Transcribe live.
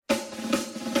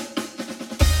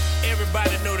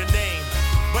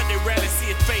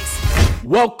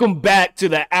Welcome back to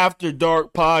the After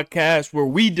Dark podcast where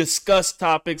we discuss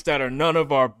topics that are none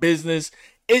of our business.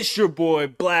 It's your boy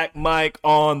Black Mike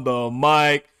on the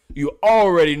mic. You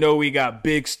already know we got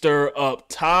Big Stir up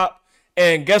top.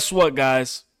 And guess what,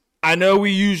 guys? I know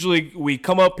we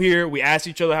come up here, we ask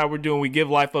each other how we're doing, we give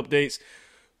life updates,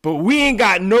 but we ain't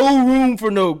got no room for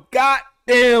no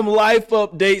goddamn life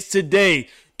updates today.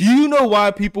 Do you know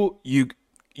why, people? You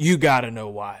gotta know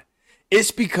why.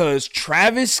 It's because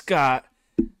Travis Scott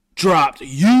dropped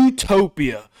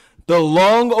Utopia. The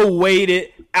long-awaited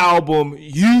album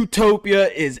Utopia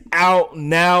is out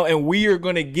now, and we are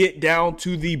going to get down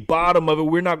to the bottom of it.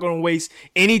 We're not going to waste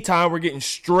any time. We're getting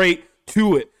straight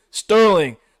to it.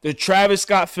 Sterling, the Travis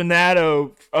Scott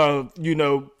fanato,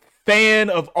 fan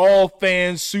of all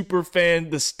fans, super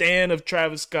fan, the stan of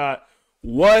Travis Scott.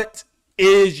 What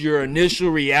is your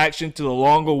initial reaction to the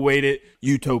long-awaited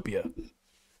Utopia?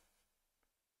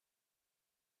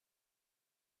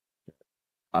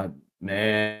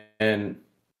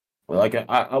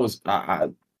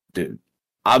 Dude,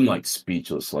 I'm like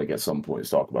speechless. Like at some point,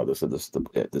 to talk about this at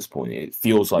this point, it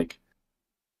feels like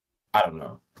I don't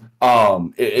know.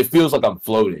 It feels like I'm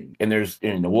floating, and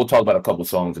we'll talk about a couple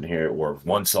songs in here, or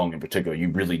one song in particular. You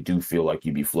really do feel like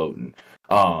you be floating.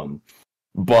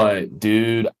 But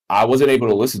dude, I wasn't able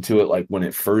to listen to it like when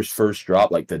it first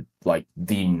dropped, like the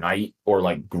night or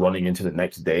like running into the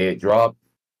next day it dropped.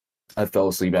 I fell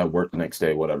asleep at work the next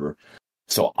day, whatever.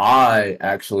 So I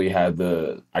actually had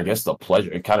the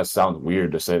pleasure. It kind of sounds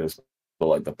weird to say this, but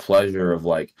like the pleasure of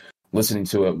like listening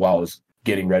to it while I was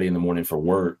getting ready in the morning for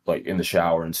work, like in the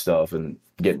shower and stuff, and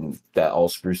getting that all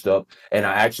spruced up. And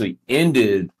I actually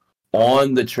ended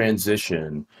on the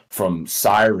transition from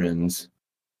Sirens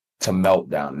to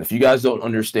Meltdown. And if you guys don't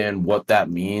understand what that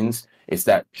means, it's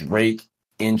that Drake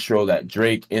intro, that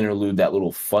Drake interlude, that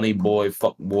little funny boy,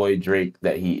 fuck boy Drake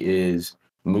that he is,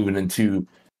 moving into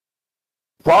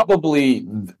probably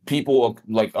people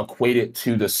like equate it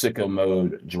to the Sicko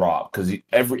Mode drop, because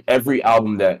every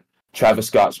album that Travis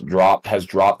Scott's has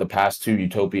dropped the past two,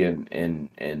 Utopia and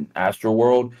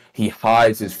Astroworld, he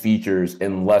hides his features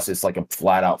unless it's like a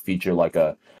flat out feature, like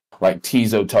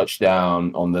Tizo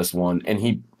Touchdown on this one. And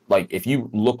he, like, if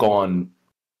you look on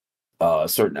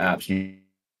certain apps, he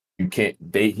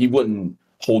wouldn't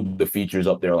hold the features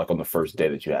up there like on the first day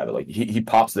that you have it. Like he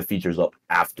pops the features up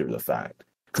after the fact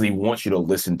because he wants you to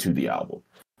listen to the album.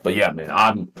 But yeah,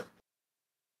 man,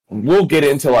 we'll get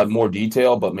into like more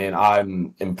detail, but man,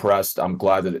 I'm impressed. I'm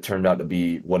glad that it turned out to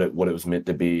be what it was meant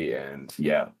to be. And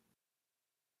yeah,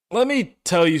 let me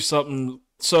tell you something.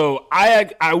 So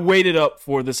I waited up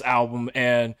for this album,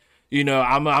 and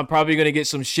I'm probably going to get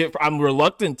some shit. I'm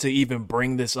reluctant to even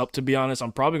bring this up, to be honest.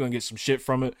 I'm probably going to get some shit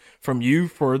from you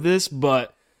for this.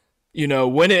 But,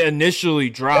 when it initially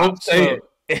dropped,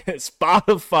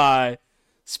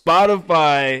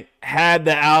 Spotify had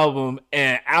the album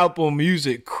and Apple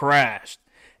Music crashed.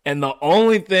 And the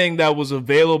only thing that was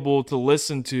available to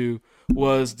listen to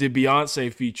was the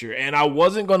Beyonce feature. And I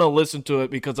wasn't going to listen to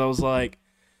it because I was like,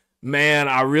 man,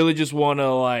 I really just want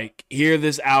to like hear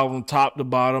this album top to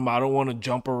bottom. I don't want to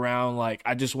jump around. Like,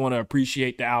 I just want to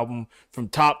appreciate the album from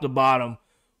top to bottom.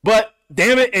 But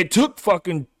damn it, it took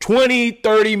fucking 20,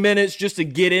 30 minutes just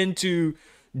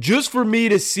for me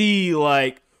to see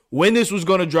like when this was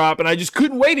going to drop. And I just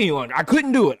couldn't wait any longer. I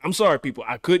couldn't do it. I'm sorry, people.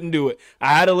 I couldn't do it. I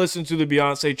had to listen to the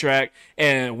Beyonce track.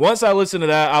 And once I listened to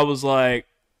that, I was like,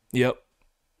 yep,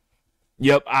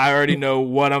 I already know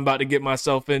what I'm about to get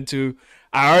myself into.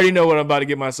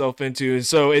 And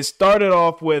so it started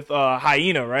off with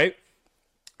Hyena, right?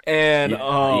 And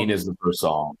Hyena's the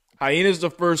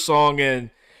first song. And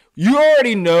you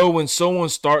already know when someone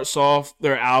starts off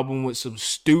their album with some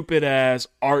stupid ass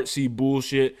artsy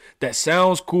bullshit that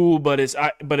sounds cool, but it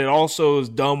also is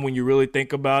dumb when you really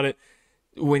think about it.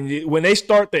 When they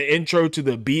start the intro to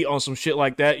the beat on some shit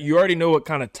like that, you already know what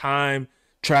kind of time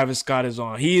Travis Scott is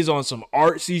on. He is on some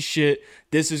artsy shit.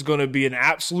 This is going to be an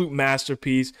absolute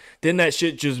masterpiece. Then that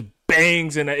shit just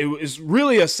bangs, and it was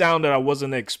really a sound that I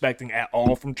wasn't expecting at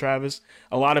all from Travis.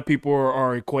 A lot of people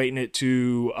are equating it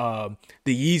to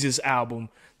the Yeezus album.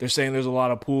 They're saying there's a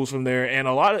lot of pulls from there, and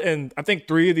I think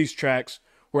 3 of these tracks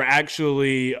were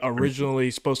actually originally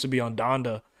supposed to be on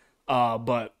Donda,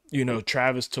 but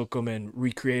Travis took them and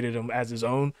recreated them as his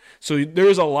own. So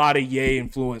there's a lot of Ye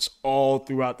influence all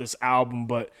throughout this album,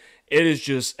 but it is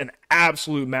just an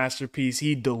absolute masterpiece.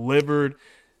 He delivered.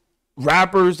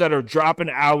 Rappers that are dropping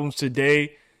albums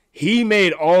today, he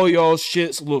made all y'all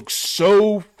shits look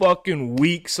so fucking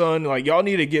weak, son. Like, y'all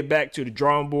need to get back to the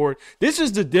drawing board. This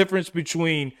is the difference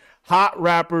between hot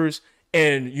rappers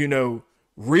and,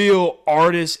 real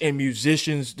artists and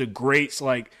musicians, the greats,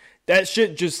 like that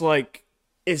shit just like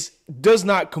does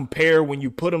not compare. When you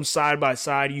put them side by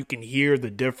side, you can hear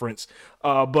the difference.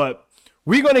 But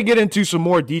we're gonna get into some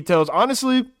more details.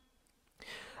 Honestly,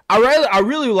 I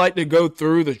really like to go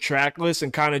through the track list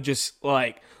and kind of just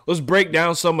like let's break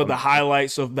down some of the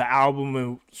highlights of the album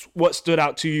and what stood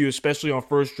out to you, especially on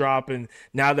first drop. And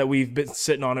now that we've been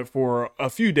sitting on it for a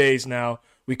few days now,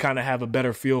 we kind of have a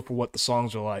better feel for what the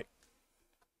songs are like.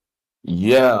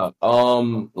 Yeah,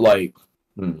 like,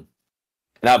 and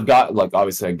I've got like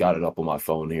obviously I got it up on my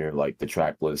phone here, like the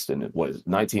track list, and it was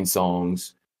 19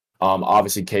 songs.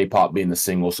 Obviously K-pop being the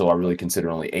single, so I really consider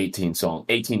only 18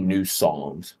 new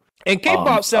songs. And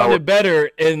K-pop sounded better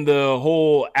in the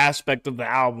whole aspect of the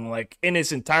album, like in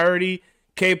its entirety.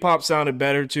 K-pop sounded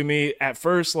better to me at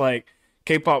first. Like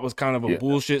K-pop was kind of a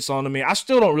bullshit song to me. I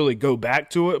still don't really go back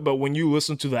to it, but when you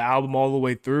listen to the album all the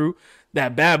way through,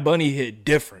 that Bad Bunny hit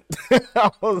different. I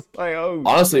was like, oh.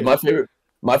 Honestly,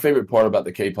 my favorite part about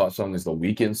the K-pop song is the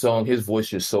Weeknd song. His voice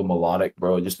just so melodic,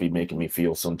 bro. It just be making me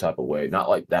feel some type of way. Not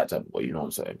like that type of way, you know what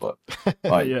I'm saying? But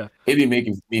like, yeah, it be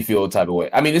making me feel a type of way.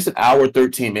 I mean, it's an hour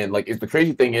 13, man. Like, the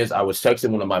crazy thing is, I was texting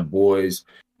one of my boys,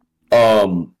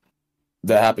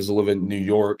 that happens to live in New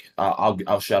York.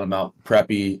 I'll shout him out,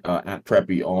 Preppy, at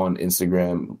Preppy on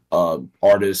Instagram.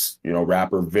 Artist,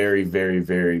 rapper, very, very,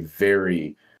 very,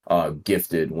 very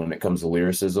gifted when it comes to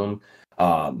lyricism.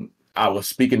 I was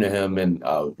speaking to him and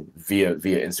via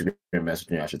Instagram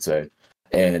messaging, I should say.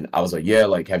 And I was like, yeah,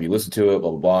 like, have you listened to it?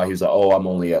 Blah, blah, blah. He was like, oh, I'm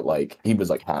only at he was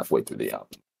like halfway through the album.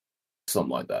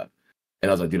 Something like that. And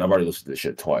I was like, dude, I've already listened to this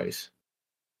shit twice.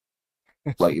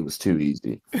 Like, it was too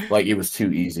easy. Like, it was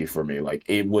too easy for me. Like,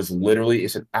 it was literally,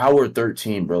 it's an hour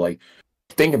 13, bro. Like,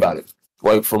 think about it.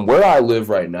 Like, from where I live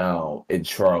right now in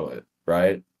Charlotte,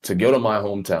 right? To go to my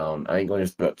hometown, I ain't going to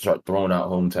just start throwing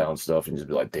out hometown stuff and just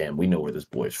be like, damn, we know where this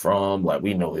boy's from. Like,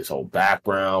 we know his whole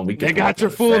background. They got your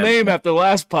full name after the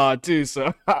last pod, too.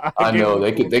 So I know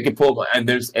they could pull my, and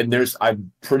there's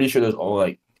I'm pretty sure there's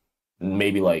only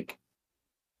maybe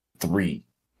 3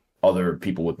 other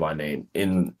people with my name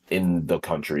in the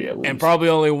country at least. And probably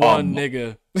only one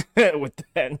nigga with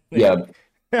that name.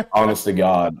 Yeah. Honest to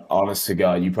God,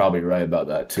 you're probably right about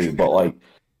that too. But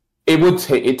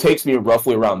it takes me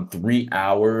roughly around 3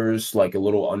 hours, like a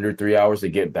little under 3 hours to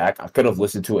get back. I could have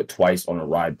listened to it twice on a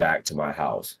ride back to my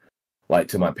house, like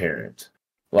to my parents.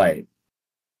 Like,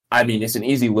 I mean, it's an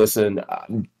easy listen.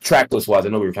 Track list wise, I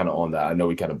know we were kind of on that. I know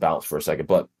we kind of bounced for a second,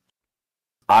 but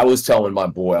I was telling my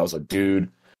boy, I was like,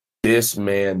 dude, this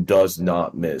man does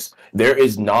not miss. There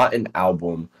is not an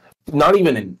album, not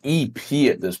even an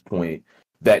EP at this point,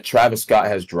 that Travis Scott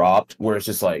has dropped where it's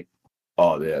just like,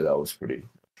 oh yeah, that was pretty.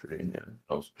 Yeah,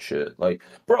 that was shit. Like,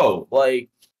 bro, like,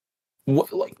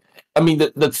 what? Like, I mean,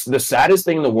 the saddest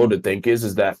thing in the world to think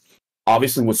is that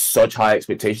obviously with such high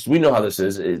expectations, we know how this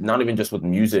is. It's not even just with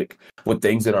music, with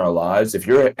things in our lives. If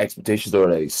your expectations are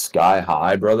at a sky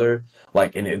high, brother,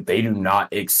 like, and if they do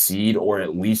not exceed, or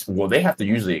at least, well, they have to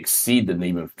usually exceed than they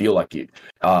even feel like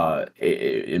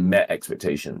it met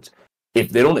expectations. If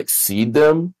they don't exceed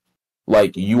them,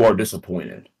 like, you are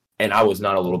disappointed. And I was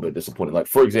not a little bit disappointed. Like,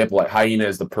 for example, like Hyena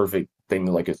is the perfect thing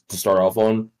to start off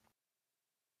on.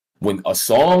 When a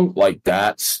song like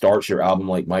that starts your album,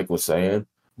 like Mike was saying,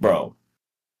 bro,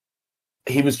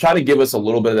 he was trying to give us a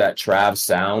little bit of that Trav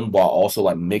sound while also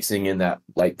like mixing in that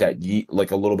a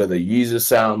little bit of the Yeezus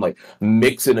sound, like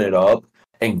mixing it up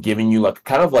and giving you like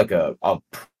kind of like a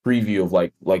preview of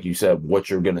like you said,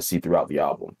 what you're gonna see throughout the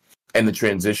album. And the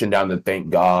transition down to Thank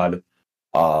God,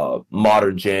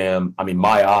 Modern Jam. I mean,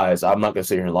 My Eyes, I'm not gonna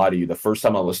sit here and lie to you. The first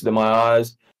time I listened to My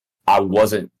Eyes, I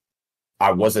wasn't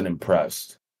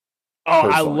impressed. Oh,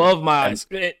 personally. I love My Eyes.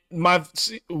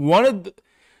 One of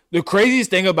the craziest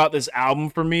thing about this album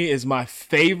for me is my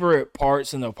favorite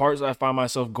parts, and the parts I find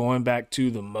myself going back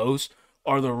to the most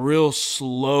are the real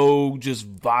slow,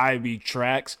 just vibey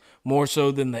tracks, more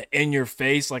so than the in your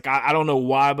face. Like, I don't know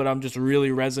why, but I'm just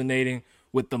really resonating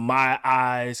with the My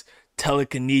Eyes,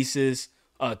 Telekinesis,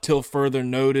 Till Further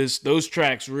Notice. Those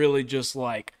tracks really just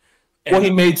like... Well,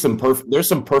 he made there's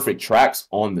some perfect tracks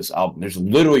on this album. There's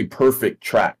literally perfect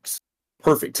tracks.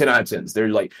 Perfect 10 out of 10s. They're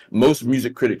like, most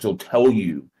music critics will tell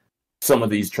you some of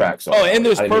these tracks are. Oh, and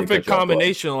there's perfect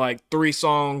combination, like 3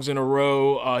 songs in a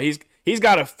row. He's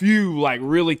got a few like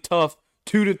really tough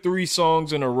 2 to 3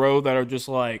 songs in a row that are just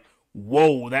like,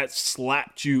 whoa, that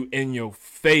slapped you in your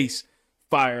face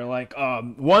fire. Like,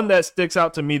 one that sticks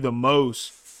out to me the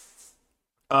most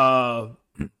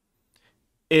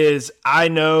is I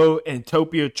Know and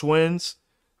Utopia Twins.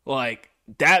 Like,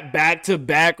 that back to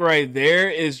back right there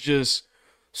is just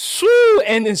Swoo!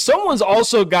 And someone's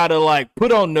also got to like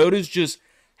put on notice just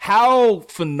how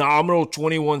phenomenal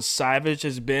 21 Savage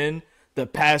has been the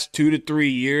past 2 to 3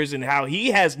 years, and how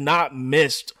he has not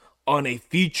missed on a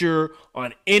feature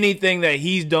on anything that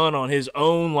he's done on his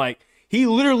own. Like, he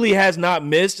literally has not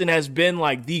missed and has been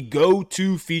like the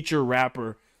go-to feature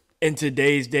rapper in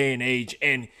today's day and age.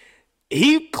 And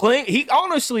he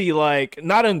honestly, like,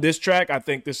 not in this track. I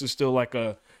think this is still like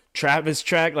a Travis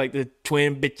track, like the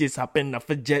twin bitches hopping off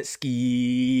a jet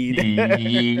ski.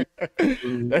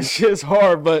 That shit's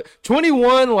hard, but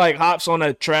 21 like hops on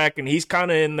that track, and he's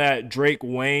kind of in that Drake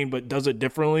Wayne, but does it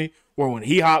differently. Where when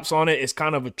he hops on it, it's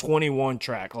kind of a 21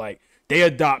 track. Like, they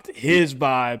adopt his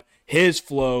vibe, his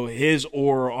flow, his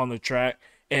aura on the track,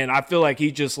 and I feel like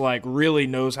he just like really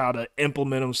knows how to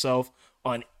implement himself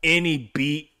on any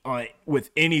beat, on with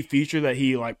any feature that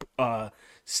he like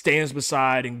stands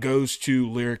beside and goes to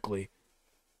lyrically.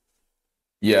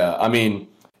 Yeah, I mean,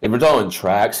 if we're talking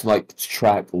tracks, like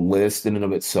track list in and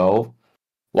of itself,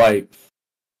 like,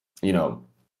 you know,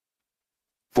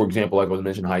 for example, like I was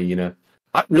mentioning Hyena,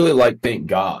 I really like Thank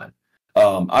God.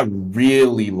 I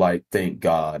really like Thank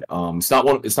God.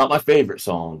 It's not my favorite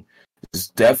song. It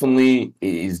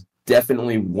is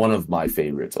definitely one of my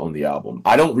favorites on the album.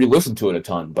 I don't re-listen to it a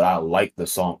ton, but I like the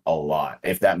song a lot,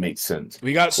 if that makes sense.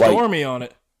 We got Like, Stormy on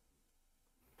it.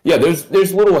 yeah,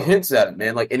 there's little hints at it,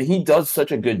 man. Like, and he does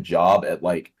such a good job at,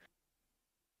 like,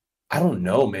 I don't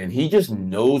know, man. He just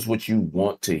knows what you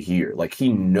want to hear. Like,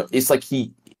 it's like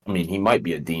I mean, he might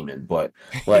be a demon, but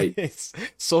like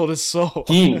Soul to soul.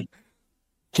 he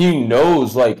he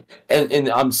knows, like, and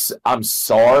I'm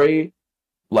sorry,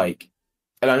 like,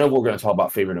 and I know we're gonna talk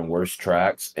about favorite and worst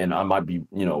tracks, and I might be,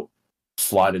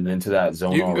 sliding into that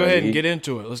zone You can go ahead and already. get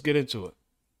into it. Let's get into it.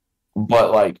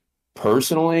 But like,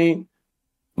 personally,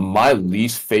 my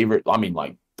least favorite, I mean,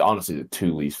 like, honestly, the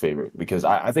two least favorite, because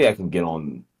I think I can get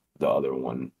on the other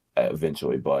one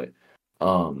eventually, but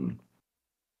um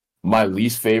my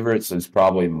least favorites is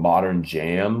probably Modern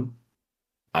Jam.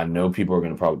 I know people are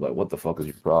gonna probably be like, what the fuck is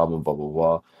your problem? Blah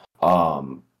blah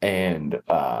blah. And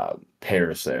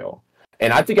Parasail.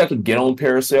 And I think I could get on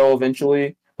Parasail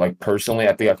eventually. Like, personally,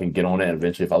 I think I can get on it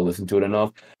eventually if I listen to it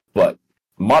enough. But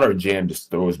Modern Jam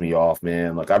just throws me off,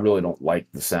 man. Like, I really don't like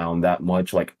the sound that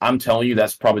much. Like, I'm telling you,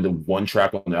 that's probably the one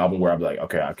track on the album where I'd be like,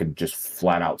 okay, I could just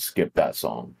flat out skip that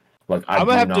song. Like, I I'm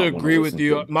gonna do have to not want to agree with listen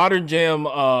you. to. Modern Jam,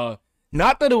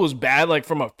 not that it was bad, like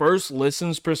from a first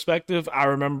listens perspective, I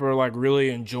remember like really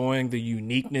enjoying the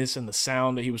uniqueness and the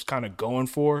sound that he was kind of going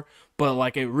for, but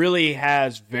like it really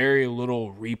has very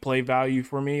little replay value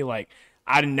for me. Like,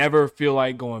 I never feel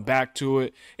like going back to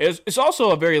it. It's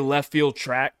also a very left field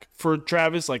track for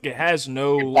Travis. Like, it has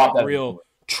no like Pop that into real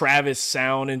it. Travis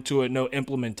sound into it, no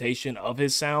implementation of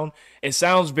his sound. It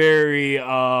sounds very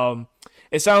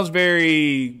it sounds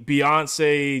very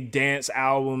Beyonce dance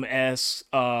album esque,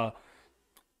 Yeah.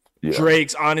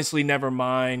 Drake's Honestly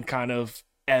Nevermind kind of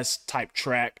S type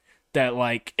track that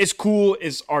like it's cool,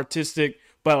 it's artistic,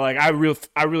 but like I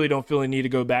really don't feel a need to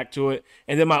go back to it.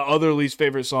 And then my other least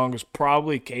favorite song is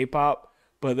probably K-pop,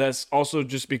 but that's also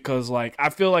just because like I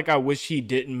feel like I wish he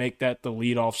didn't make that the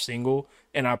lead off single,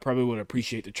 and I probably would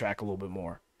appreciate the track a little bit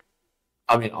more.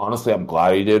 I mean, honestly, I'm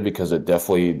glad he did because it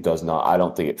definitely does not. I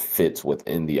don't think it fits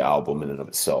within the album in and of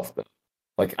itself. Though.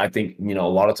 Like, I think, a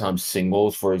lot of times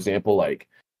singles, for example, like,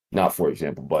 not for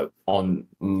example, but on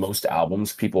most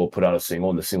albums, people put out a single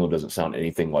and the single doesn't sound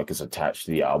anything like it's attached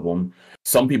to the album.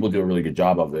 Some people do a really good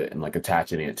job of it and like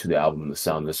attaching it to the album and the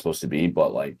sound that's supposed to be,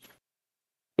 but like,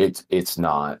 it's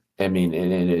not. I mean,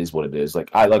 it is what it is. Like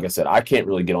I said, I can't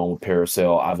really get on with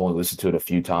Parasail. I've only listened to it a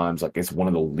few times. Like, it's one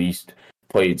of the least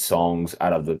played songs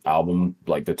out of the album.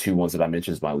 Like, the two ones that I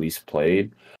mentioned is my least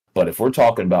played. But if we're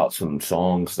talking about some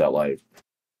songs that, like,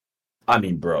 I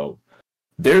mean, bro,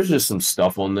 there's just some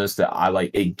stuff on this that I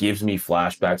like. It gives me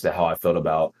flashbacks to how I felt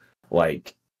about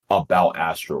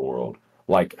Astroworld.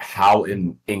 Like, how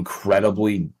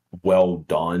incredibly well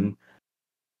done.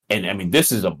 And I mean,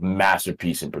 this is a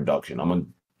masterpiece in production. I'm gonna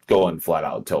go and flat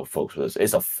out tell folks this.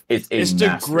 It's a It's the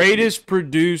masterpiece. greatest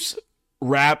produced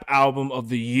rap album of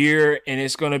the year, and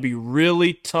it's going to be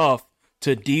really tough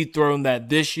to dethrone that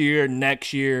this year,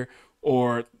 next year,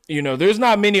 or there's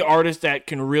not many artists that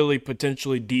can really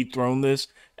potentially dethrone this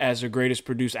as the greatest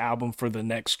produced album for the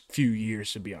next few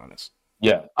years, to be honest.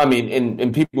 Yeah, I mean,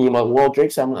 and people are like, well,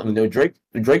 Drake's album. I mean, no,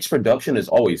 Drake's production is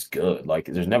always good. Like,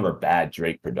 there's never bad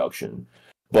Drake production,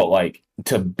 but like,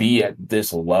 to be at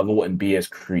this level and be as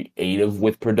creative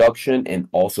with production and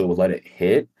also let it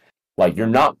hit, Like you're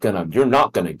not gonna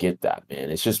get that,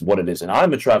 man. It's just what it is. And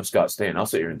I'm a Travis Scott stan. I'll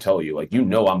sit here and tell you, like,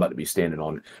 I'm about to be standing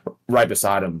on right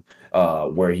beside him,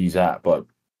 where he's at. But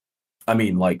I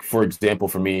mean, like, for example,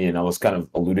 for me, and I was kind of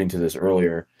alluding to this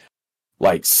earlier,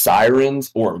 like Sirens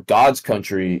or God's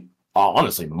Country.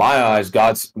 Honestly, my eyes,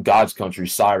 God's Country,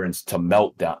 Sirens to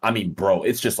Meltdown. I mean, bro,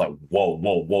 it's just like whoa,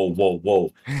 whoa, whoa, whoa,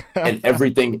 whoa, and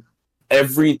everything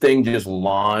just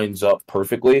lines up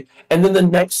perfectly. And then the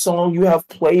next song, you have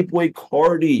Playboy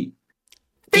Cardi.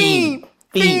 Fiend.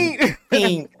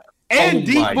 And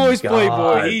deep voice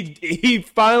Playboy. He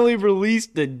finally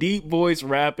released the deep voice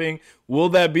rapping. Will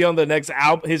that be on the next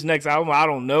album? His next album? I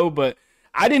don't know, but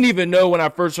I didn't even know when I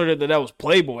first heard it that was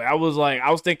Playboy. I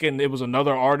was thinking it was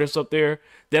another artist up there.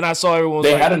 Then I saw everyone.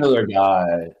 They had another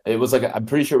guy. It was like I'm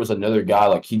pretty sure it was another guy.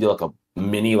 Like he did like a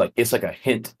mini, like it's like a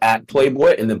hint at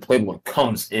Playboy, and then Playboy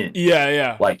comes in.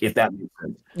 Yeah. Like if that makes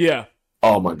sense. Yeah.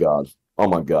 Oh my god.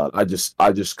 I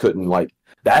just couldn't like.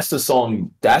 That's the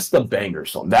song. That's the banger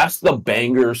song. That's the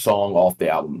banger song off the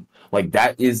album. Like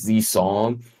that is the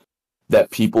song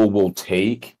that people will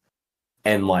take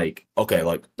and like, okay,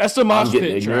 like that's the mosh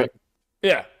pit track.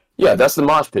 Yeah, that's the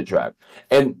mosh pit track.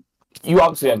 And you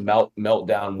obviously have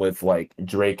Meltdown with like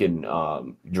Drake and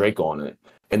Drake on it.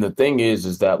 And the thing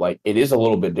is that like it is a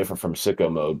little bit different from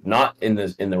Sicko Mode. Not in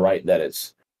the right that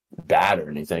it's bad or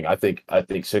anything. I think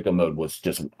Sicko Mode was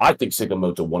just. I think Sicko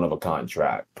Mode's a one of a kind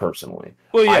track personally.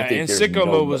 Well, yeah, and Sicko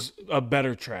Mode was a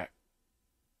better track.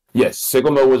 Yes,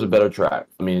 Sicko Mode was a better track.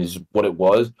 I mean, it's what it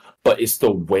was, but it's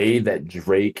the way that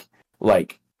Drake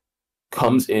like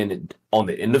comes in on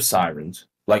the end of Sirens.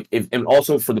 Like, and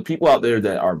also for the people out there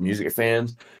that are music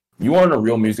fans, you aren't a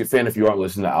real music fan if you aren't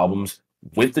listening to albums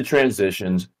with the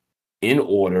transitions in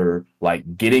order,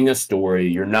 like getting a story.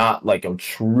 You're not like a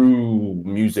true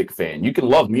music fan. You can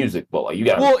love music, but like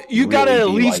you gotta at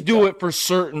least do it for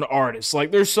certain artists.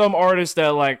 Like there's some artists that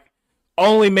like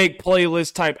only make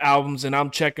playlist type albums, and I'm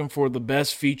checking for the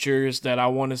best features that I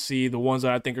want to see, the ones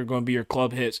that I think are going to be your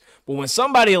club hits. But when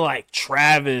somebody like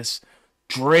Travis,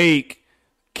 Drake,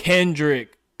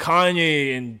 Kendrick,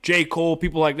 Kanye, and J. Cole,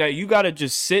 people like that, you got to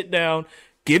just sit down,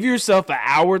 give yourself an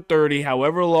hour 30,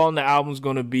 however long the album's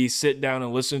going to be, sit down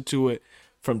and listen to it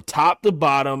from top to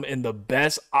bottom in the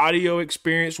best audio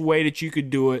experience way that you could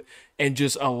do it, and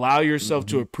just allow yourself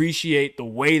to appreciate the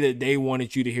way that they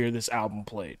wanted you to hear this album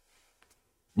played.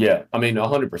 Yeah, I mean,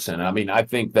 100%. I mean, I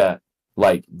think that,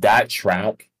 like, that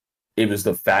track, it was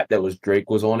the fact that Drake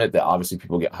was on it that obviously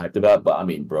people get hyped about. But, I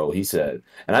mean, bro, he said,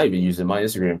 and I even used in my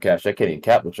Instagram cash, I can't even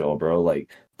cap with y'all, bro. Like,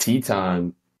 tea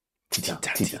time, like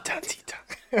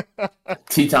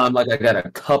I got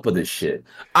a cup of this shit.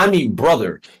 I mean,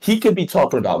 brother, he could be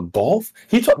talking about golf.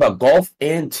 He talked about golf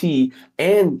and tea.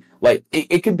 And, like,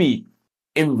 it could be,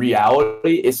 in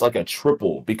reality, it's like a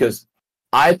triple. Because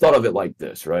I thought of it like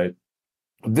this, right?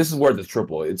 This is where the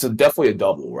triple. It's definitely a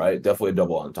double, right? Definitely a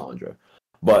double entendre.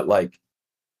 But like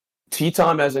tea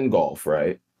time as in golf,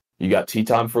 right? You got tea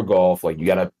time for golf. Like you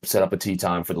got to set up a tea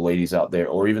time for the ladies out there,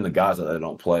 or even the guys that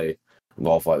don't play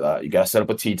golf like that. You got to set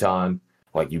up a tea time.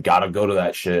 Like you got to go to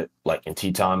that shit. Like, and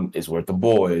tea time is with the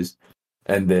boys.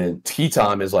 And then tea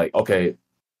time is like, okay,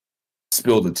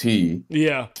 spill the tea.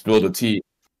 Yeah. Spill the tea.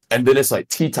 And then it's like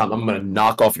tea time. I'm going to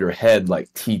knock off your head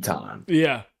like tea time.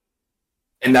 Yeah.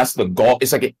 And that's the golf.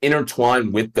 It's like an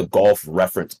intertwined with the golf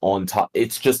reference on top.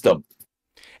 It's just a.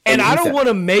 And I don't want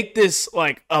to make this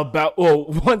like about. Well,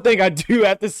 one thing I do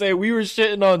have to say, we were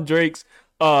shitting on Drake's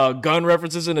gun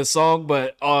references in his song,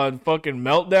 but on fucking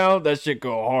Meltdown, that shit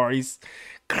go hard. He's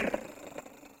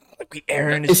like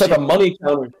airing. It's like a money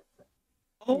counter.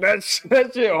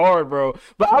 That shit hard, bro.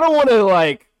 But I don't want to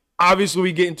like. Obviously,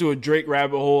 we get into a Drake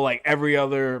rabbit hole like every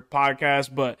other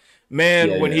podcast, but.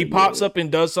 Man, when he pops up and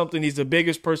does something, he's the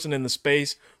biggest person in the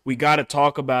space. We got to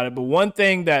talk about it. But one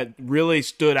thing that really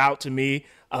stood out to me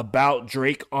about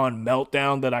Drake on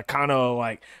Meltdown that I kind of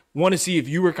like want to see if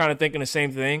you were kind of thinking the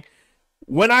same thing.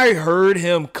 When I heard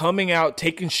him coming out,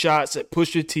 taking shots at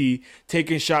Pusha T,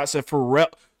 taking shots at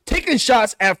Pharrell,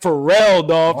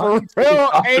 dog.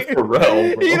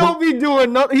 Pharrell, he don't be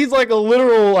doing nothing. He's like a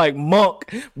literal like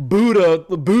monk,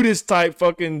 Buddhist type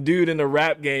fucking dude in the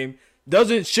rap game.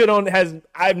 Doesn't shit on,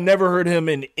 I've never heard him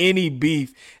in any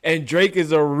beef. And Drake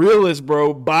is a realist,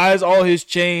 bro. Buys all his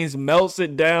chains, melts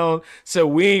it down. So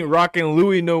we ain't rocking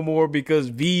Louis no more because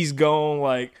V's gone.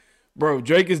 Like, bro,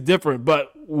 Drake is different.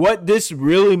 But what this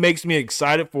really makes me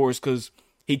excited for is because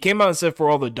he came out and said For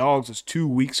All the Dogs is 2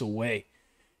 weeks away.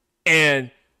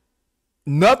 And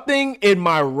nothing in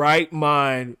my right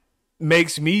mind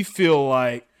makes me feel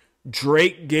like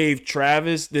Drake gave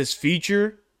Travis this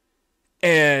feature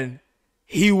and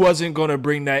he wasn't going to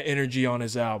bring that energy on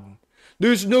his album.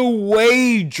 There's no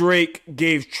way Drake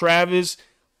gave Travis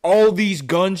all these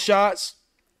gunshots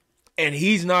and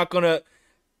he's not going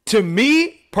to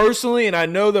me personally, and I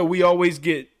know that we always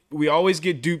get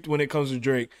duped when it comes to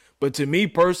Drake, but to me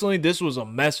personally, this was a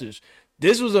message.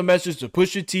 This was a message to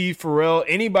Pusha T, Pharrell,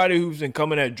 anybody who's been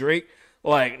coming at Drake,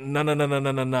 like,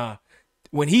 nah.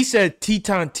 When he said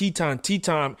T-Time,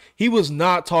 he was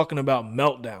not talking about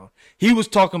Meltdown. He was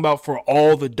talking about For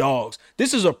All the Dogs.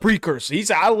 This is a precursor. He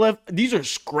said, these are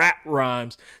scrap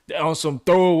rhymes on some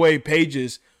throwaway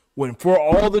pages. When For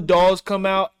All the Dogs come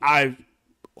out, I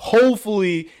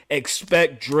hopefully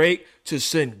expect Drake to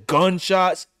send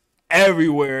gunshots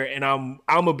everywhere, and I'm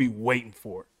going to be waiting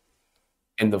for it.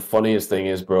 And the funniest thing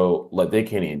is, bro, like, they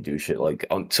can't even do shit. Like,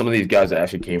 some of these guys that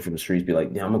actually came from the streets be like,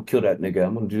 yeah, I'm gonna kill that nigga.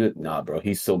 I'm gonna do it. Nah, bro,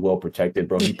 he's so well protected,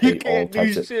 bro. He paid all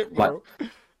types of shit, bro.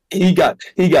 He got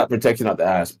protection out the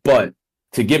ass. But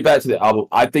to get back to the album,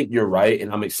 I think you're right,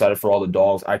 and I'm excited for All the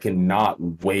Dogs. I cannot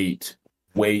wait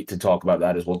to talk about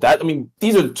that as well.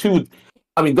 These are two.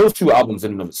 Those two albums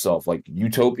in and of itself, like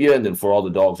Utopia and then For All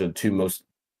the Dogs, are the two most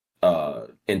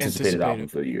anticipated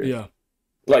albums for the year. Yeah.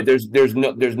 Like there's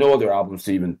no other albums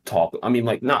to even talk.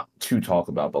 Not to talk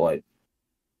about, but like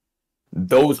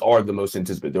those are the most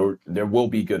anticipated. There will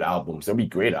be good albums. There'll be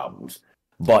great albums.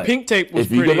 But Pink Tape was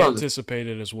pretty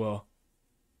anticipated as well.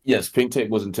 Yes, Pink Tape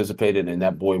was anticipated, and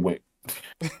that boy went.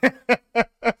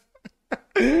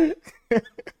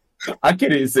 I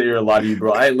can't even sit here and lie to you,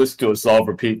 bro. I ain't listened to a song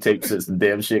for Pink Tape since the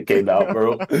damn shit came out,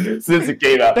 bro. Since it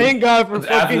came out. Thank God for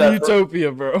fucking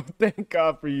Utopia, bro. Thank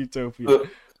God for Utopia.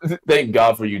 Thank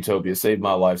God for Utopia. Saved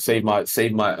my life. Saved my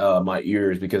my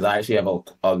ears, because I actually have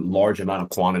a large amount of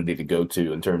quantity to go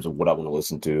to in terms of what I want to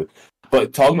listen to.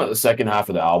 But talking about the second half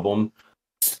of the album,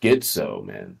 Schizo,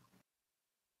 man.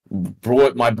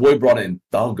 Bro, my boy brought in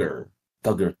Thugger.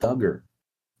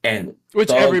 And which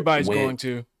Thug everybody's going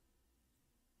to.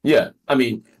 Yeah,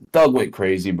 Thug went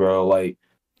crazy, bro. Like,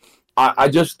 I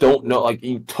just don't know. Like,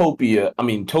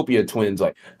 Topia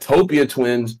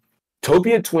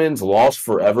Twins, Lost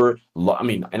Forever.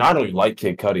 And I don't even like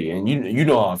Kid Cudi, and you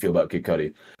know how I feel about Kid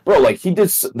Cudi, bro. Like, he did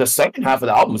the second half of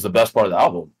the album was the best part of the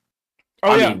album.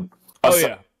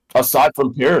 Aside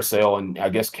from Parasail and I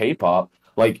guess K-pop,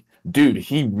 like, dude,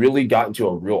 he really got into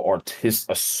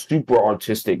a super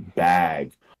artistic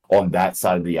bag on that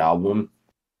side of the album.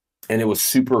 And it was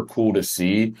super cool to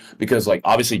see, because, like,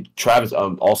 obviously Travis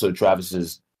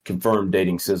is confirmed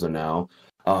dating SZA now,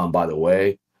 by the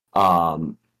way.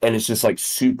 And it's just, like,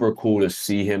 super cool to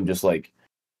see him just, like,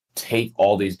 take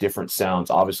all these different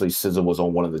sounds. Obviously SZA was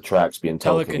on one of the tracks, being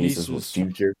Telekinesis with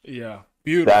Future. Yeah.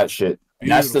 Beautiful. That shit.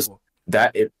 Beautiful.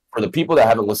 For the people that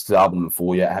haven't listened to the album in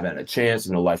full yet, haven't had a chance,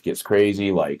 and their life gets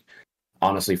crazy, like,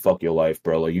 honestly, fuck your life,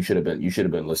 bro. Like, you should have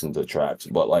been listening to the tracks.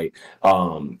 But, like,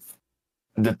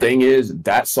 the thing is,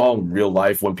 that song, Real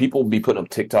Life, when people be putting up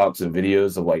TikToks and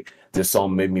videos of, like, this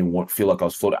song made me feel like I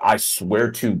was floating, I swear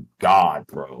to God,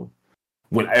 bro,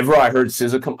 whenever I heard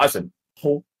SZA come, I said,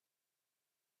 hold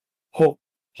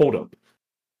up.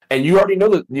 And you already know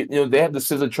that, they had the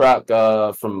SZA track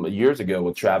from years ago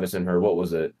with Travis and her. What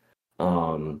was it?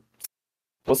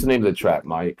 What's the name of the track,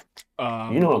 Mike?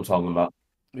 You know what I'm talking about.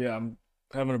 Yeah, I'm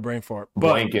having a brain fart.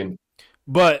 Blanking.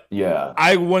 But yeah,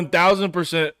 I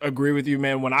 1000% agree with you,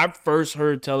 man. When I first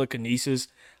heard Telekinesis,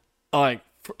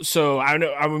 so I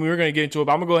know, we were gonna get into it,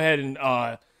 but I'm gonna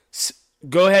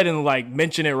go ahead and like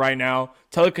mention it right now.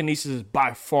 Telekinesis is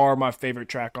by far my favorite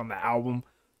track on the album.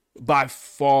 By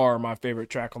far my favorite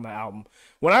track on the album.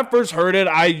 When I first heard it,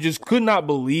 I just could not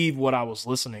believe what I was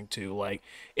listening to. Like,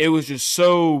 it was just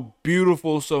so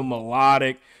beautiful, so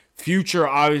melodic. Future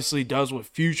obviously does what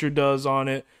Future does on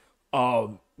it.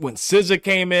 When SZA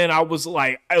came in, when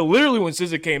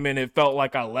SZA came in, it felt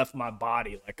like I left my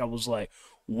body. Like, I was like,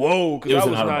 whoa, because it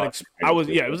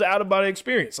was an out of body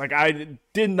experience. Like, I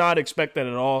did not expect that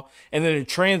at all. And then the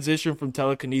transition from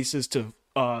Telekinesis to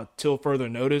Till Further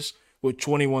Notice with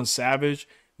 21 Savage,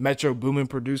 Metro Boomin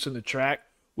producing the track,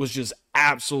 was just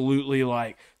absolutely,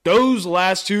 like, those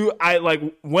last two.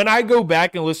 When I go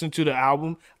back and listen to the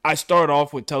album, I start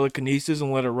off with Telekinesis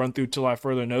and let it run through Till I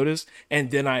Further Notice, and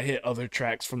then I hit other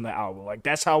tracks from the album. Like,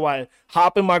 that's how I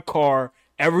hop in my car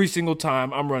every single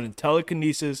time. I'm running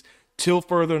Telekinesis, Till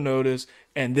Further Notice,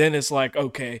 and then it's like,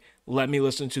 okay, let me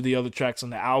listen to the other tracks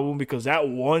on the album, because that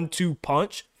 1-2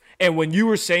 punch. And when you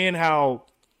were saying how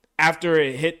after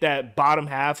it hit that bottom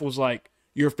half was like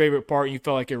your favorite part, and you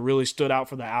felt like it really stood out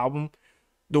for the album,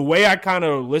 the way I kind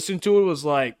of listened to it was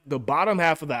like the bottom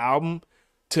half of the album,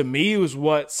 to me, was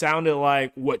what sounded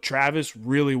like what Travis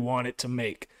really wanted to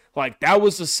make. Like, that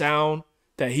was the sound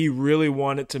that he really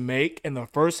wanted to make. And the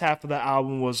first half of the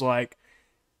album was like,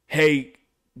 hey,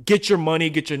 get your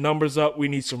money, get your numbers up. We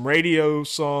need some radio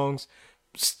songs.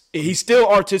 He's still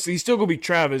artistic. He's still going to be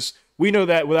Travis. We know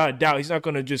that without a doubt. He's not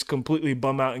going to just completely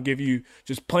bum out and give you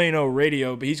just plain old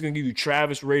radio, but he's going to give you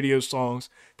Travis radio songs.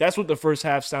 That's what the first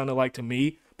half sounded like to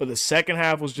me. But the second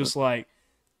half was just like,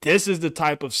 this is the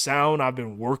type of sound I've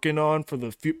been working on for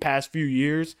the past few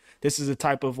years. This is the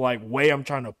type of like way I'm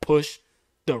trying to push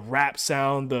the rap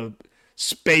sound, the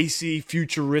spacey,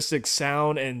 futuristic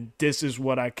sound, and this is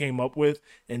what I came up with,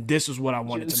 and this is what I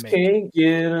wanted to make. Can't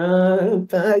get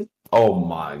up. Oh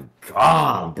my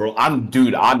god, bro!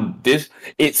 This.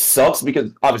 It sucks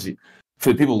because obviously,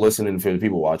 for the people listening, for the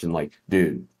people watching, like,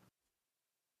 dude,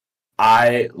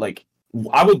 I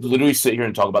would literally sit here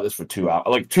and talk about this for 2 hours,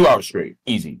 like 2 hours straight,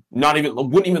 easy.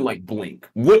 Wouldn't even like blink.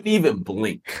 Wouldn't even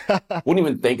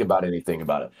think about anything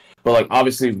about it. But like,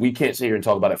 obviously, we can't sit here and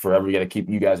talk about it forever. We got to keep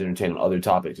you guys entertained on other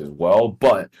topics as well.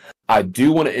 But I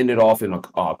do want to end it off in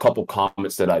a couple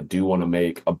comments that I do want to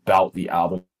make about the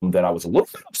album that I was a little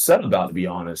bit upset about, to be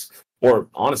honest. Or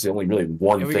honestly, only really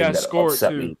one thing that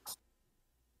upset me.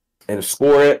 And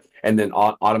score it, and then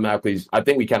automatically, I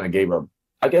think we kind of gave her.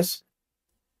 I guess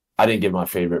I didn't give my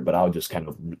favorite, but I'll just kind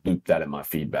of loop that in my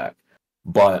feedback.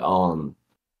 But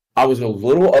I was a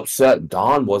little upset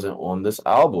Don wasn't on this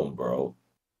album, bro.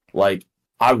 Like,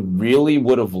 I really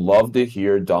would have loved to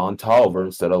hear Don Toliver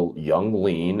instead of Young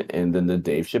Lean and then the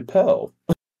Dave Chappelle.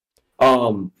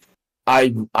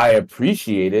 I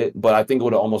appreciate it, but I think it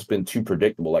would have almost been too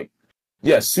predictable. Like,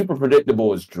 yeah, super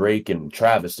predictable is Drake and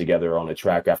Travis together on a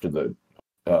track after the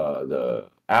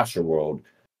Astroworld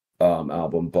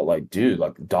album, but like, dude,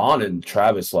 like Don and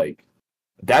Travis, like,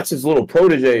 that's his little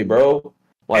protege, bro.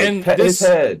 Like, and pet his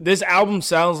head. This album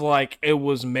sounds like it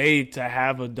was made to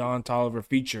have a Don Toliver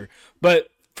feature, but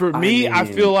for me, I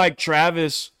feel like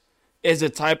Travis is a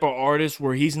type of artist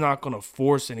where he's not going to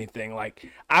force anything. Like,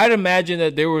 I'd imagine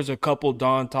that there was a couple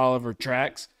Don Toliver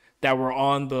tracks that were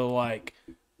on the like,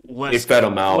 let's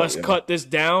cut this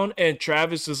down, and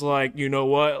Travis is like, you know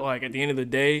what? Like, at the end of the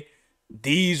day,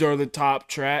 these are the top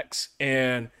tracks,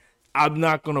 and I'm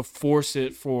not going to force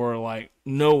it for like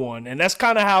no one. And that's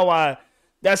kind of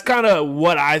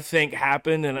what I think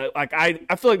happened. And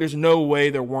I feel like there's no way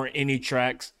there weren't any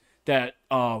tracks that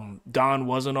Don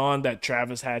wasn't on that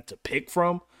Travis had to pick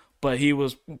from, but he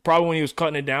was probably, when he was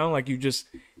cutting it down, like, he just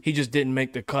didn't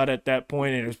make the cut at that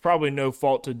point, and it was probably no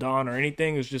fault to Don or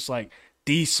anything. It was just like,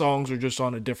 these songs are just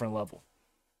on a different level.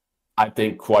 I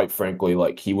think, quite frankly,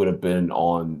 like, he would have been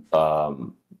on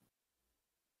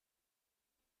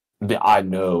the I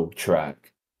Know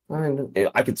track.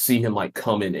 I could see him like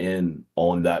coming in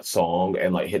on that song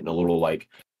and like hitting a little like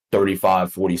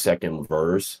 35-40 second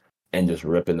verse and just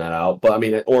ripping that out. But I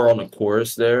mean, or on the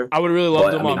chorus there. I would really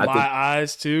love them on My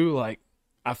Eyes too. Like,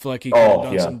 I feel like he could have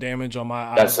done some damage on My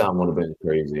Eyes. That sound would have been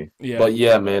crazy. Yeah. But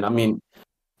yeah, man, I mean,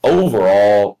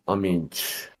 overall, I mean,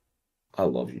 I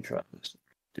love you, Travis.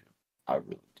 Dude, I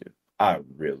really do. I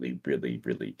really, really,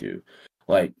 really do.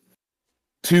 Like,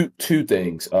 two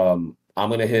things. I'm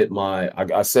gonna hit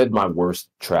I said my worst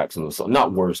tracks in the song.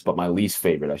 Not worst, but my least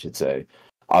favorite, I should say.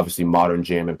 Obviously, Modern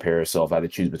Jam and Parasail. If I had to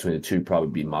choose between the two, probably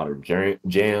be Modern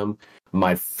Jam.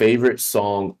 My favorite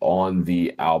song on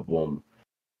the album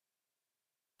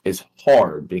is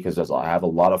hard because I have a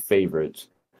lot of favorites.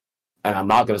 And I'm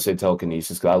not going to say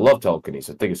Telekinesis because I love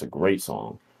Telekinesis. I think it's a great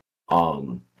song.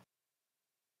 I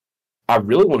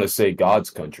really want to say God's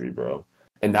Country, bro.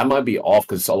 And that might be off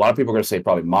because a lot of people are going to say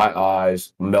probably My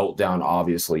Eyes, Meltdown,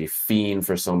 obviously, Fiend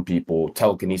for some people.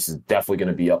 Telekinesis is definitely going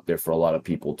to be up there for a lot of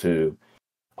people too.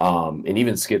 And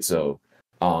even Schizo,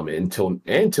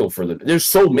 until further. There's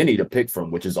so many to pick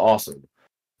from, which is awesome.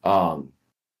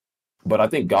 But I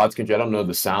think God's Country, I don't know,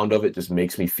 the sound of it just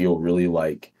makes me feel really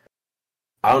like,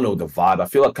 I don't know, the vibe. I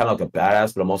feel like kind of like a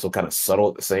badass, but I'm also kind of subtle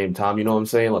at the same time. You know what I'm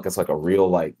saying? Like, it's like a real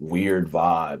like weird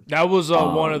vibe. That was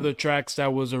one of the tracks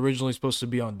that was originally supposed to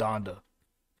be on Donda.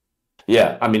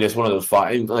 Yeah, I mean, it's one of those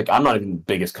five. Like, I'm not even the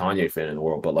biggest Kanye fan in the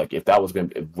world, but like, if that was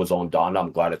on Donda,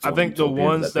 I'm glad it's on. I think Utopia, the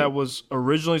ones that was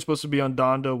originally supposed to be on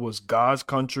Donda was God's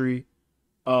Country,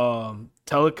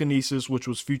 Telekinesis, which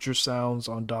was Future Sounds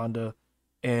on Donda,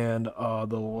 and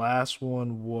the last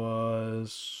one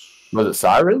was it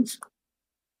Sirens?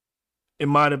 It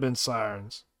might have been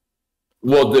Sirens.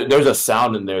 Well, there's a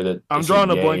sound in there that I'm drawing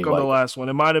a blank on the last one.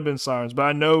 It might have been Sirens, but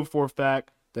I know for a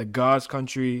fact that God's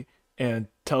Country and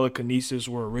Telekinesis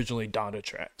were originally Donda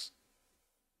tracks.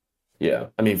 Yeah,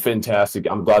 I mean, fantastic.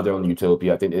 I'm glad they're on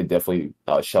Utopia. I think they definitely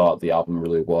shout out the album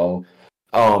really well.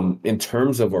 In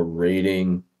terms of a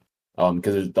rating,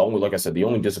 Because the only, like I said, the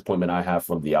only disappointment I have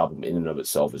from the album in and of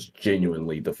itself is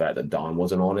genuinely the fact that Don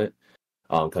wasn't on it.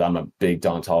 Because I'm a big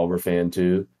Don Toliver fan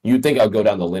too. You'd think I'd go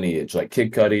down the lineage, like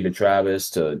Kid Cudi to Travis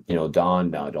to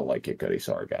Don. No, I don't like Kid Cudi.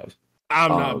 Sorry, guys.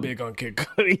 I'm not big on Kid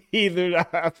Cudi either.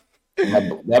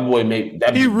 That boy made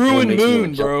that. He ruined makes me wanna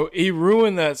Moon, jump. bro. He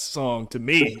ruined that song to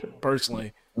me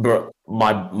personally. Bro,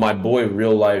 my boy,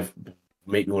 real life,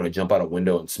 make me want to jump out a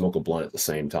window and smoke a blunt at the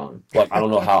same time. Like I don't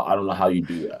know how you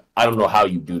do that. I don't know how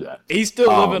you do that. He's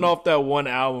still living off that one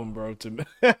album, bro. To me,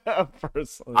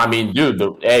 personally. I mean,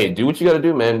 dude, hey, do what you got to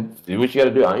do, man. Do what you got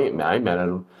to do. I ain't mad at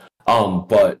him.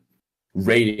 But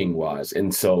rating wise,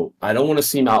 and so I don't want to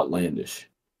seem outlandish,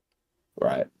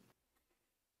 right?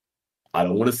 I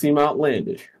don't want to seem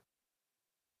outlandish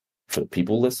for the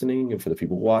people listening and for the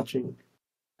people watching.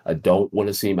 I don't want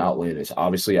to seem outlandish.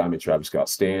 Obviously, I'm a Travis Scott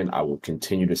stan. I will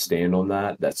continue to stand on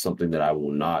that. That's something that I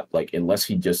will not like unless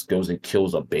he just goes and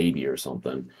kills a baby or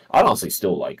something. I honestly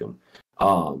still like him.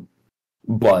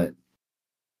 But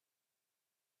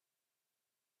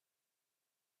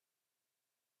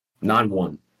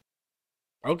 9-1.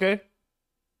 Okay.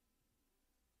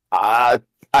 I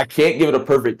can't give it a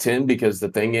perfect 10 because the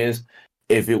thing is,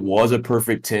 if it was a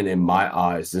perfect 10 in my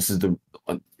eyes, if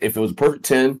it was a perfect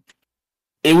 10,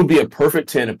 it would be a perfect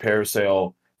 10 if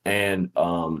Parasail and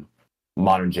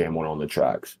Modern Jam were on the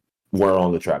track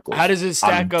list. How does it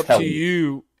stack up to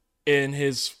you in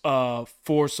his 4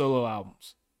 solo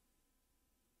albums?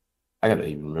 I gotta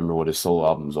even remember what his solo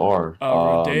albums are.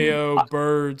 Rodeo,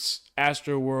 Birds,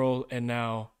 Astroworld, and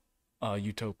now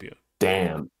Utopia.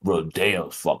 Damn,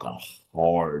 Rodeo's fucking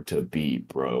hard to beat,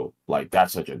 bro. Like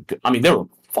that's such a good. I mean, they were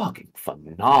fucking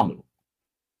phenomenal.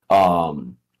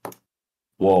 Well,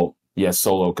 yeah,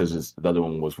 solo because the other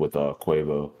one was with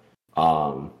Quavo.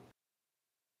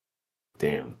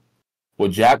 Damn.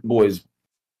 Jack Boys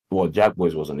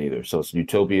wasn't either. So it's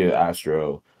Utopia,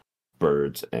 Astro,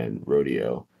 Birds, and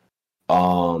Rodeo.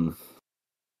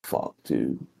 Fuck,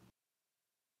 dude.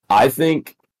 I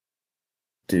think,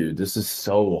 dude, this is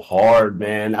so hard,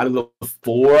 man. Out of the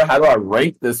 4, how do I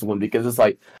rank this one? Because it's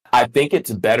like, I think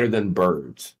it's better than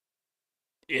Birds.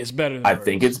 It's better than I Birds.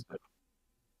 think it's,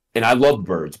 and I love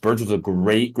Birds. Birds was a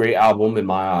great album in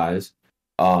my eyes.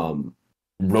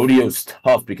 Rodeo's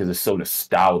tough because it's so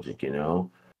nostalgic, you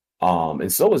know? And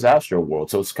so is Astroworld,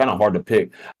 so it's kind of hard to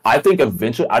pick. I think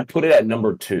eventually I'd put it at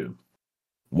number 2.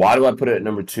 Why do I put it at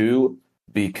number 2?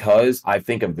 Because I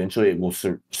think eventually it will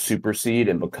supersede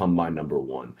and become my number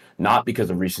 1. Not because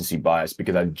of recency bias,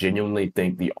 because I genuinely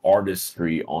think the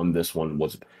artistry on this one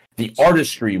was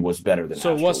better than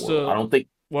so. Astroworld. I don't think.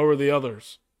 What were the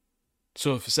others?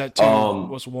 So if it's at 2,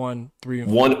 what's 1, 3, and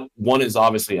 4? One is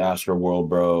obviously Astroworld,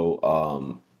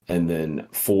 bro. And then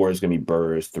 4 is gonna be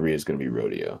Birds, 3 is gonna be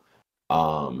Rodeo.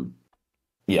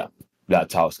 Yeah,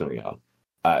 that's how it's gonna go.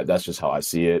 That's just how I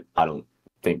see it. I don't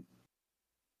think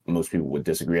most people would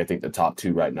disagree. I think the top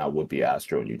 2 right now would be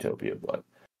Astro and Utopia, but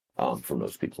for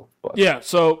most people. But. Yeah,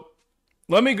 so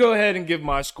let me go ahead and give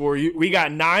my score. We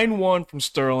got 9-1 from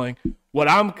Sterling. What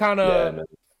I'm kind of,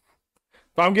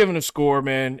 if I'm giving a score,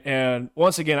 man, and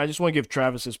once again, I just want to give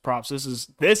Travis his props.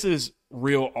 This is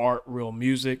real art, real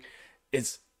music.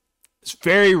 It's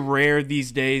very rare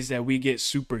these days that we get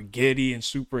super giddy and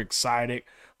super excited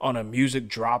on a music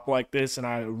drop like this, and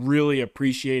I really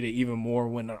appreciate it even more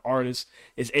when an artist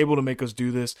is able to make us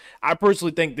do this. I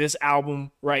personally think this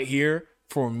album right here,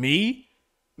 for me,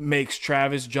 makes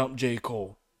Travis jump J.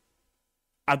 Cole.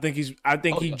 I think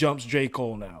he jumps J.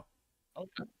 Cole now.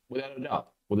 Okay.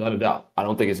 Without a doubt. I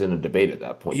don't think it's in a debate at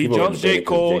that point. He jumps J.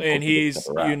 Cole, and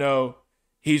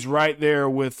he's right there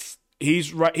with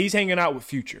he's hanging out with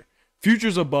Future.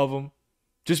 Future's above him,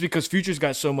 just because Future's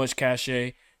got so much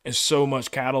cachet and so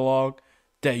much catalog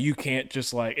that you can't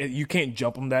just you can't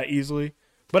jump him that easily.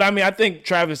 But I mean, I think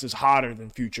Travis is hotter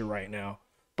than Future right now.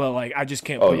 But I just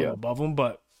can't put him above him.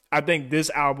 But I think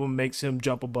this album makes him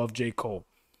jump above J. Cole.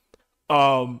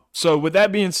 So with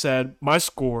that being said, my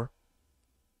score,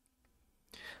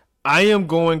 I am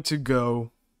going to go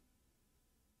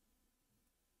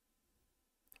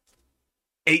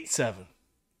 8-7.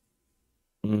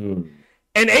 Mm.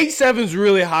 And 8-7 is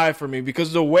really high for me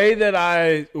because the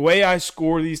way I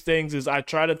score these things is I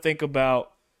try to think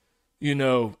about,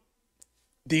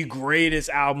 the greatest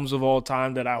albums of all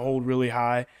time that I hold really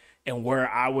high and where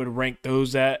I would rank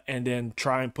those at, and then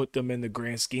try and put them in the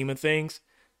grand scheme of things.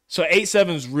 So 8-7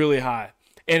 is really high.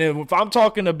 And if I'm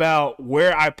talking about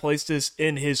where I place this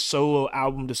in his solo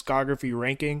album discography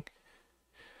ranking,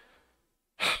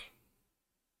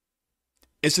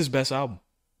 it's his best album.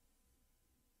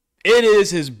 It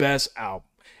is his best album.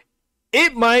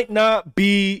 It might not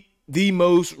be the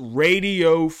most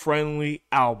radio-friendly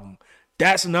album.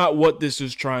 That's not what this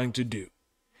is trying to do.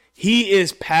 He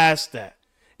is past that.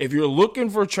 If you're looking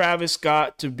for Travis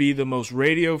Scott to be the most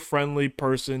radio-friendly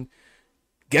person,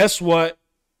 guess what?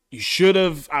 You should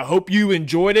have. I hope you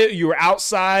enjoyed it. You were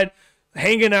outside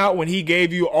hanging out when he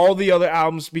gave you all the other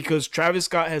albums, because Travis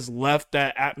Scott has left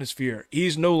that atmosphere.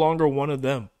 He's no longer one of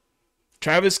them.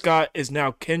 Travis Scott is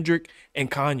now Kendrick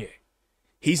and Kanye.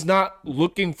 He's not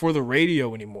looking for the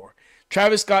radio anymore.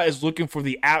 Travis Scott is looking for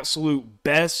the absolute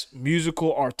best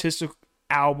musical, artistic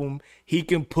album he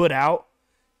can put out,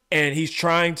 and he's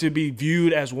trying to be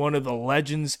viewed as one of the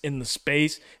legends in the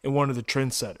space and one of the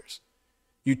trendsetters.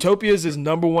 Utopia is his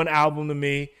number one album to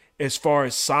me as far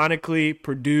as sonically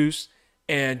produced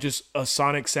and just a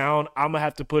sonic sound. I'm going to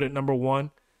have to put it number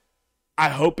one. I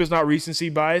hope it's not recency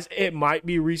bias. It might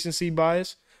be recency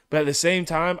bias, but at the same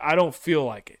time, I don't feel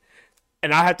like it.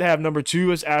 And I have to have number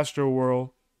two is Astroworld.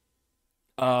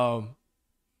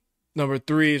 Number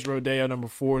three is Rodeo. Number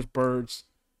four is Birds.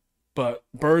 But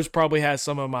Birds probably has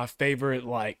some of my favorite,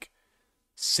 like,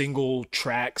 single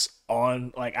tracks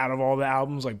on, like, out of all the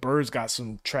albums. Like, Birds got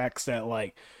some tracks that,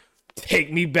 like,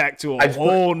 take me back to a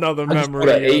whole nother memory.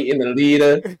 Put an 8 in the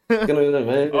leader.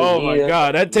 Oh my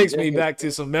God, that takes me back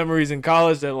to some memories in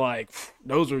college that, like,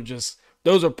 those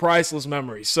are priceless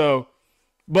memories. So,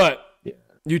 but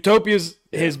Utopia's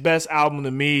his best album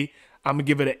to me. I'm gonna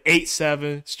give it an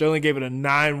 8.7. Sterling gave it a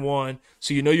 9.1.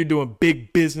 So you know you're doing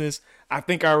big business. I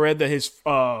think I read that his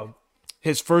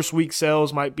first week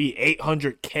sales might be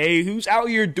 800K. Who's out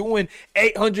here doing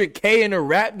 800K in a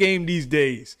rap game these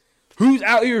days? Who's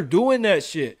out here doing that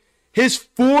shit?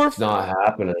 Not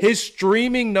happening. His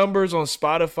streaming numbers on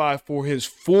Spotify for his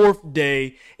fourth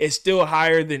day is still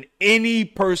higher than any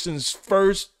person's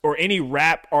first, or any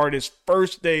rap artist's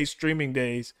first day streaming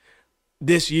days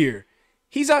this year.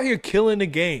 He's out here killing the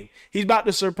game. He's about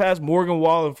to surpass Morgan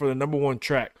Wallen for the number one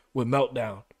track with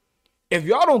Meltdown. If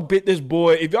y'all don't bit this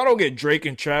boy, if y'all don't get Drake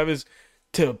and Travis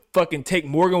to fucking take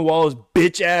Morgan Wallen's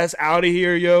bitch ass out of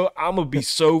here, yo, I'm gonna be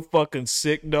so fucking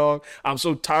sick, dog. I'm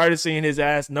so tired of seeing his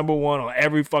ass number one on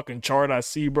every fucking chart I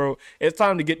see, bro. It's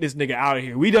time to get this nigga out of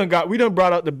here. We done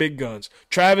brought out the big guns.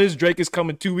 Travis, Drake is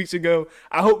coming 2 weeks ago.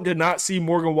 I hope to not see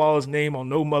Morgan Wallen's name on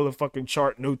no motherfucking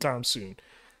chart no time soon.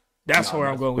 That's where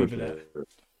I'm gonna leave it at.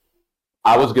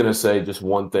 I was gonna say just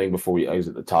one thing before we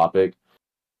exit the topic.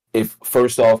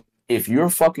 First off, if you're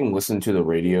fucking listening to the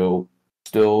radio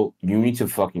still, you need to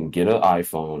fucking get an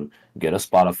iPhone, get a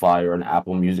Spotify or an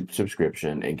Apple Music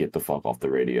subscription, and get the fuck off the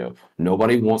radio.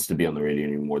 Nobody wants to be on the radio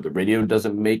anymore. The radio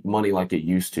doesn't make money like it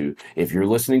used to. If you're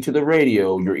listening to the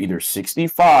radio, you're either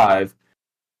 65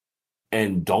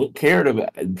 and don't care to,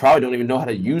 probably don't even know how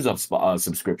to use a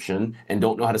subscription and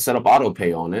don't know how to set up auto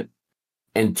pay on it,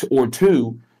 or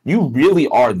two, you really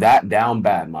are that down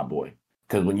bad, my boy.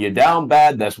 Because when you're down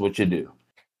bad, that's what you do.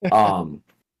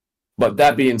 But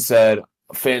that being said,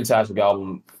 fantastic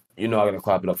album. You know, I'm going to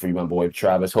clap it up for you, my boy,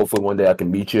 Travis. Hopefully one day I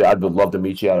can meet you. I'd love to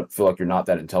meet you. I feel like you're not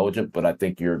that intelligent, but I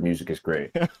think your music is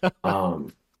great. I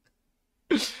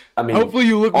mean, hopefully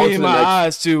you look me in my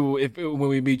eyes, too, when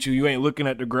we meet you. You ain't looking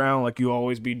at the ground like you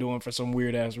always be doing for some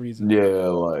weird-ass reason. Yeah,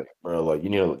 like, bro, like, you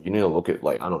need to look at,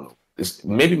 like, I don't know.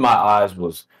 Maybe my eyes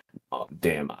was,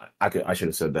 damn, I should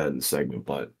have said that in the segment,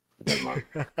 but never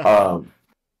mind.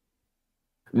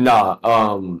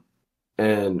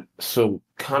 And so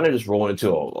kind of just rolling into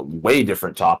a way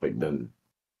different topic than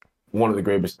one of the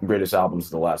greatest albums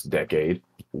of the last decade.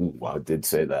 Ooh, I did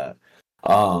say that.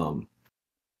 Are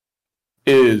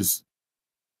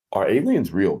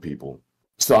aliens real, people?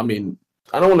 So, I mean,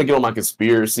 I don't want to get on my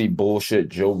conspiracy bullshit,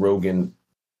 Joe Rogan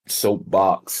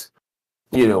soapbox.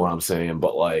 You know what I'm saying?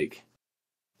 But, like,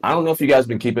 I don't know if you guys have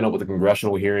been keeping up with the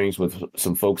congressional hearings with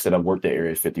some folks that have worked at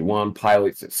Area 51,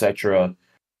 pilots, etc.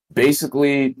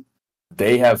 Basically,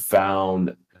 they have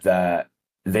found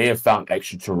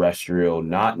extraterrestrial,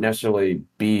 not necessarily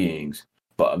beings,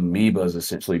 but amoebas,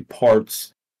 essentially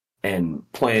parts and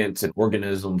plants and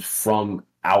organisms from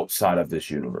outside of this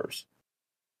universe.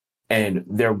 And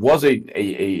there was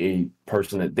a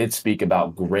person that did speak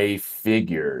about gray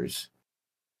figures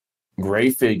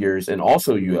and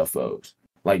also UFOs.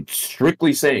 Like,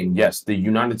 strictly saying, yes, the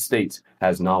United States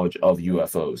has knowledge of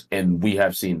UFOs, and we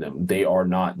have seen them. They are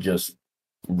not just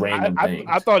random things.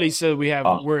 I thought he said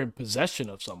we're in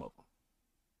possession of some of them.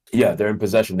 Yeah, they're in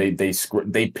possession.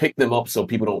 They pick them up so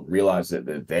people don't realize that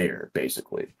they're there,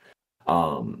 basically.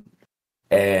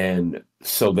 And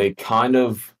so they kind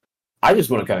of, I just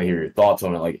want to kind of hear your thoughts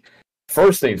on it. Like,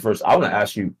 first things first, I want to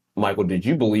ask you, Michael, did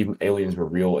you believe aliens were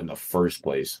real in the first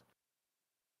place?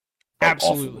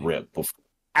 Absolutely. Off rip.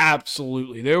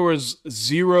 Absolutely. There was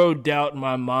zero doubt in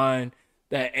my mind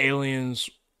that aliens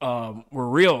were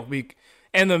real.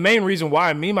 And the main reason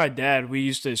why, me and my dad,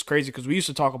 it's crazy because we used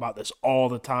to talk about this all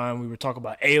the time. We would talk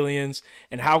about aliens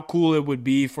and how cool it would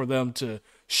be for them to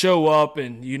show up.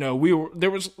 And,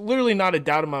 there was literally not a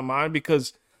doubt in my mind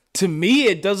because to me,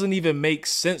 it doesn't even make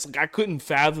sense. Like, I couldn't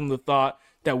fathom the thought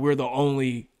that we're the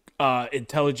only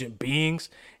intelligent beings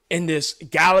in this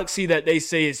galaxy that they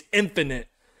say is infinite.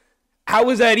 How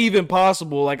is that even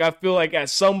possible? Like, I feel like at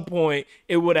some point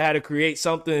it would have had to create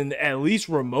something at least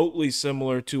remotely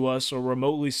similar to us or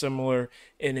remotely similar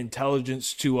in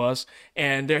intelligence to us.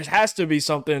 And there has to be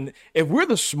something. If we're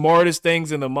the smartest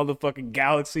things in the motherfucking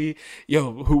galaxy,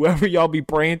 yo, whoever y'all be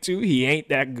praying to, he ain't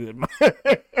that good.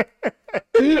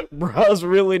 Bro's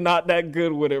really not that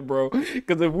good with it, bro.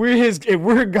 Because if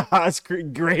we're God's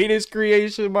greatest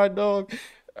creation, my dog,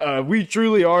 we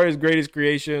truly are his greatest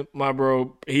creation, my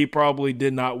bro. He probably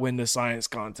did not win the science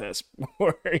contest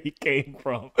where he came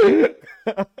from.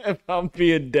 If I'm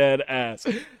being dead ass.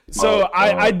 So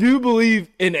I do believe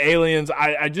in aliens.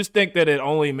 I just think that it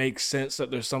only makes sense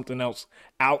that there's something else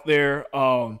out there.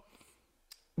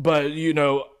 But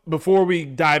before we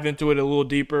dive into it a little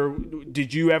deeper,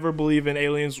 did you ever believe in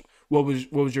aliens? What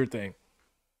was your thing?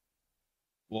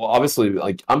 Well, obviously,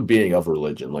 like I'm being of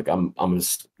religion. Like I'm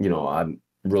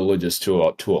religious to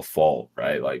a fault,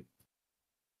 right? Like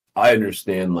I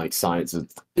understand like science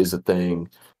is a thing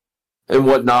and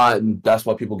whatnot, and that's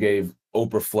why people gave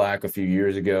Oprah flack a few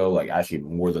years ago, like actually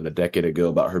more than a decade ago,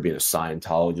 about her being a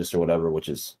Scientologist or whatever, which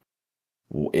is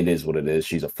it is what it is.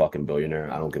 She's a fucking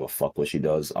billionaire. I don't give a fuck what she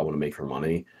does. I want to make her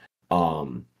money.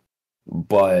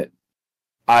 But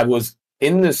I was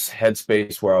in this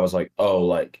headspace where I was like, oh,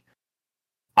 like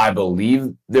I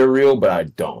believe they're real, but I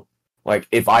don't. Like,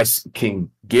 if I can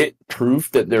get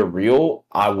proof that they're real,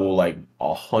 I will, like,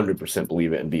 100%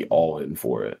 believe it and be all in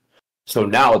for it. So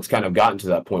now it's kind of gotten to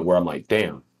that point where I'm like,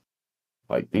 damn,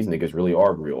 like, these niggas really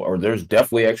are real. Or there's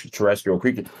definitely extraterrestrial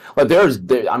creatures. Like,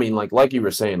 I mean, like you were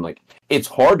saying, like, it's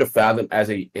hard to fathom as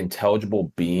a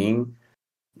intelligible being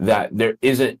that there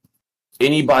isn't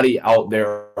anybody out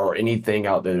there or anything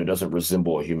out there that doesn't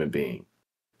resemble a human being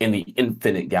in the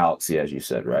infinite galaxy, as you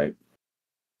said, right?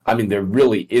 I mean, there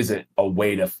really isn't a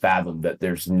way to fathom that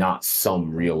there's not some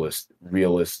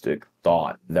realistic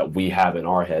thought that we have in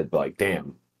our head, like,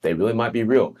 damn, they really might be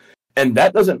real. And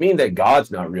that doesn't mean that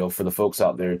God's not real for the folks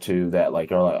out there, too, that,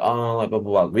 like, are like, oh, like, blah,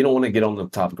 blah, blah. We don't want to get on the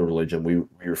topic of religion. We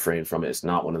refrain from it. It's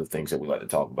not one of the things that we like to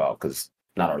talk about because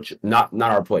not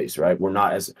our place, right? We're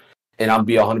not as, and I'll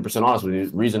be 100% honest with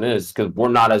you, the reason is because we're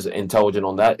not as intelligent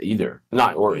on that either.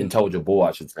 Or intelligible,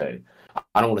 I should say.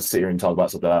 I don't want to sit here and talk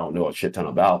about something I don't know a shit ton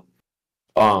about.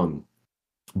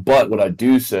 But what I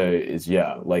do say is,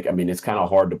 yeah, like, I mean, it's kind of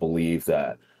hard to believe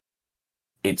that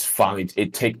it's finally,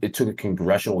 it took a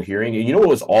congressional hearing. And you know what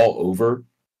was all over?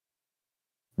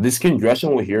 This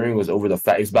congressional hearing was over the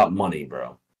fact, it's about money,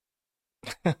 bro.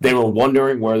 They were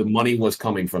wondering where the money was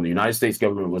coming from. The United States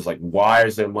government was like, why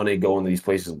is there money going to these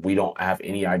places? We don't have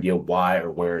any idea why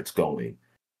or where it's going.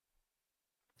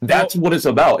 That's what it's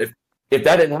about. If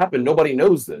that didn't happen, nobody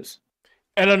knows this.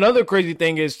 And another crazy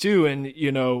thing is too, and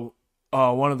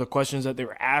one of the questions that they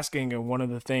were asking, and one of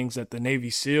the things that the Navy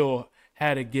SEAL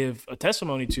had to give a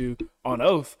testimony to on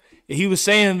oath, he was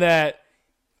saying that,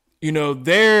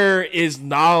 there is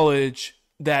knowledge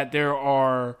that there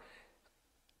are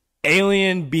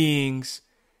alien beings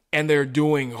and they're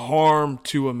doing harm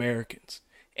to Americans.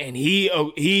 And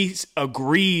he's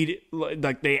agreed,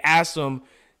 like they asked him,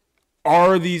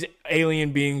 are these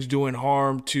alien beings doing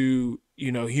harm to,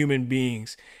 human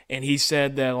beings? And he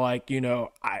said that, like,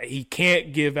 he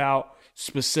can't give out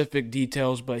specific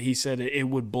details, but he said it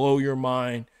would blow your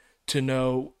mind to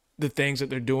know the things that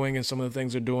they're doing, and some of the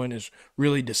things they're doing is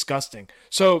really disgusting.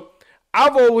 So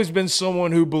I've always been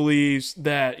someone who believes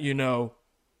that,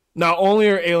 not only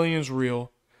are aliens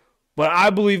real, but I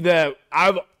believe that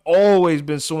I've always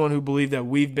been someone who believed that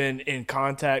we've been in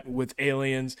contact with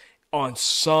aliens on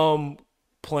some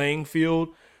playing field,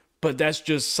 but that's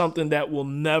just something that will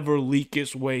never leak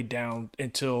its way down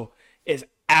until it's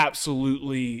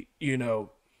absolutely,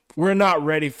 we're not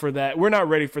ready for that. We're not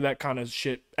ready for that kind of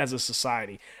shit as a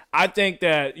society. I think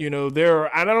that, there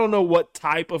are, and I don't know what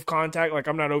type of contact, like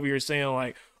I'm not over here saying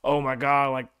like, oh my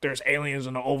God, like there's aliens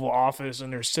in the Oval Office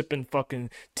and they're sipping fucking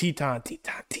Teton.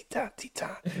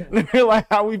 And they're like,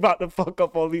 how we about to fuck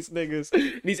up all these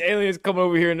niggas? These aliens come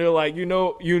over here and they're like,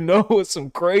 it's some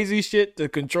crazy shit to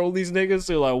control these niggas.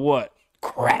 They're like, what?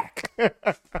 Crack.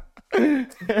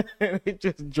 They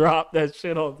just dropped that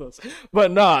shit on us. But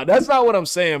nah, that's not what I'm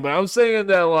saying. But I'm saying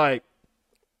that, like,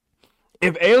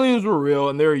 if aliens were real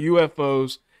and there are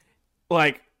UFOs,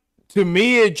 like, to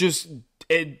me,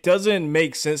 it doesn't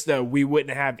make sense that we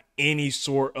wouldn't have any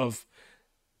sort of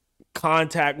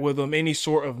contact with them, any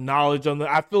sort of knowledge on them.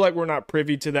 I feel like we're not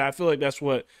privy to that. I feel like that's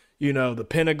what, the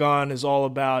Pentagon is all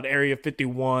about, Area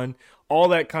 51, all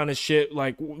that kind of shit.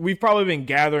 Like, we've probably been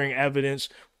gathering evidence,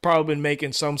 probably been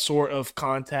making some sort of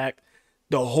contact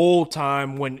the whole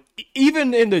time. When,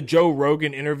 even in the Joe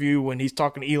Rogan interview, when he's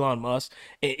talking to Elon Musk,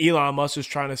 and Elon Musk is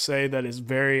trying to say that it's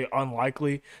very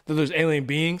unlikely that there's alien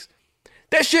beings,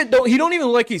 that shit he don't even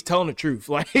look like he's telling the truth.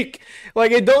 Like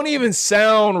it don't even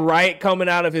sound right coming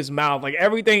out of his mouth. Like,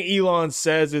 everything Elon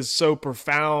says is so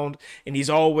profound, and he's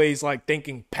always like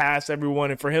thinking past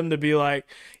everyone. And for him to be like,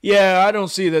 yeah, I don't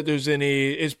see that there's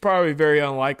any, it's probably very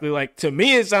unlikely. Like, to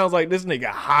me, it sounds like this nigga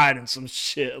hiding some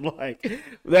shit. Like,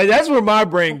 that's where my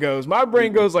brain goes. My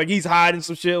brain goes like he's hiding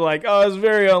some shit. Like, oh, it's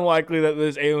very unlikely that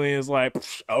this alien is like,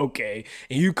 okay.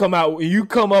 And you come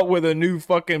up with a new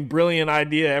fucking brilliant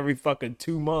idea every fucking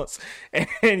 2 months,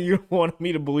 and you want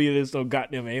me to believe there's no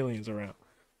goddamn aliens around.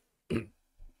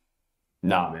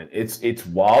 Nah, man, it's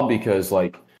wild because,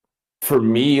 like, for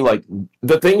me, like,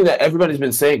 the thing that everybody's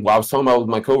been saying while I was talking about with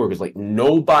my coworkers, like,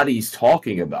 nobody's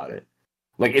talking about it.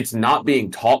 Like, it's not being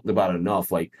talked about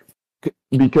enough. Like,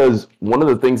 because one of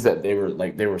the things that they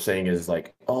were saying is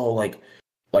like, oh, like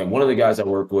one of the guys I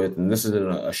work with, and this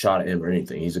isn't a shot at him or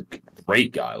anything. He's a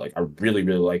great guy. Like, I really,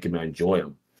 really like him. I enjoy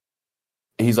him.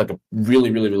 He's like a really,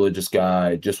 really religious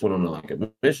guy. Just went on like a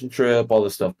mission trip, all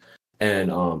this stuff.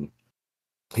 And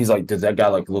he's like, did that guy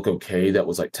like look okay that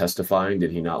was like testifying? Did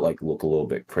he not like look a little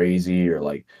bit crazy? Or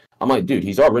like, I'm like, dude,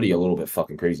 he's already a little bit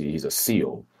fucking crazy. He's a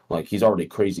SEAL. Like, he's already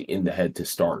crazy in the head to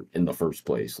start in the first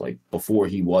place. Like, before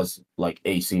he was like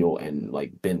a SEAL and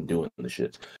like been doing the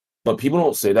shit. But people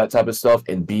don't say that type of stuff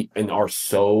and are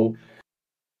so,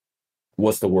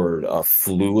 what's the word?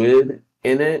 Fluid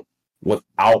in it,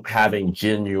 without having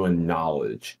genuine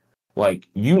knowledge. Like,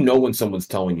 when someone's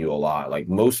telling you a lie. Like,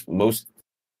 most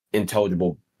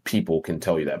intelligible people can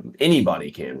tell you that. Anybody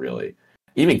can, really.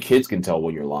 Even kids can tell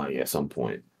when you're lying at some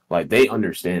point. Like, they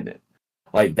understand it.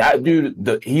 Like, that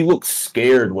dude, he looked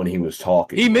scared when he was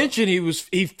talking. He mentioned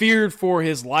he feared for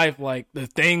his life, like, the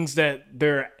things that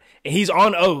and he's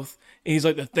on oath. And he's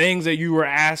like, the things that you were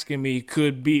asking me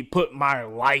could put my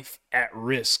life at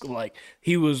risk. Like,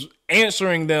 he was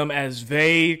answering them as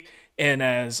vague and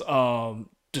as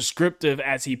descriptive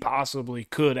as he possibly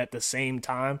could at the same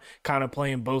time, kind of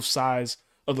playing both sides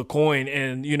of the coin.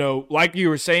 And, like you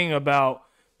were saying about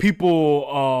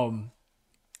people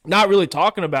not really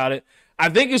talking about it, I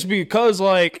think it's because,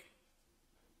 like,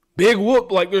 big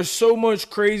whoop, like, there's so much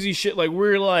crazy shit. Like,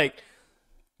 we're like,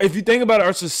 if you think about it,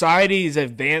 our society is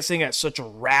advancing at such a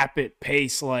rapid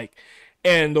pace, like,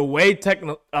 and the way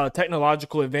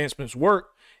technological advancements work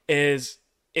is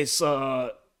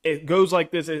it goes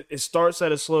like this. It starts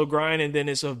at a slow grind, and then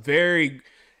it's a very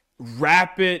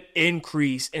rapid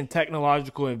increase in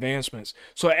technological advancements.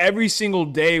 So every single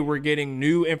day we're getting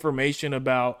new information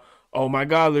about, oh my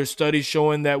God, there's studies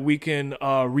showing that we can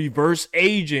reverse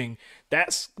aging.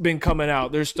 That's been coming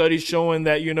out. There's studies showing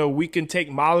that, we can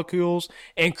take molecules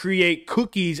and create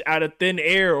cookies out of thin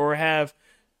air, or have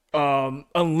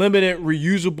unlimited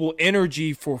reusable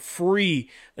energy for free.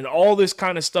 And all this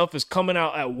kind of stuff is coming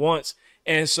out at once.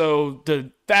 And so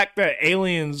the fact that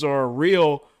aliens are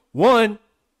real, one,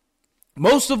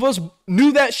 most of us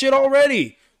knew that shit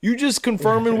already. You just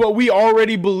confirming what we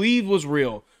already believed was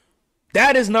real.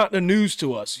 That is not the news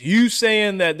to us. You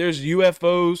saying that there's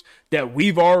UFOs that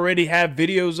we've already had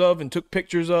videos of and took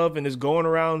pictures of and is going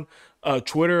around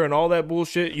Twitter and all that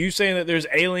bullshit. You saying that there's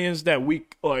aliens that we,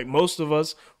 like, most of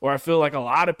us, or I feel like a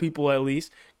lot of people at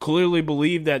least, clearly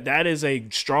believe that is a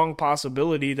strong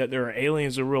possibility that there are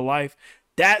aliens in real life.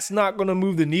 That's not going to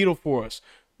move the needle for us.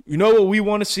 You know what we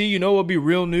want to see? You know what would be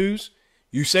real news?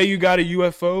 You say you got a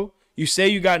UFO. You say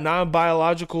you got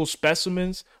non-biological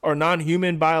specimens or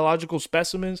non-human biological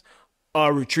specimens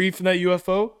retrieved from that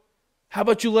UFO. How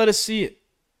about you let us see it?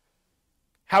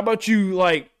 How about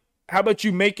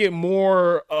you make it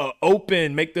more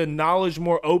open, make the knowledge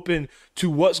more open to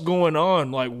what's going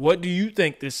on? Like, what do you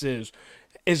think this is?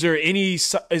 Is there any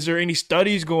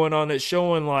studies going on that's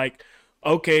showing, like,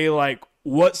 okay, like,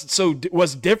 what's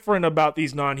different about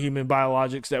these non-human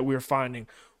biologics that we're finding?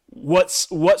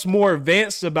 What's more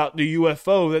advanced about the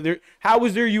UFO? How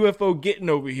is their UFO getting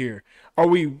over here? Are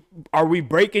we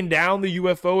breaking down the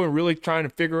UFO and really trying to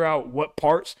figure out what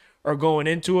parts are going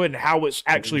into it and how it's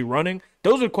actually running?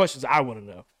 Those are questions I want to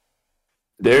know.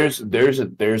 There's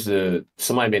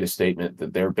somebody made a statement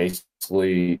that they're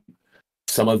basically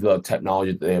some of the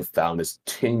technology that they have found is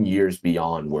 10 years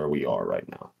beyond where we are right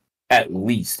now. At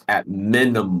least, at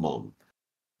minimum,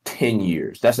 10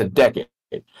 years. That's a decade.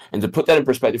 And to put that in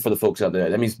perspective for the folks out there,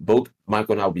 that means both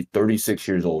Michael and I will be 36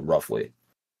 years old, roughly.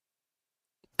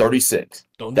 36.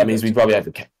 That means we probably have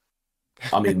to.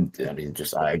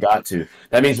 Just I got to.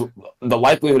 That means the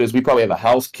likelihood is we probably have a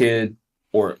house, kid,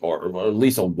 or at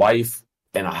least a wife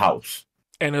and a house.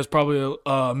 And there's probably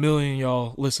a million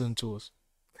y'all listening to us.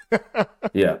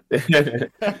 Yeah,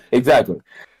 exactly.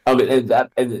 And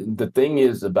the thing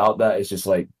is about that is just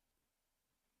like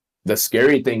the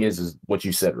scary thing is what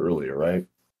you said earlier, right?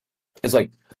 It's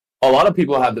like a lot of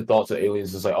people have the thoughts of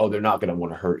aliens. It's like, oh, they're not gonna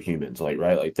want to hurt humans, like,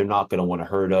 right? Like they're not gonna want to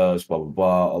hurt us, blah blah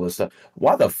blah, all this stuff.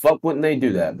 Why the fuck wouldn't they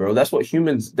do that, bro? That's what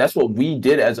we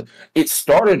did it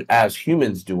started as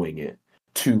humans doing it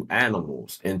to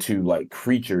animals and to like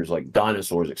creatures like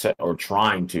dinosaurs, etc., or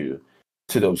trying to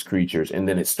those creatures, and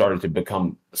then it started to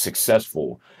become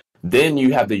successful. Then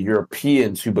you have the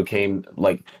Europeans who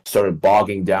started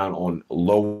bogging down on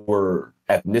lower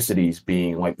ethnicities,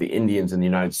 being like the Indians in the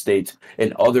United States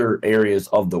and other areas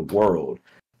of the world.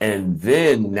 And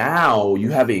then now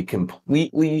you have a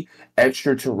completely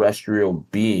extraterrestrial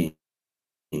beings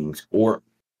or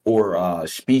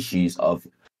species of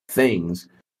things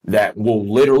that will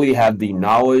literally have the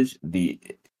knowledge,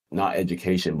 not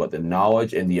education, but the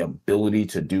knowledge and the ability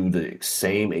to do the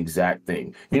same exact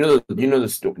thing. You know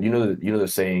the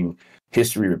saying,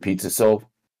 history repeats itself.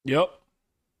 Yep.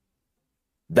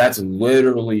 That's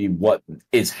literally what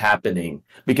is happening,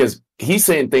 because he's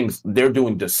saying things, they're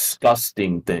doing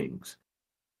disgusting things.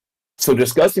 So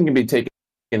disgusting can be taken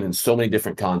in so many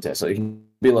different contexts. Like, it can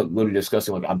be like literally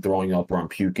disgusting, like I'm throwing up or I'm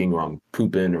puking or I'm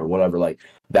pooping or whatever, like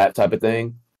that type of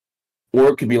thing. Or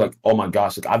it could be like, oh my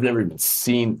gosh, like I've never even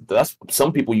seen. That's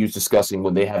some people use disgusting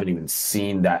when they haven't even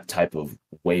seen that type of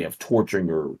way of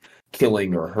torturing or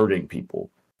killing or hurting people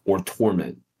or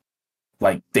torment.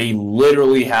 Like they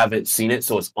literally haven't seen it,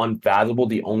 so it's unfathomable.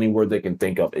 The only word they can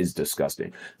think of is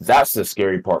disgusting. That's the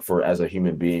scary part for as a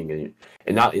human being,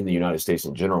 and not in the United States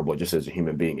in general, but just as a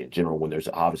human being in general. When there's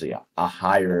obviously a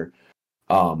higher,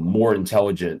 more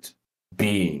intelligent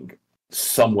being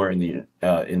somewhere in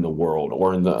the world,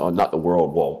 or in the not the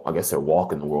world. Well, I guess they're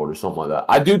walking the world or something like that.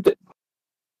 I do think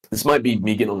this might be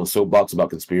me getting on the soapbox about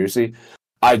conspiracy.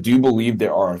 I do believe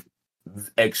there are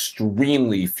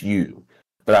extremely few,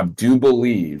 but I do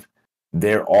believe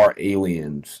there are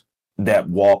aliens that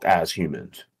walk as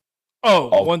humans. Oh,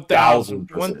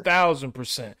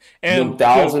 1,000%. And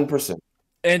 1,000%.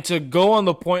 And to go on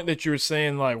the point that you were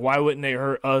saying, like, why wouldn't they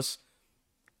hurt us?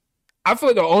 I feel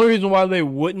like the only reason why they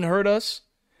wouldn't hurt us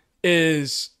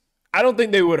is I don't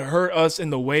think they would hurt us in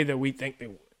the way that we think they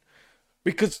would.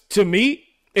 Because to me,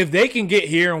 if they can get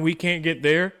here and we can't get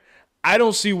there, I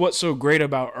don't see what's so great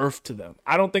about Earth to them.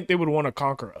 I don't think they would want to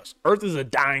conquer us. Earth is a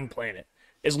dying planet.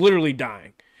 It's literally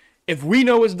dying. If we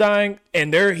know it's dying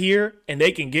and they're here and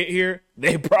they can get here,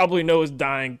 they probably know it's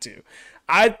dying too.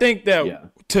 I think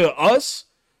that to us,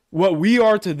 what we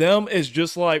are to them is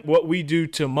just like what we do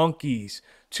to monkeys,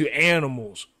 to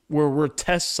animals, where we're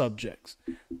test subjects.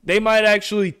 They might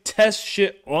actually test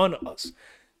shit on us.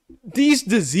 These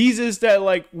diseases that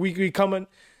like we be coming,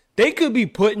 they could be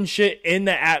putting shit in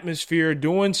the atmosphere,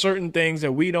 doing certain things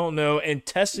that we don't know, and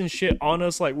testing shit on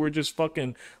us like we're just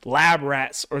fucking lab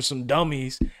rats or some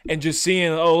dummies, and just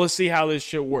seeing, oh, let's see how this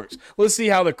shit works. Let's see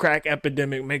how the crack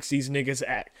epidemic makes these niggas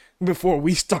act before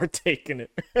we start taking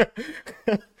it.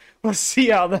 Let's see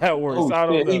how that works. Oh, I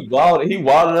don't know. He wilding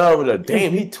out over there.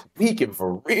 Damn, he tweaking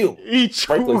for real. He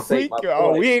tweaking.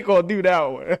 Oh, we ain't gonna do that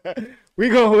one. we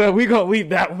gonna leave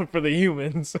that one for the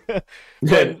humans.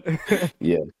 But,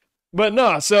 yeah. But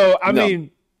no, so I mean,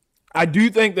 I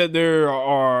do think that there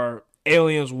are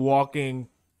aliens walking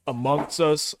amongst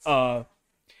us. And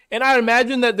I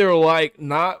imagine that they're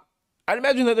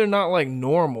not like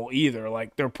normal either.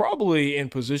 Like they're probably in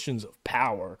positions of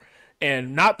power.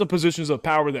 And not the positions of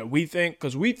power that we think,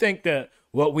 because we think that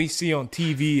what we see on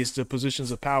TV is the positions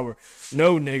of power.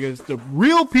 No, niggas. The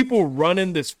real people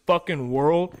running this fucking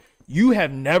world, you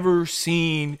have never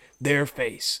seen their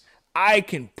face. I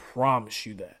can promise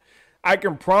you that. I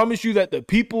can promise you that the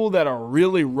people that are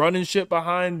really running shit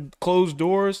behind closed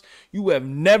doors, you have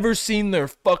never seen their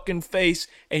fucking face,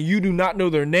 and you do not know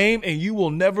their name, and you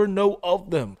will never know of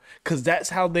them, because that's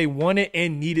how they want it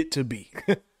and need it to be.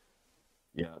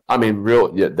 Yeah, I mean,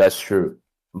 that's true.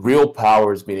 Real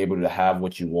power is being able to have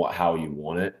what you want, how you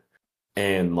want it.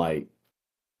 And like,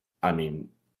 I mean,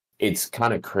 it's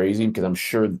kind of crazy because I'm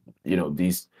sure,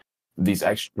 these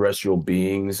extraterrestrial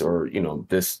beings, or,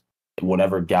 this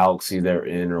whatever galaxy they're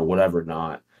in or whatever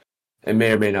not, and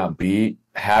may or may not be,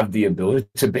 have the ability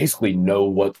to basically know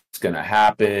what's going to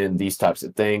happen, these types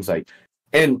of things. Like,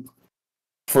 and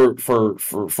for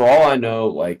all I know,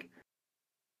 like,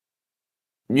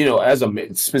 you know,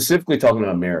 specifically talking to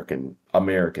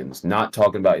Americans, not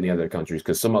talking about any other countries,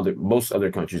 because most other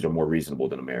countries are more reasonable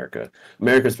than America.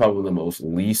 America is probably one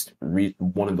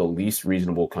of the least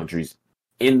reasonable countries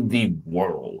in the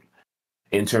world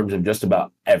in terms of just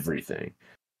about everything: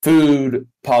 food,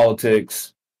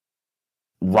 politics,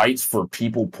 rights for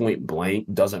people, point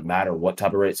blank. Doesn't matter what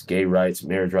type of rights: gay rights,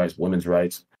 marriage rights, women's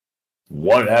rights,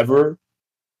 whatever.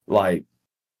 Like,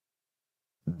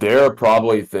 there are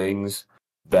probably things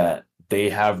that they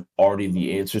have already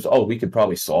the answers. Oh, we could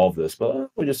probably solve this, but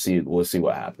we'll see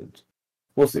what happens.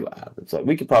 We'll see what happens. Like,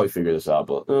 we could probably figure this out,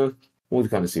 but we'll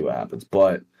kind of see what happens.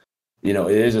 But, you know,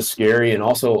 it is a scary and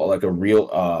also like a real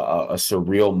a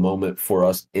surreal moment for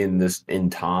us in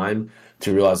time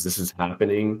to realize this is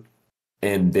happening,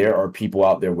 and there are people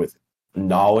out there with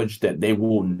knowledge that they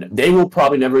will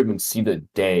probably never even see the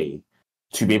day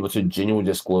to be able to genuinely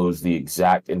disclose the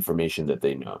exact information that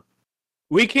they know.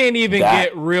 We can't even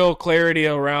get real clarity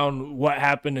around what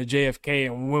happened to JFK,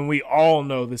 and when we all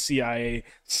know the CIA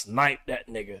sniped that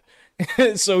nigga.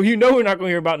 So you know we're not going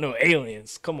to hear about no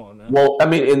aliens. Come on, man. Well, I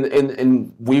mean,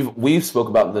 and we've spoke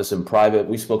about this in private.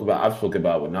 I've spoken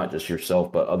about it with not just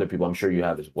yourself, but other people. I'm sure you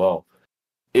have as well.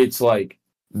 It's like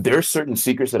there's certain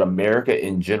secrets that America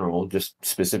in general, just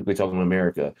specifically talking about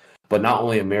America, but not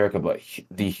only America, but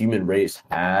the human race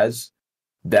has,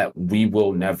 that we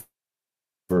will never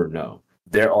know.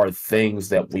 There are things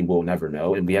that we will never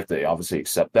know, and we have to obviously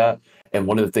accept that. And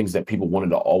one of the things that people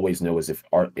wanted to always know is, if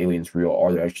are aliens real?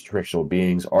 Are there extraterrestrial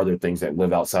beings? Are there things that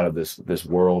live outside of this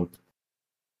world?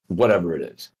 Whatever it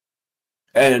is.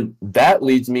 And that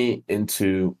leads me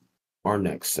into our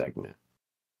next segment.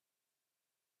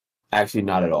 Actually,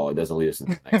 not at all. It doesn't lead us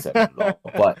into the next segment at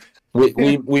all. But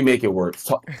we make it work.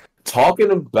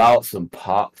 Talking about some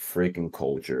pop freaking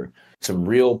culture, some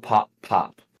real pop.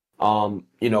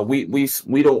 You know, we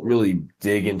don't really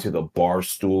dig into the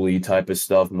barstooly type of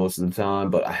stuff most of the time,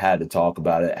 but I had to talk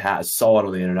about it. I saw it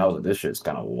on the internet. I was like, this shit's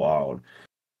kind of wild.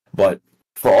 But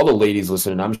for all the ladies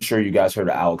listening, I'm sure you guys heard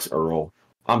of Alix Earle.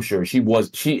 I'm sure she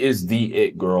is the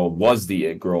it girl, was the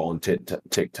it girl on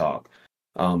TikTok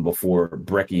before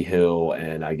Brecky Hill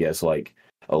and I guess like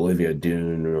Olivia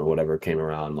Dune or whatever came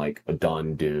around, like a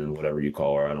Dunn Dune, whatever you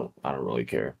call her. I don't really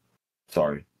care.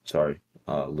 Sorry,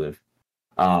 Liv.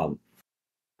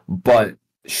 But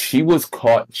she was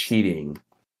caught cheating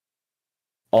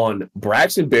on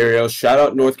Braxton Berrios. Shout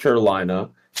out North Carolina.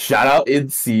 Shout out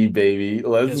NC, baby.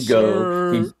 Let's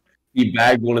go. He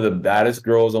bagged one of the baddest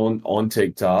girls on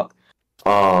TikTok.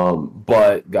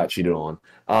 But got cheated on.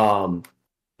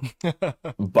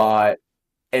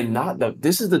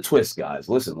 This is the twist, guys.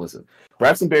 Listen.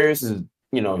 Braxton Berrios is,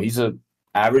 you know, he's a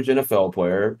average NFL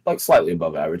player, like slightly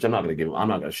above average. I'm not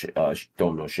gonna throw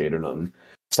him no shade or nothing.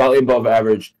 Slightly above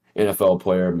average NFL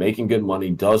player, making good money,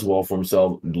 does well for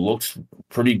himself, looks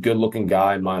pretty good looking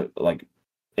guy in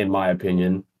my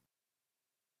opinion.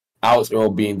 Alix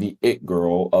Earle being the it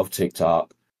girl of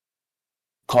TikTok,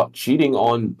 caught cheating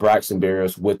on Braxton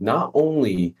Berrios with not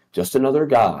only just another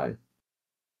guy,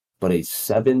 but a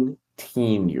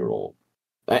 17-year-old.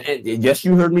 And yes,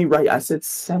 you heard me right. I said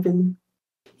 17.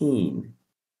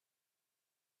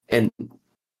 And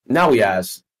now we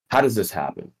ask, how does this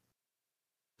happen?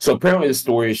 So apparently the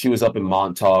story is she was up in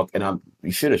Montauk, and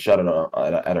we should have shouted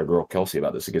at our girl Kelsey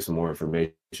about this to get some more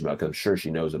information about it, because I'm sure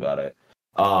she knows about it.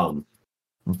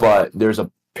 But there's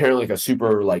apparently like a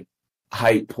super like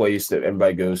hype place that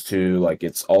everybody goes to. Like,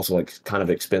 it's also like kind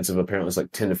of expensive. Apparently it's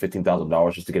like $10,000 to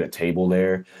 $15,000 just to get a table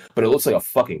there. But it looks like a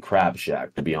fucking crab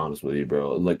shack, to be honest with you,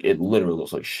 bro. Like, it literally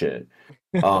looks like shit.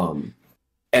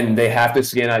 And they have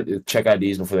to check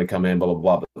IDs before they come in, blah blah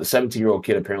blah. But the 17-year-old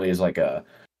kid apparently is like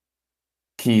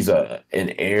he's an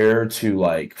heir to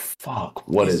like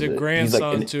he's a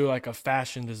grandson to like a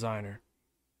fashion designer.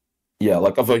 Yeah,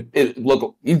 the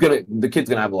kid's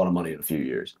gonna have a lot of money in a few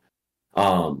years,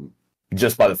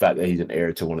 just by the fact that he's an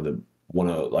heir to one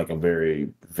of like a very,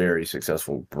 very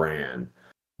successful brand.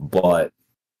 But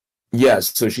yeah,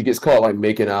 so she gets caught like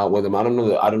making out with him. I don't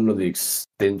know the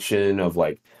extension of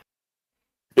like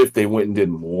if they went and did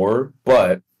more,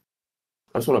 but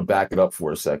I just want to back it up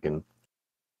for a second.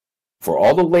 For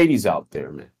all the ladies out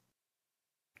there, man,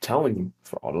 I'm telling you,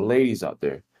 for all the ladies out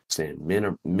there saying men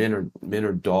are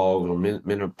dogs or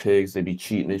men are pigs, they be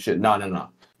cheating and shit. No.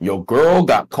 Your girl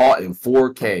got caught in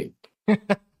 4K.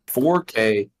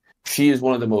 4K. She is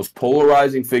one of the most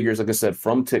polarizing figures, like I said,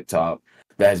 from TikTok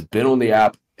that has been on the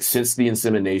app since the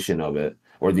insemination of it,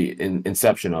 or the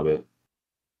inception of it.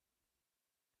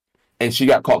 and she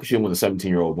got caught cheating with a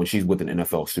 17-year-old when she's with an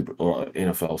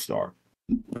NFL star.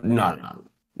 No.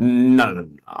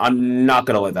 I'm not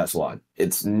gonna let that slide.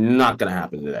 It's not gonna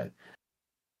happen today.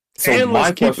 So and my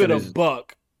let's keep question it a is,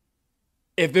 buck.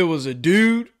 If it was a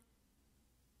dude,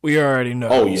 we already know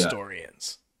how the story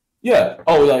ends. Yeah.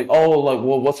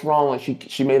 Well, what's wrong? Like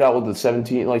she made out with the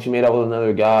 17, like she made out with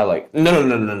another guy. Like,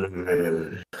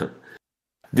 no.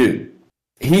 Dude,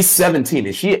 he's 17.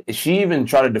 And she even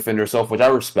tried to defend herself, which I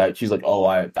respect. She's like, oh,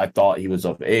 I thought he was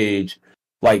of age.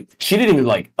 Like, she didn't even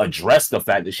like address the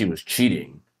fact that she was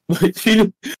cheating. Like,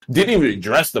 she didn't even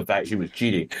address the fact she was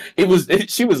cheating.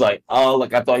 She was like, oh,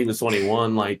 like I thought he was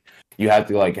 21. Like, you have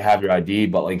to like have your ID,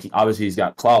 but like obviously he's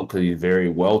got clout because he's very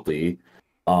wealthy.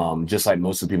 Just like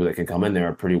most of the people that can come in there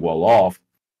are pretty well off.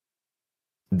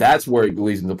 That's where it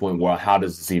leads to the point where how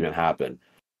does this even happen?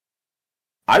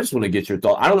 I just want to get your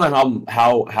thought. I don't know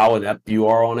how inept you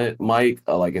are on it, Mike,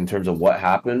 like in terms of what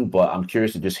happened, but I'm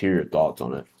curious to just hear your thoughts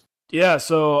on it. Yeah,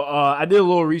 so I did a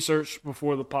little research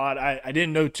before the pod. I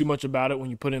didn't know too much about it when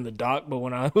you put in the doc, but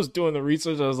when I was doing the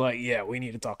research, I was like, yeah, we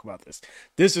need to talk about this.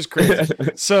 This is crazy.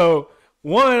 So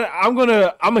one,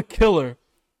 I'm a killer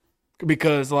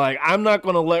because like I'm not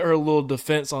gonna let her little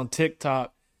defense on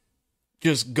TikTok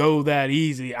just go that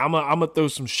easy. I'm gonna throw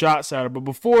some shots at her. But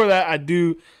before that,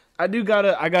 I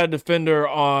gotta defend her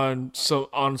on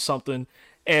something.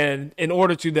 And in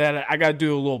order to that, I gotta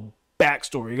do a little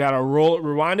backstory. You gotta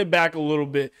rewind it back a little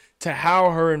bit to how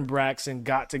her and Braxton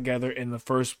got together in the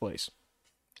first place.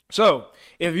 So,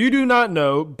 if you do not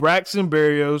know, Braxton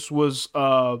Berrios was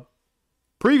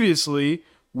previously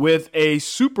with a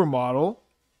supermodel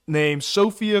named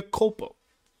Sophia Colpo.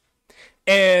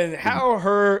 And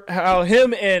how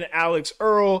him and Alix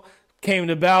Earle came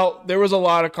about, there was a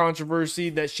lot of controversy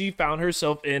that she found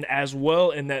herself in as well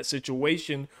in that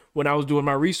situation when I was doing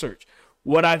my research.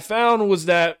 What I found was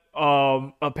that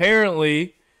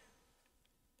apparently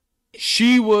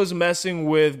she was messing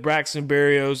with Braxton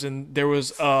Berrios, and there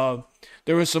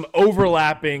was some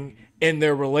overlapping in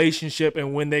their relationship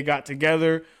and when they got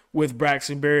together with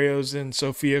Braxton Berrios and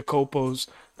Sophia Colpo's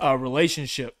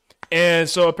relationship. And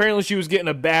so apparently she was getting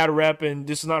a bad rep, and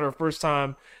this is not her first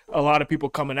time. A lot of people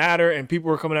coming at her, and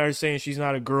people were coming at her saying she's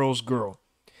not a girl's girl.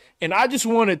 And I just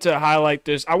wanted to highlight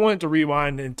this. I wanted to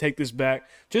rewind and take this back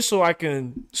just so I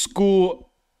can school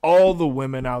all the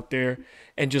women out there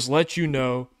and just let you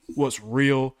know what's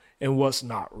real and what's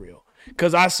not real.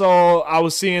 Because I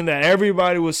was seeing that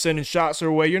everybody was sending shots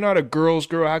her way. You're not a girl's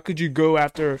girl. How could you go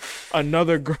after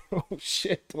another girl?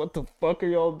 Shit, what the fuck are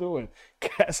y'all doing?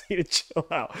 Cats need to chill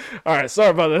out. All right, sorry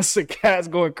about this. The cat's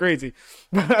going crazy.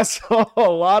 But I saw a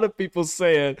lot of people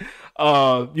saying,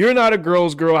 you're not a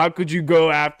girl's girl. How could you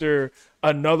go after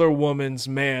another woman's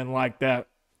man like that?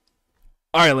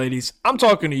 All right, ladies, I'm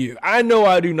talking to you. I know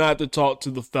I do not have to talk to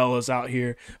the fellas out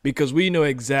here because we know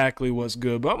exactly what's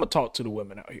good, but I'm going to talk to the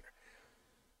women out here.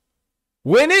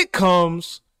 When it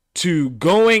comes to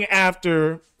going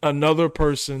after another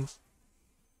person,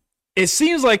 it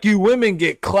seems like you women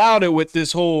get clouded with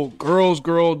this whole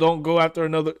girl, don't go after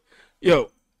another.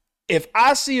 Yo, if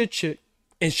I see a chick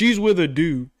and she's with a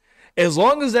dude, as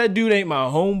long as that dude ain't my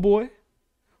homeboy,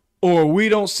 or we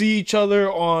don't see each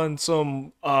other on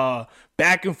some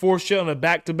back and forth shit on a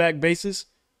back-to-back basis,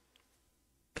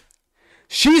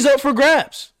 she's up for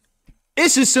grabs.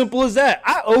 It's as simple as that.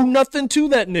 I owe nothing to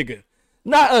that nigga.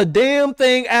 Not a damn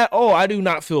thing at all. I do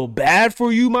not feel bad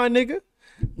for you, my nigga.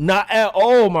 Not at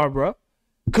all, my bro.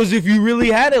 Because if you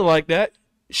really had it like that,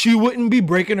 she wouldn't be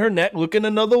breaking her neck looking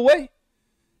another way.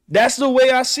 That's the way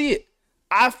I see it.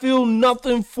 I feel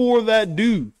nothing for that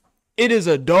dude. It is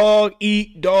a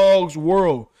dog-eat-dogs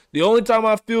world. The only time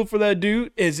I feel for that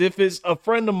dude is if it's a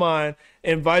friend of mine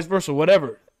and vice versa,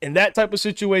 whatever. In that type of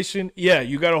situation, yeah,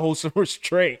 you got to hold some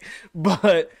restraint.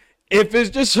 But if it's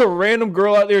just a random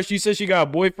girl out there, she says she got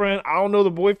a boyfriend, I don't know the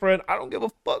boyfriend, I don't give a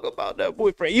fuck about that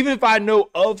boyfriend. Even if I know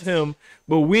of him,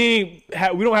 but we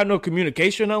don't have no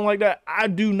communication, nothing like that, I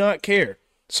do not care.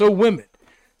 So women,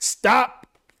 stop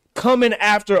coming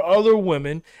after other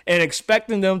women and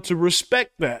expecting them to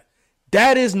respect that.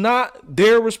 That is not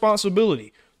their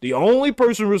responsibility. The only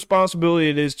person's responsibility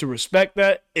it is to respect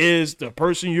that is the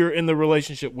person you're in the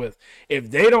relationship with.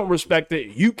 If they don't respect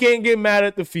it, you can't get mad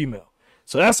at the female.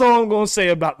 So that's all I'm going to say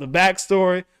about the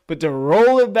backstory. But to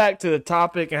roll it back to the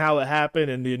topic and how it happened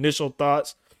and the initial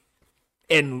thoughts,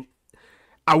 and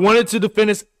I wanted to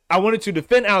defend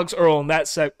Alix Earle on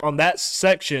that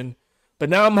section, but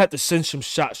now I'm gonna have to send some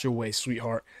shots your way,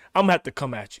 sweetheart. I'm gonna have to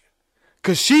come at you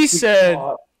because she said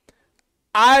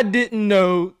I didn't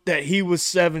know that he was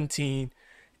 17,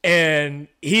 and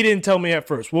he didn't tell me at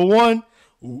first. Well, one,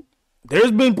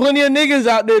 there's been plenty of niggas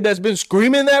out there that's been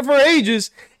screaming that for ages,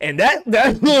 and that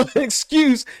little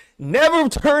excuse never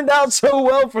turned out so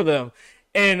well for them.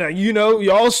 And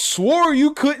y'all swore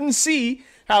you couldn't see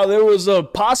how there was a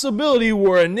possibility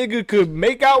where a nigga could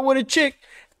make out with a chick,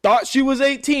 thought she was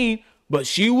 18, but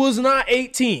she was not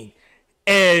 18.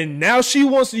 And now she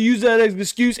wants to use that as an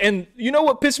excuse. And you know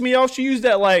what pissed me off? She used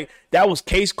that like that was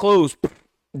case closed,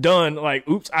 done. Like,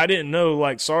 oops, I didn't know.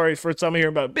 Like, sorry, first time I hear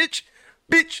about it.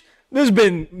 Bitch. There's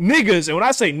been niggas, and when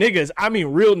I say niggas, I mean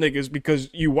real niggas, because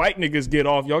you white niggas get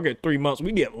off. Y'all get 3 months.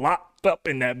 We get locked up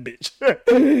in that bitch.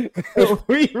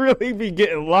 We really be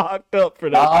getting locked up for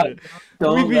that shit.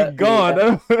 We be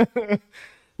gone.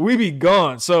 We be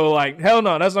gone. So, like, hell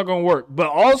no, that's not going to work. But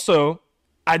also,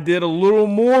 I did a little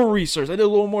more research. I did a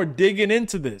little more digging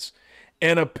into this.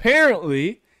 And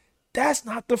apparently, that's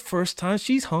not the first time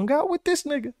she's hung out with this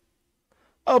nigga.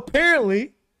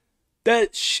 Apparently,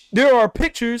 there are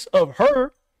pictures of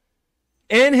her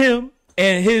and him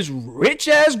and his rich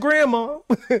ass grandma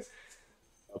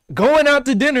going out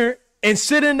to dinner and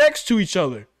sitting next to each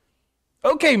other.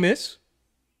 Okay, miss.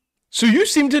 So you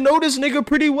seem to know this nigga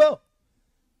pretty well.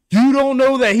 You don't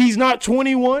know that he's not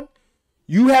 21?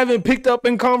 You haven't picked up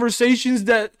in conversations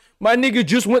that my nigga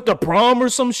just went to prom or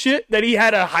some shit? That he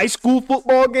had a high school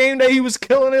football game that he was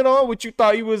killing it on? What you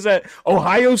thought he was at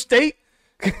Ohio State?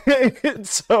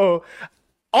 So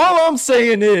all I'm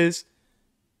saying is,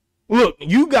 look,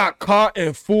 you got caught in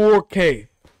 4K.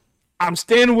 I'm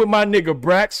standing with my nigga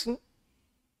Braxton,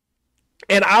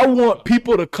 and I want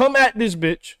people to come at this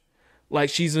bitch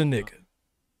like she's a nigga.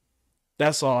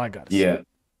 That's all I got to say. Yeah.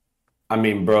 I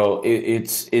mean, bro,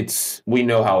 it's we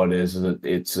know how it is.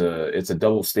 It's a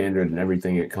double standard and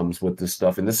everything that comes with this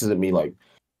stuff. And this isn't me like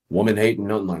woman hating,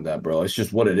 nothing like that, bro. It's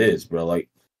just what it is, bro.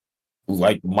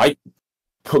 Like Mike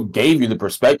gave you the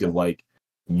perspective. Like,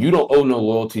 you don't owe no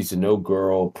loyalty to no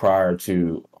girl prior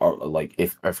to, or like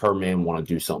if her man want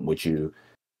to do something with you,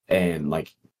 and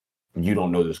like you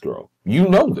don't know this girl. You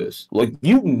know this. Like,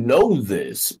 you know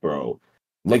this, bro.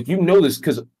 Like, you know this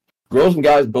because girls and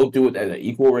guys both do it at an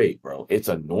equal rate, bro. It's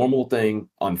a normal thing,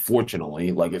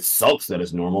 unfortunately. Like, it sucks that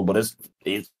it's normal, but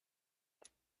it's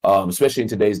especially in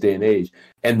today's day and age.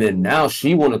 And then now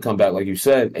she want to come back, like you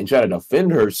said, and try to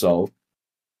defend herself,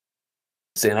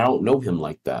 saying, I don't know him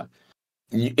like that.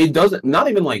 It doesn't, not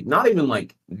even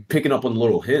like picking up on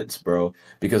little hints, bro.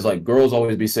 Because like girls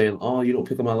always be saying, oh, you don't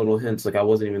pick up my little hints. Like, I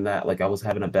wasn't even that. Like, I was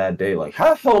having a bad day. Like,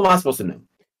 how the hell am I supposed to know?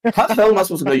 How the hell am I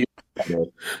supposed to know you?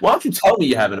 Why don't you tell me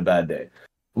you're having a bad day?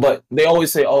 But they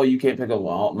always say, oh, you can't pick up.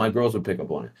 Well, my girls would pick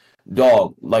up on it.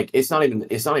 Dog, like, it's not even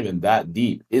that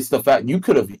deep. It's the fact you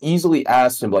could have easily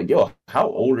asked him, like, yo, how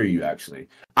old are you actually?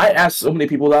 I asked so many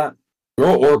people that,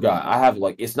 girl or guy. I have,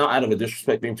 like, it's not out of a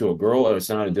disrespect thing to a girl, or it's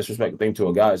not a disrespect thing to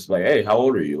a guy. It's like, hey, how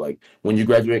old are you? Like, when you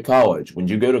graduate college? When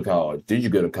you go to college? Did you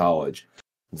go to college?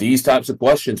 These types of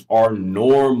questions are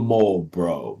normal,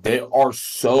 bro. They are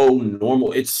so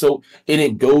normal. It's so, and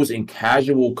it goes in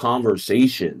casual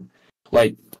conversation.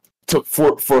 Like,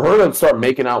 for her to start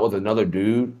making out with another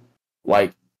dude,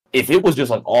 like, if it was just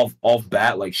like off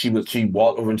bat, like she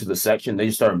walked over into the section, they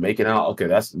just started making out. Okay,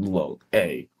 that's low.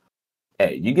 Hey,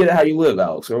 you get it how you live,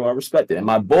 Alex. Girl, I respect it. And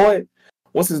my boy,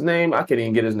 what's his name? I can't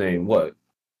even get his name.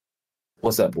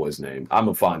 What's that boy's name? I'm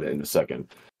gonna find it in a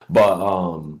second. But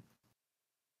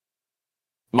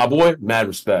my boy, mad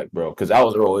respect, bro, because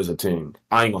Alix Earle is a ting.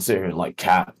 I ain't gonna sit here and like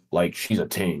cap like she's a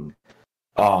ting.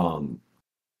 I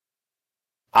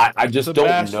just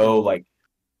Sebastian. Don't know, like,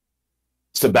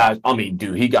 Sebastian. I mean,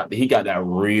 dude, he got that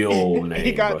real name.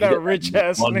 He got that rich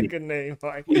ass nigga name.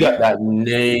 Like, he got that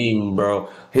name, bro.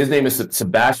 His name is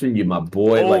Sebastian. You my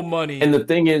boy. Old like money. And the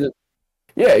thing is,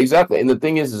 yeah, exactly. And the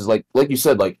thing is like you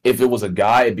said, like, if it was a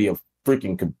guy, it'd be a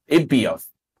freaking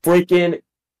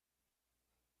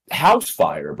house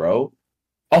fire, bro.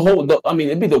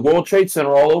 It'd be the World Trade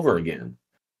Center all over again.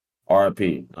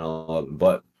 RIP. I love him,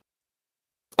 but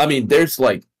I mean, there's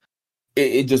like,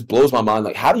 it just blows my mind.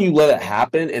 Like, how do you let it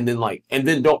happen and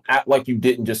then don't act like you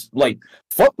didn't just, like,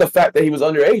 fuck the fact that he was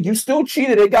underage. You still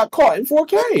cheated and got caught in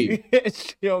 4K.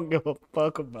 She don't give a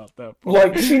fuck about that part.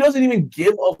 Like, she doesn't even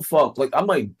give a fuck. Like, I'm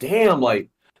like, damn, like,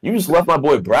 you just left my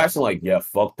boy Braxton, like, yeah,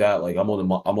 fuck that. Like, I'm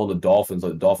on the Dolphins,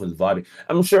 like, the Dolphins vibing.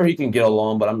 I'm sure he can get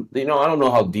along, but I don't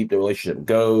know how deep the relationship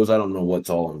goes. I don't know what's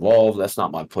all involved. That's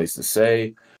not my place to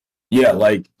say. Yeah,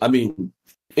 like, I mean,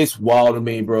 it's wild to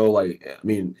me, bro. Like, I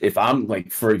mean, if I'm,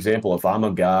 like, for example, if I'm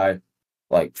a guy,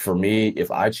 like, for me, if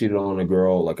I cheated on a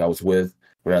girl, like, I was with,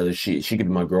 rather she could be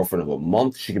my girlfriend of a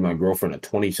month, she could be my girlfriend of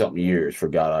 20-something years,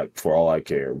 for all I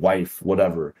care, wife,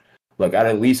 whatever. Like, I'd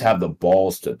at least have the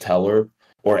balls to tell her,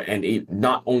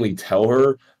 not only tell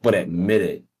her, but admit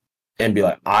it and be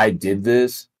like, I did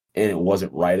this and it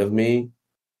wasn't right of me.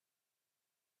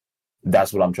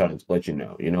 That's what I'm trying to let you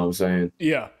know. You know what I'm saying?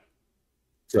 Yeah.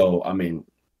 So, I mean,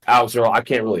 Alex Earle, I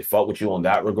can't really fuck with you on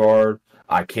that regard.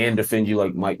 I can defend you,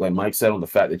 like Mike said, on the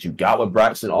fact that you got with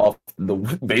Braxton off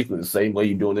basically the same way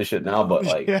you're doing this shit now. But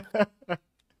like, yeah.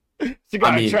 She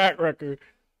got a track record.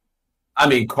 I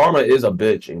mean, karma is a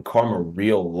bitch, and karma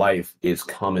real life is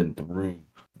coming through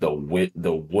the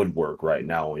woodwork right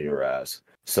now on your ass.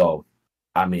 So,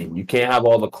 I mean, you can't have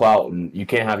all the clout, and you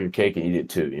can't have your cake and eat it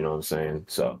too. You know what I'm saying?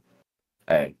 So,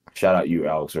 hey, shout out you,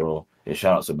 Alex Earle, and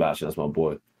shout out Sebastian. That's my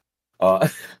boy. Uh,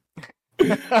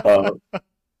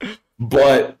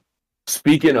 but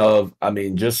speaking of, I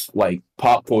mean, just like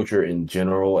pop culture in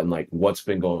general, and like what's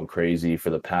been going crazy for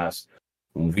the past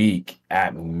week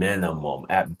at minimum,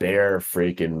 at bare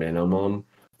freaking minimum,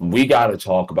 we got to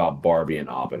talk about Barbie and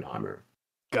Oppenheimer.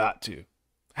 Got to.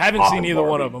 Haven't seen either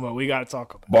one of them, but we got to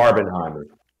talk about Barbenheimer.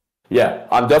 Yeah,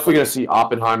 I'm definitely going to see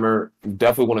Oppenheimer.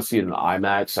 Definitely want to see it in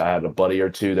IMAX. I had a buddy or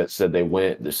two that said they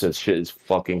went. That said shit is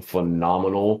fucking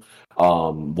phenomenal.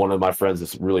 One of my friends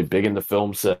that's really big in the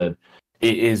film said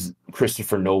it is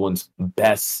Christopher Nolan's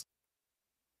best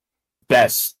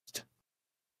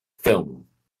film,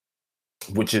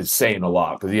 which is saying a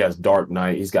lot because he has Dark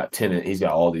Knight, he's got Tenet, he's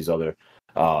got all these other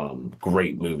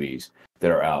great movies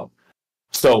that are out.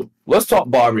 So let's talk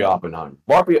Barbie Oppenheimer.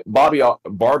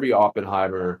 Barbie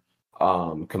Oppenheimer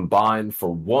combined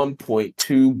for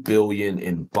 $1.2 billion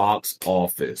in box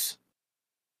office.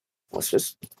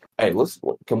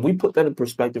 Can we put that in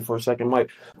perspective for a second, Mike?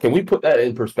 Can we put that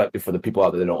in perspective for the people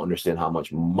out there that don't understand how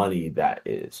much money that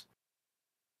is?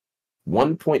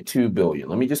 1.2 billion.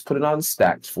 Let me just put it on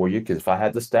stacks for you, because if I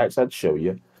had the stacks, I'd show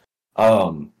you.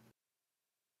 That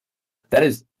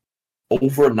is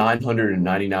over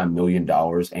 $999 million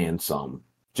and some,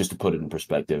 just to put it in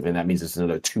perspective. And that means it's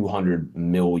another 200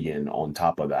 million on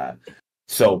top of that.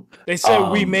 So they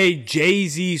said we made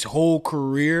Jay-Z's whole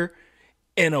career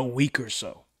in a week or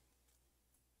so.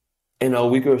 In a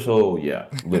week or so, yeah,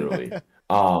 literally.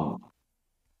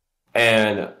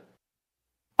 And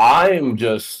I'm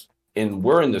just, and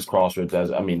we're in this crossroads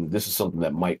as, I mean, this is something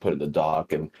that Mike put in the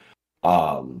doc, and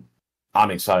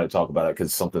I'm excited to talk about it because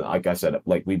it's something, like I said,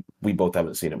 like we both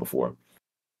haven't seen it before.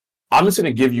 I'm just going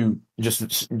to give you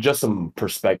just some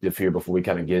perspective here before we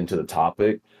kind of get into the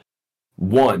topic.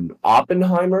 One,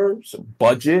 Oppenheimer's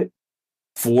budget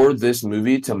for this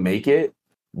movie to make it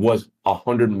was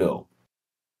 100 mil.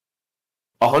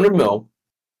 100 mil.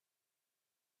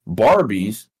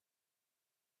 Barbie's,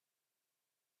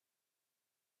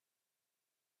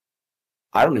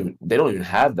 they don't even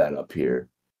have that up here.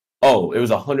 Oh, it was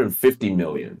 150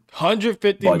 million.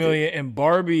 150 budget. Million, and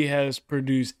Barbie has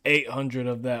produced 800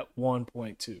 of that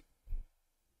 1.2.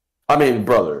 I mean,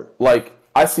 brother, like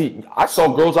I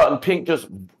saw girls out in pink just,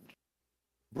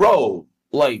 bro,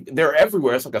 like they're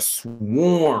everywhere. It's like a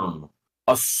swarm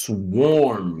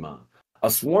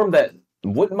that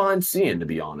wouldn't mind seeing, to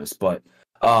be honest, but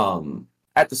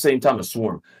at the same time, a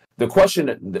swarm. The question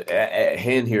at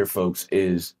hand here, folks,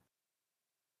 is,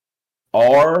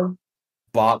 are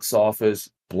box office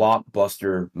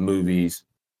blockbuster movies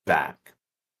back?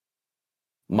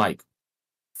 Mike,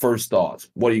 first thoughts.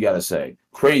 What do you got to say?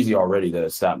 Crazy already that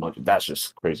it's that much. That's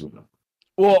just crazy.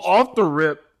 Well, off the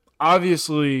rip,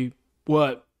 obviously,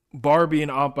 what Barbie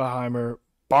and Oppenheimer,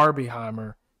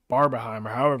 Barbenheimer,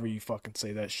 however you fucking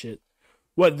say that shit,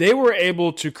 what they were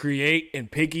able to create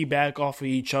and piggyback off of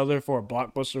each other for a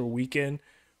blockbuster weekend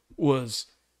was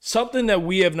something that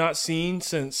we have not seen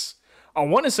since, I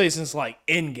want to say, since like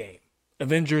Endgame,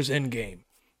 Avengers Endgame.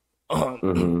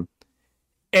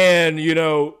 And, you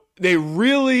know, they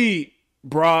really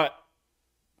brought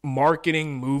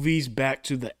marketing movies back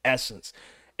to the essence,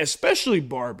 especially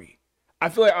Barbie. I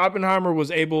feel like Oppenheimer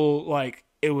was able, like,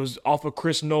 it was off of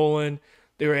Chris Nolan.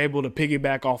 They were able to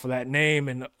piggyback off of that name,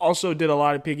 and also did a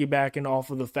lot of piggybacking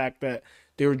off of the fact that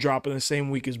they were dropping the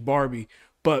same week as Barbie.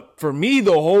 But for me,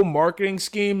 the whole marketing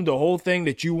scheme, the whole thing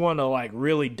that you want to like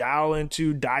really dial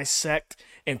into, dissect,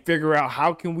 and figure out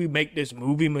how can we make this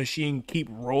movie machine keep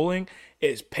rolling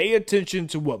is pay attention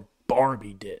to what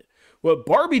Barbie did. What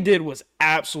Barbie did was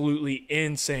absolutely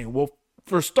insane. Well,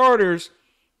 for starters,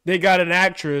 they got an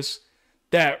actress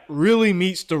that really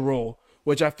meets the role,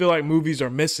 which I feel like movies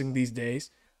are missing these days.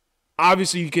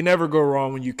 Obviously, you can never go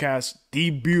wrong when you cast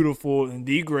the beautiful and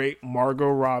the great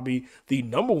Margot Robbie, the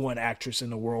number one actress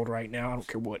in the world right now. I don't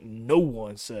care what no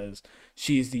one says.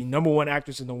 She is the number one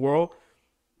actress in the world.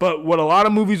 But what a lot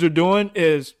of movies are doing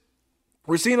is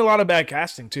we're seeing a lot of bad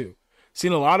casting too.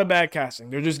 Seen a lot of bad casting.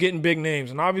 They're just getting big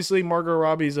names. And obviously Margot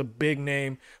Robbie is a big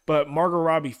name, but Margot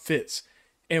Robbie fits.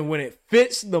 And when it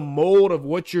fits the mold of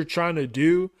what you're trying to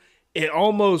do, it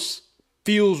almost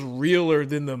feels realer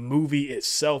than the movie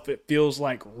itself. It feels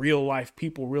like real life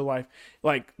people, real life.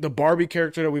 Like the Barbie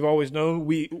character that we've always known,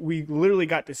 we literally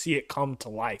got to see it come to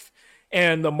life.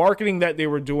 And the marketing that they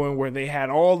were doing where they had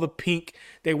all the pink,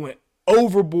 they went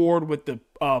overboard with the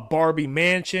Barbie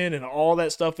mansion and all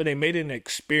that stuff, and they made it an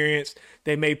experience.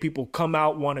 They made people come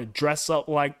out, want to dress up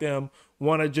like them,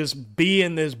 want to just be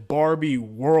in this Barbie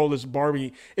world. This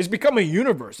Barbie, it's become a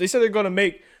universe. They said they're going to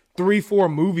make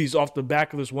 3-4 movies off the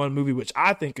back of this one movie, which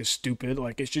I think is stupid.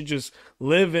 Like, it should just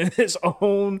live in its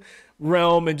own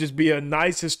realm and just be a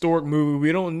nice historic movie.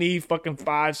 We don't need fucking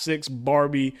 5-6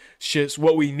 Barbie shits.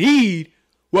 What we need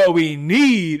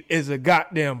is a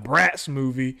goddamn Bratz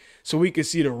movie so we can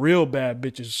see the real bad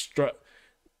bitches strut.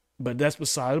 But that's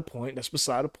beside the point.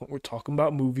 We're talking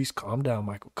about movies. Calm down,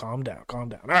 Michael. Calm down.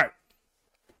 All right.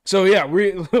 So yeah,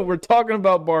 we're talking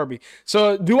about Barbie.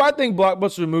 So do I think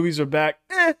blockbuster movies are back?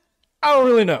 I don't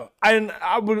really know.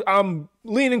 I'm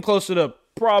leaning closer to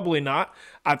probably not.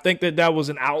 I think that was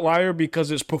an outlier because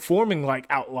it's performing like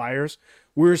outliers.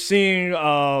 We're seeing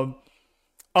a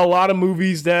lot of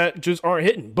movies that just aren't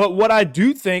hitting. But what I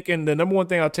do think, and the number one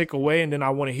thing I'll take away, and then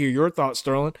I want to hear your thoughts,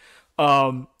 Sterling,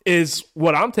 is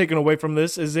what I'm taking away from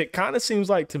this is it kind of seems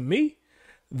like to me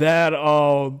that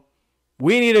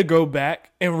we need to go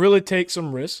back and really take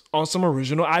some risks on some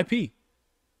original IP.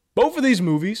 Both of these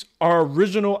movies are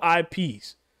original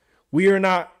IPs. We are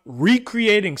not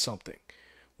recreating something.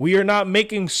 We are not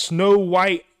making Snow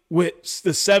White with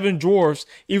the 7 dwarfs,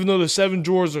 even though the 7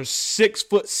 dwarfs are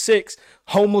 6'6",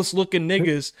 homeless looking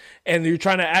niggas, and you're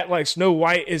trying to act like Snow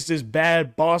White is this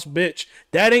bad boss bitch.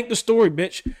 That ain't the story,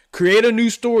 bitch. Create a new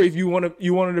story if you want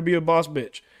her to be a boss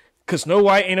bitch. Cause Snow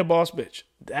White ain't a boss bitch.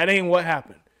 That ain't what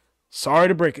happened. Sorry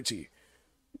to break it to you.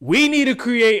 We need to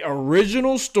create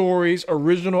original stories,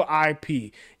 original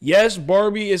IP. Yes,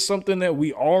 Barbie is something that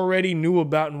we already knew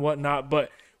about and whatnot, but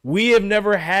we have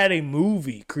never had a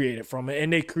movie created from it.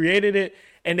 And they created it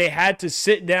and they had to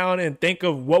sit down and think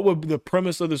of what would the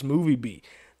premise of this movie be.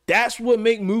 That's what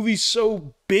made movies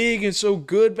so big and so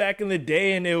good back in the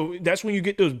day. And that's when you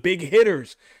get those big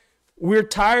hitters. We're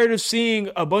tired of seeing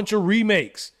a bunch of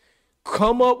remakes.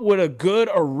 Come up with a good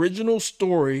original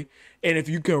story, and if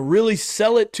you can really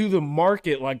sell it to the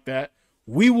market like that,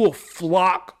 we will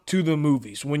flock to the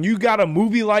movies. When you got a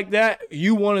movie like that,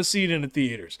 you want to see it in the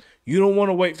theaters. You don't want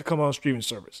to wait to come on streaming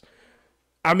service.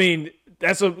 I mean,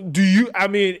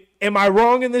 am I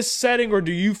wrong in this setting, or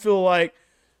do you feel like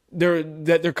they're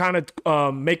kind of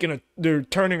they're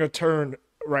turning a turn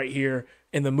right here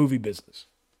in the movie business?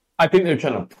 I think they're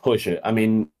trying to push it. I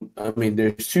mean,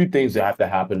 there's two things that have to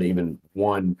happen to even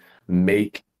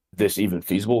make this even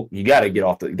feasible. You got to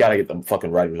get them fucking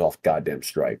writers off goddamn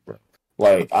strike, bro.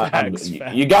 Like,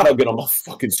 you got to get them off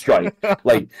fucking strike.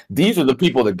 Like, these are the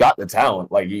people that got the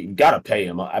talent. Like, you got to pay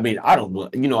them. I mean, I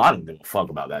don't give a fuck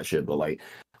about that shit, but like,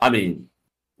 I mean,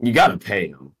 you got to pay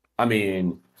them. I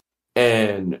mean,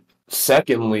 and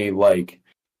secondly, like,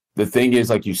 the thing is,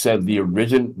 like you said, the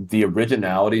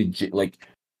originality, like,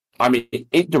 I mean,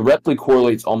 it directly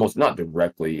correlates, almost not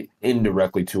directly,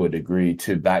 indirectly to a degree,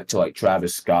 back to like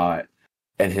Travis Scott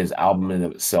and his album in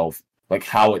of itself, like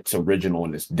how it's original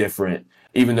and it's different,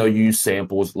 even though you use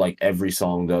samples like every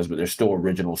song does, but there's still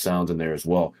original sounds in there as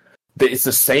well. It's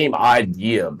the same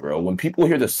idea, bro. When people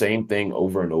hear the same thing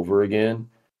over and over again,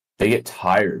 they get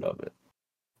tired of it.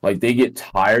 Like, they get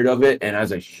tired of it, and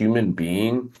as a human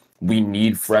being, we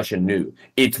need fresh and new.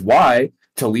 It's why,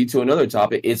 to lead to another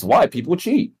topic, it's why people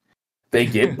cheat. They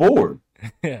get bored.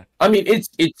 Yeah. I mean,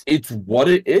 it's what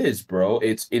it is, bro.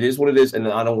 It is what it is. And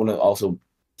I don't want to also,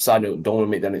 side note, don't want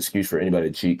to make that an excuse for anybody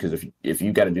to cheat, because if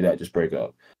you got to do that, just break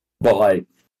up. But like,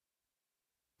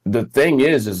 the thing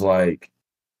is like,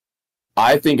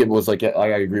 I think it was like I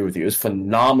agree with you. It was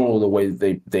phenomenal the way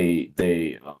that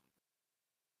they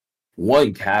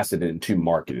one, casted it and two,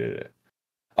 marketed it.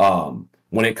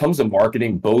 When it comes to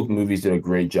marketing, both movies did a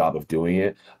great job of doing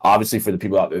it. Obviously, for the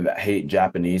people out there that hate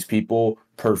Japanese people,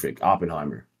 perfect.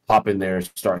 Oppenheimer. Hop in there,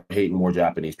 start hating more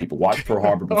Japanese people. Watch Pearl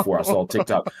Harbor before. I saw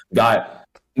TikTok.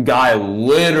 Guy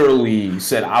literally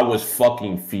said, I was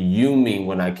fucking fuming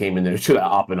when I came in there to the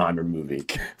Oppenheimer movie.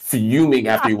 Fuming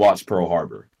after he watched Pearl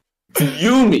Harbor.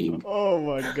 Fuming. Oh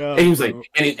my god. And he was like,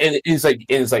 and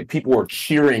it's like people were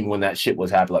cheering when that shit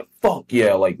was happening. Like, fuck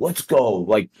yeah, like, let's go.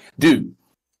 Like, dude,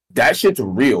 that shit's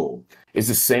real. It's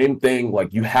the same thing.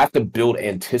 Like, you have to build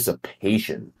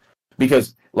anticipation,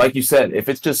 because like you said, if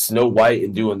it's just Snow White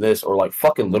and doing this, or like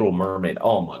fucking Little Mermaid,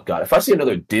 oh my god! If I see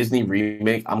another Disney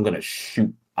remake, I'm gonna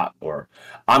shoot or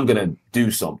I'm gonna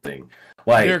do something.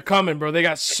 They're Like, coming, bro. They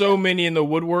got so many in the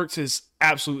woodworks. It's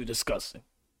absolutely disgusting.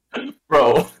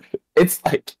 bro, it's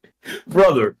like,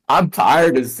 brother, I'm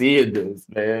tired of seeing this,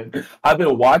 man. I've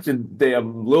been watching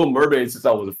damn Little Mermaid since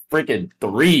I was freaking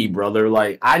 3, brother.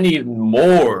 Like, I need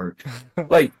more.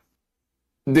 Like,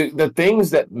 the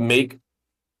things that make,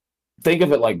 think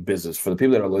of it like business for the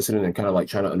people that are listening and kind of like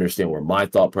trying to understand where my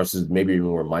thought process, maybe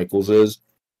even where Michael's is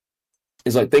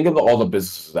like, think of all the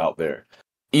businesses out there.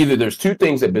 Either there's two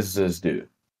things that businesses do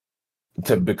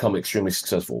to become extremely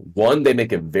successful. One, they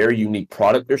make a very unique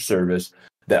product or service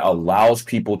that allows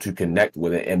people to connect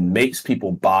with it and makes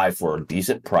people buy for a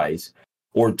decent price.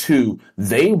 Or two,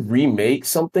 they remake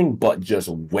something but just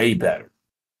way better.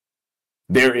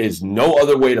 There is no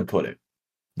other way to put it.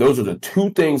 Those are the two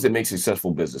things that make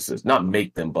successful businesses. Not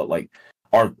make them, but like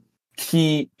are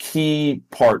key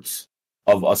parts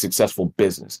of a successful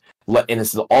business. And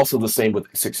it's also the same with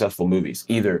successful movies.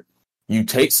 Either you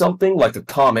take something like a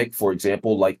comic, for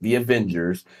example, like the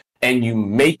Avengers, and you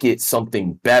make it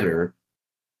something better,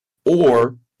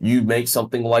 or you make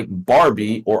something like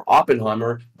Barbie or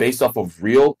Oppenheimer based off of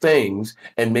real things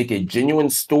and make a genuine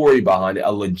story behind it,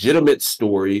 a legitimate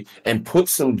story, and put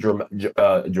some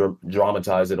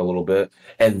dramatize it a little bit.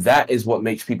 And that is what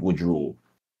makes people drool.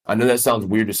 I know that sounds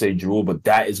weird to say drool, but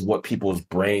that is what people's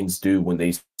brains do when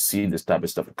they see this type of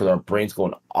stuff, because our brains go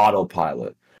on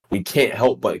autopilot. We can't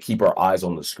help but keep our eyes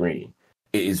on the screen.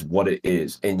 It is what it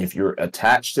is. And if you're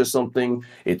attached to something,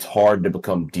 it's hard to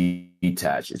become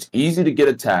detached. It's easy to get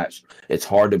attached. It's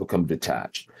hard to become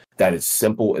detached. That is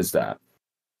simple as that.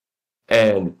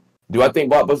 And do I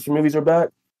think blockbuster movies are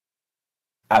bad?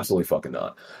 Absolutely fucking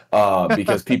not.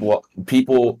 Because people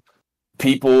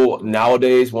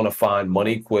nowadays want to find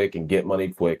money quick and get money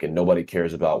quick, and nobody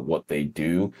cares about what they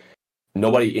do.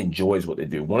 Nobody enjoys what they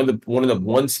do. One of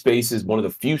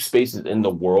the few spaces in the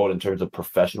world in terms of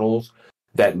professionals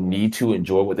that need to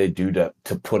enjoy what they do to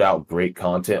put out great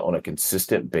content on a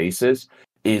consistent basis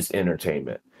is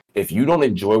entertainment. If you don't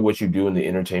enjoy what you do in the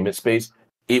entertainment space,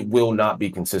 it will not be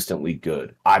consistently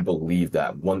good. I believe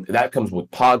that. That comes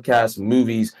with podcasts,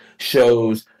 movies,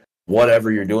 shows,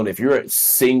 whatever you're doing. If you're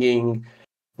singing,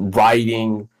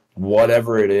 writing,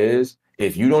 whatever it is,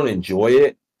 if you don't enjoy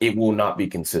it, it will not be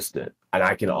consistent. And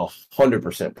I can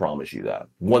 100% promise you that.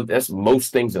 That's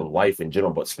most things in life in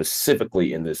general, but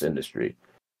specifically in this industry.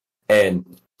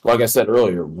 And like I said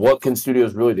earlier, what can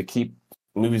studios really to keep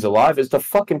movies alive is to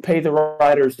fucking pay the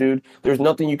writers, dude. There's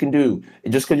nothing you can do.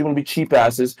 And just because you want to be cheap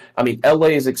asses. I mean, LA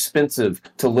is expensive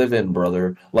to live in,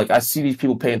 brother. Like, I see these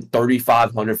people paying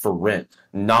 $3,500 for rent.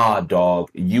 Nah, dog.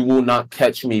 You will not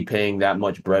catch me paying that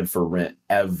much bread for rent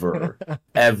ever.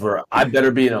 Ever. I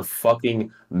better be in a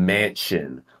fucking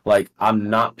mansion. Like, I'm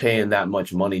not paying that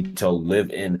much money to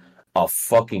live in a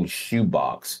fucking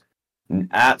shoebox.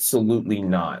 Absolutely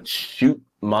not. Shoot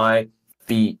my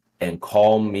feet and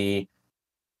call me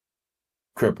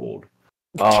crippled.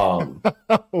 What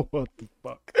the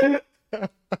fuck?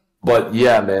 But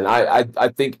yeah, man, I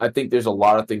think there's a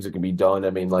lot of things that can be done. I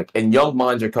mean, like, and young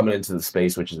minds are coming into the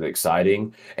space, which is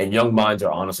exciting. And young minds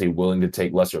are honestly willing to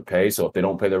take lesser pay. So if they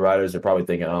don't pay the writers, they're probably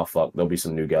thinking, oh fuck, there'll be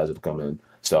some new guys that come in.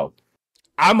 So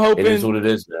I'm hoping it is what it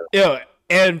is, man. Yeah,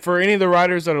 and for any of the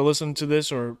writers that are listening to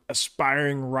this, or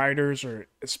aspiring writers, or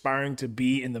aspiring to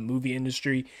be in the movie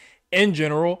industry in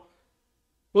general,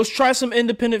 let's try some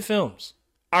independent films.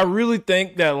 I really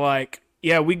think that, like,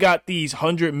 yeah, we got these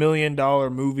 $100 million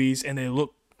movies and they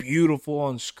look beautiful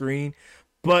on screen,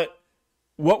 but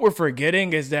what we're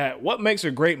forgetting is that what makes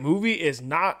a great movie is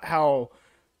not how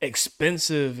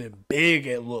expensive and big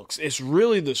it looks. It's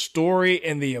really the story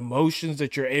and the emotions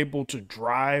that you're able to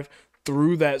drive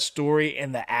through that story,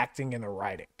 and the acting and the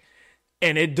writing.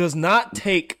 And it does not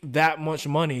take that much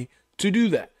money to do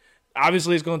that.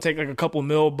 Obviously, it's going to take like a couple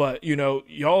mil, but you know,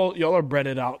 y'all are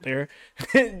breaded out there.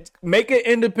 Make an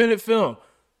independent film.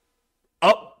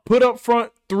 Put up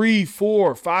front $3,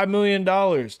 $4, $5 million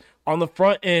on the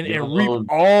front end, and reap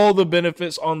all the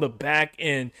benefits on the back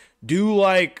end. Do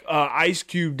like Ice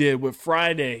Cube did with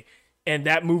Friday, and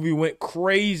that movie went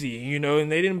crazy, you know,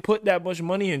 and they didn't put that much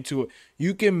money into it.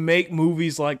 You can make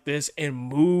movies like this and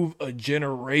move a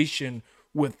generation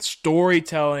with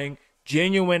storytelling,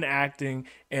 genuine acting,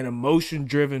 and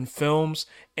emotion-driven films,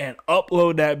 and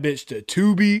upload that bitch to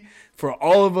Tubi for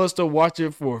all of us to watch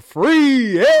it for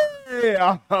free.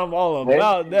 Yeah, I'm all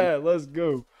about that. Let's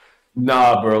go.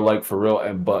 Nah, bro, like, for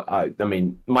real. But I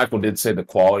mean, Michael did say the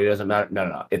quality doesn't matter.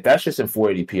 No. If that's just in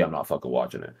 480p, I'm not fucking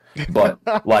watching it. But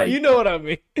like, you know what I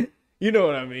mean. You know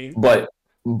what I mean? But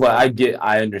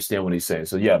I understand what he's saying.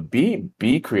 So yeah, be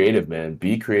creative, man.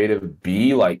 Be creative.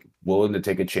 Be like willing to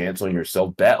take a chance on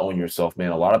yourself. Bet on yourself,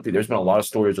 man. A lot of people. There's been a lot of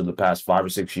stories over the past 5 or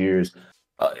 6 years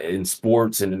in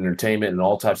sports and entertainment and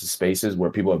all types of spaces where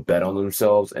people have bet on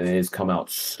themselves and it has come out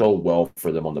so well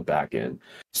for them on the back end.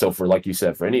 So for like you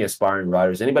said, for any aspiring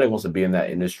writers, anybody who wants to be in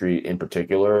that industry in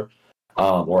particular,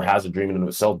 or has a dream in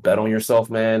itself, bet on yourself,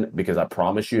 man. Because I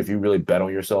promise you, if you really bet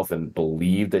on yourself and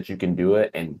believe that you can do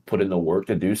it and put in the work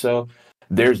to do so,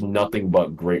 there's nothing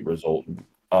but great result,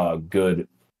 good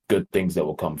things that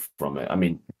will come from it. I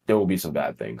mean, there will be some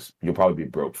bad things. You'll probably be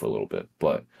broke for a little bit,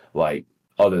 but like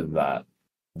other than that,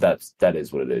 that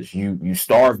is what it is. You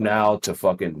starve now to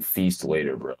fucking feast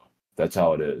later, bro. That's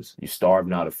how it is. You starve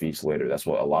now to feast later. That's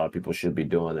what a lot of people should be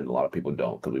doing, and a lot of people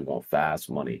don't because we want fast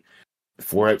money.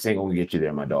 Forex ain't gonna get you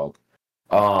there, my dog.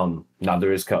 Now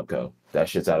there is Cutco. That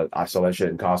shit's out of. I saw that shit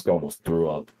in Costco, almost threw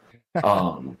up.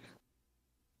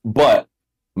 But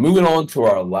moving on to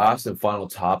our last and final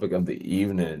topic of the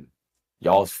evening,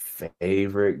 y'all's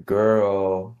favorite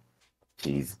girl.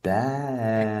 She's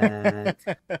back.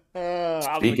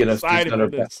 Speaking of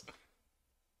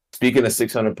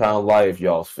 600-pound life,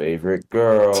 y'all's favorite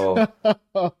girl.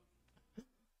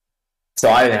 So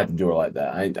I didn't have to do her like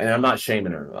that. And I'm not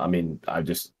shaming her. I mean, I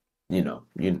just,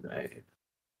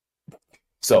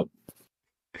 So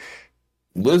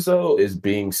Lizzo is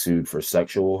being sued for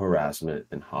sexual harassment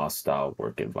and hostile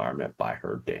work environment by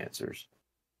her dancers.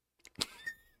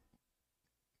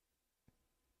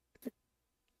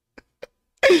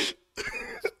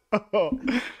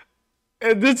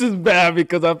 And this is bad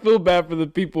because I feel bad for the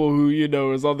people who,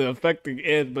 is on the affecting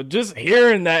end. But just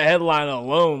hearing that headline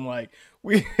alone, like,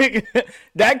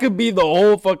 that could be the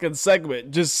whole fucking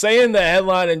segment. Just saying the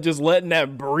headline and just letting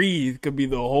that breathe could be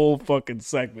the whole fucking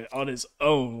segment on its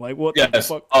own. Like, what the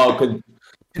fuck?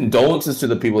 Condolences to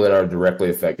the people that are directly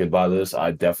affected by this.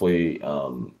 I definitely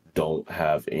don't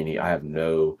have any. I have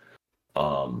no.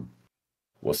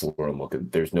 What's the word I'm looking?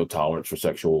 There's no tolerance for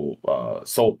sexual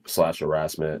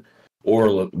assault/harassment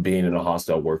or being in a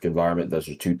hostile work environment. Those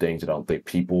are two things that I don't think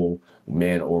people,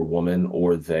 man or woman,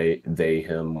 or they,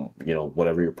 him,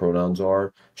 whatever your pronouns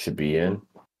are, should be in.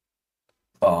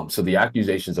 So the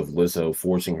accusations of Lizzo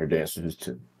forcing her dancers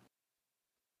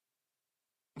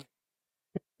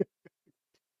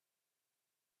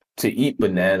to eat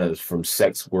bananas from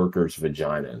sex workers'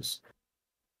 vaginas.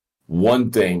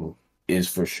 One thing is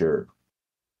for sure.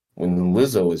 When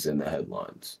Lizzo is in the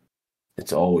headlines,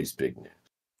 it's always big news.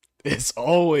 It's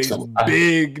always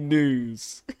big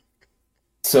news.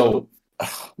 So,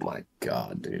 oh my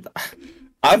God, dude.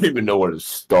 I don't even know where to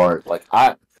start. Like,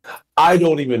 I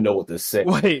don't even know what to say.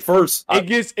 Wait, first, it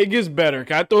gets better.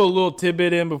 Can I throw a little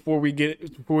tidbit in before we jump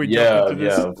into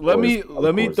this? Yeah, let me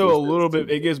throw a little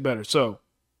bit. It gets better. So,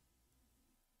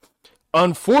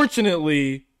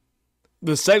 unfortunately,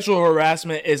 the sexual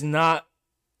harassment is not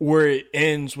where it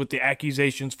ends with the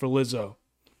accusations for Lizzo.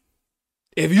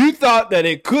 If you thought that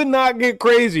it could not get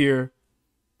crazier,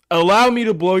 allow me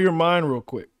to blow your mind real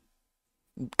quick.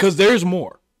 Because there's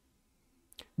more.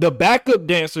 The backup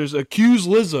dancers accuse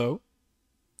Lizzo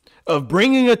of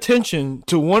bringing attention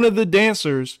to one of the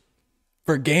dancers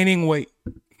for gaining weight.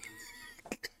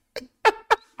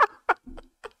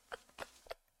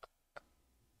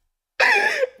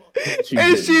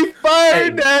 And she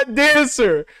fired that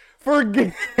dancer for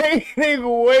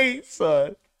gaining weight,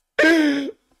 son.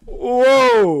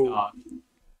 Whoa.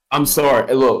 I'm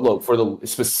sorry. Look, for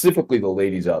specifically the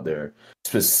ladies out there,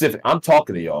 I'm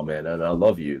talking to y'all, man, and I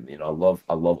love you. I love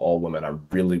all women. I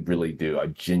really, really do. I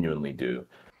genuinely do.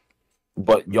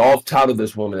 But y'all have touted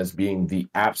this woman as being the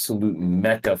absolute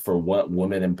mecca for what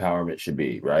women empowerment should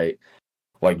be, right?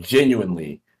 Like,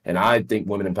 genuinely. And I think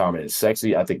women empowerment is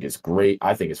sexy. I think it's great.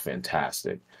 I think it's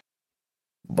fantastic.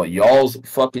 But y'all's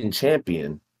fucking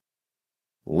champion,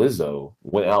 Lizzo,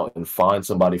 went out and fined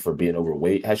somebody for being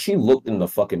overweight. Has she looked in the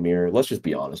fucking mirror? Let's just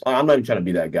be honest. I'm not even trying to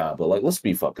be that guy, but like, let's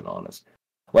be fucking honest.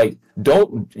 Like,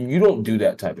 don't do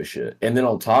that type of shit. And then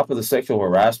on top of the sexual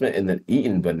harassment and then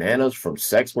eating bananas from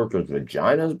sex workers'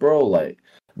 vaginas, bro, like,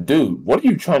 dude, what are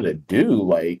you trying to do?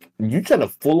 Like, you trying to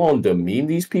full on demean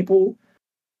these people?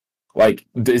 Like,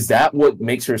 is that what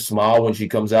makes her smile when she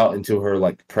comes out into her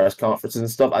like press conferences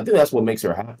and stuff? I think that's what makes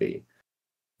her happy.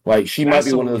 Like, she might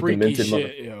be one of those demented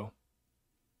shit, yo.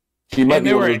 She might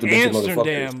be one of those demented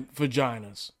Amsterdam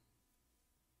vaginas.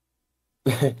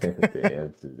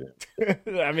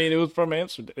 I mean, it was from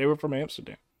Amsterdam. They were from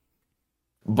Amsterdam.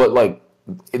 But like,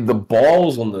 the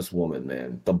balls on this woman,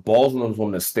 man. The balls on this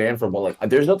woman to stand for. Like,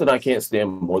 there's nothing I can't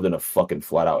stand more than a fucking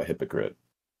flat out hypocrite.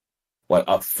 like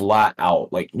a flat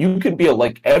out. Like you can be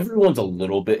like everyone's a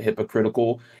little bit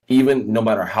hypocritical, even no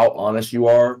matter how honest you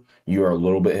are a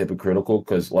little bit hypocritical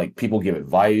because like people give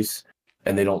advice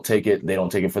and they don't take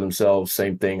it for themselves.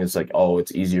 Same thing. It's like, oh,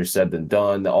 it's easier said than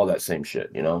done, all that same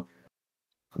shit, you know?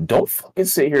 Don't fucking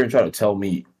sit here and try to tell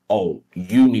me, oh,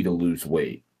 you need to lose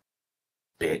weight.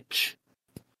 Bitch.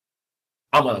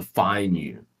 I'm gonna fine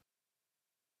you.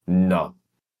 No.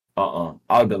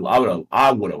 I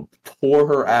would have tore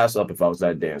her ass up if I was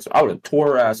that dancer. I would have tore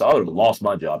her ass up. I would have lost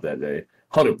my job that day.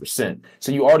 100%.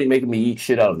 So you already making me eat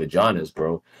shit out of vaginas,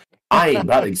 bro. I ain't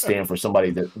about to stand for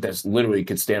somebody that's literally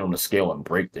could stand on the scale and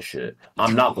break the shit.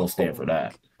 I'm not gonna stand for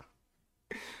that.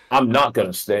 I'm not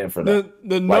gonna stand for that.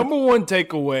 The number one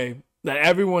takeaway that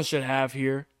everyone should have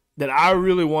here, that I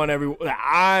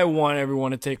want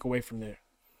everyone to take away from there,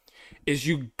 is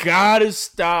you gotta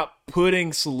stop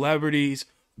putting celebrities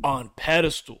on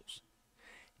pedestals.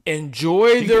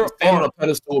 Enjoy their art. On a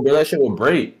pedestal, but that shit will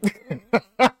break.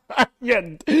 yeah.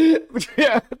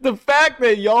 The fact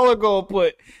that y'all are gonna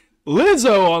put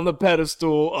Lizzo on the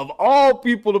pedestal of all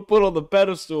people to put on the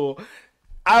pedestal.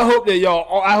 I hope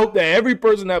that every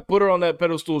person that put her on that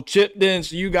pedestal chipped in,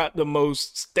 so you got the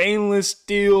most stainless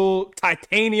steel,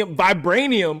 titanium,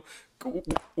 vibranium,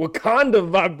 Wakanda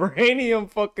vibranium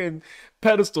fucking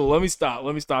pedestal. Let me stop.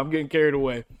 I'm getting carried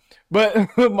away.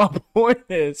 But my point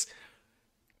is,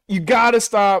 you gotta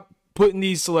stop putting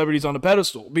these celebrities on the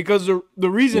pedestal, because the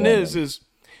reason is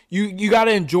you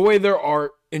gotta enjoy their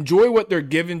art, enjoy what they're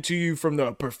giving to you from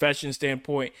the profession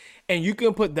standpoint, and you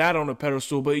can put that on a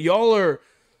pedestal. But y'all are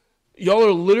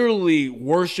literally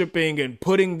worshiping and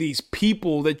putting these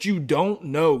people that you don't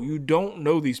know. You don't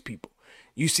know these people.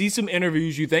 You see some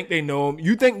interviews, you think they know them.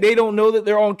 You think they don't know that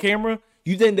they're on camera.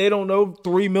 You think they don't know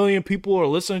 3 million people are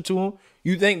listening to them.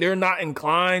 You think they're not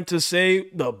inclined to say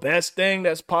the best thing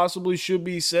that's possibly should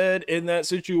be said in that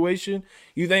situation.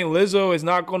 You think Lizzo is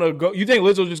not going to go. You think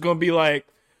Lizzo's just going to be like,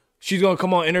 she's going to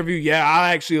come on interview. Yeah,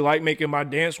 I actually like making my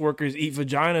dance workers eat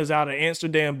vaginas out of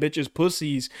Amsterdam bitches'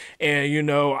 pussies. And, you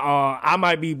know, I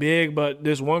might be big, but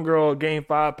this one girl gained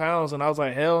 5 pounds. And I was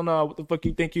like, hell no, what the fuck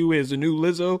you think you is? The new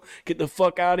Lizzo? Get the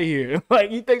fuck out of here. Like,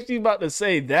 you think she's about to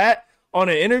say that on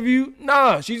an interview?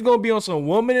 Nah, she's going to be on some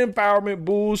woman empowerment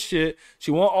bullshit. She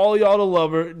want all y'all to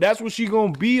love her. That's what she's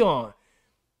going to be on.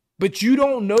 But you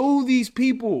don't know these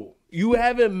people. You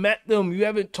haven't met them. You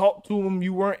haven't talked to them.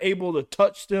 You weren't able to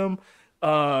touch them.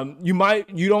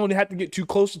 You don't have to get too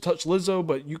close to touch Lizzo,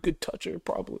 but you could touch her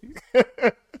probably.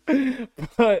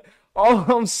 But all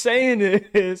I'm saying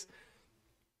is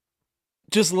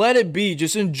just let it be.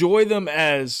 Just enjoy them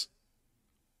as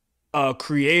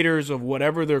creators of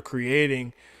whatever they're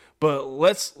creating. But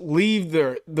let's leave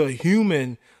the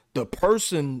human, the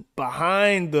person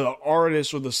behind the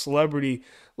artist or the celebrity,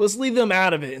 let's leave them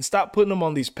out of it and stop putting them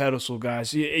on these pedestals,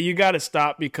 guys. You got to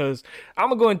stop, because I'm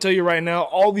going to go and tell you right now,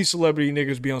 all these celebrity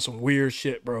niggas be on some weird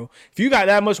shit, bro. If you got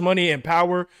that much money and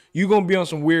power, you going to be on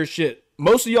some weird shit.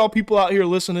 Most of y'all people out here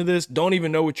listening to this don't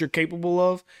even know what you're capable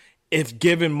of if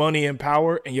given money and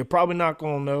power, and you're probably not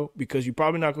going to know, because you're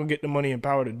probably not going to get the money and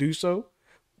power to do so.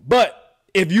 But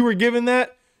if you were given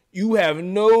that, you have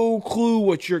no clue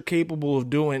what you're capable of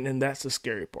doing, and that's the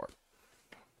scary part.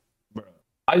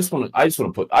 I just want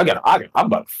to put. I'm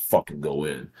about to fucking go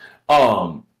in.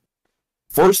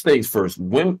 First things first.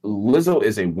 Lizzo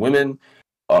is a women's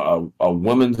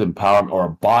empowerment or a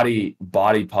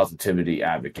body positivity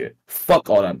advocate. Fuck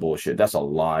all that bullshit. That's a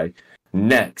lie.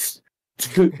 Next,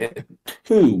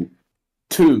 two.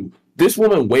 This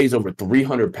woman weighs over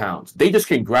 300 pounds. They just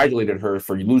congratulated her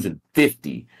for losing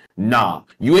 50. Nah,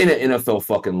 you ain't an NFL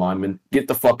fucking lineman. Get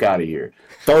the fuck out of here.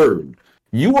 Third.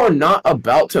 You are not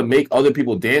about to make other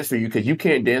people dance for you, because you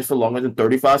can't dance for longer than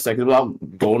 35 seconds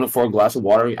without going for a glass of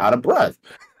water and out of breath.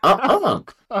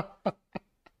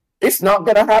 It's not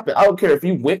gonna happen. I don't care if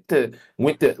you went to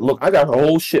look. I got her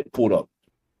whole shit pulled up.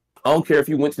 I don't care if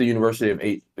you went to the University of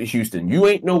Houston. You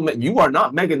are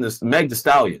not Meg Thee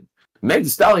Stallion. Meg Thee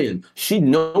Stallion, she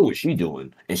know what she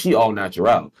doing, and she all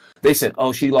natural. They said,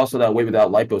 oh, she lost all that weight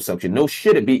without liposuction. No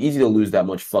shit, it'd be easy to lose that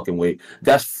much fucking weight.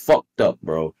 That's fucked up,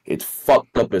 bro. It's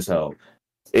fucked up as hell.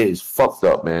 It is fucked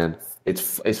up, man.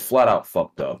 It's flat out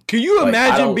fucked up. Can you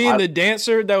imagine being the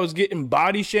dancer that was getting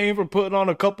body shamed for putting on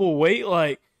a couple of weight?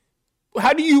 Like,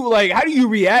 how do you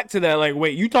react to that? Like,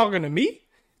 wait, you talking to me?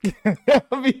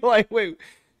 I'll be like, wait,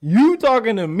 you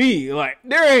talking to me? Like,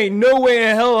 there ain't no way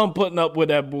in hell I'm putting up with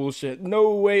that bullshit.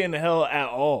 No way in the hell at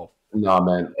all. Nah,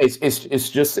 man. It's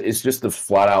just the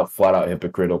flat out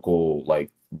hypocritical,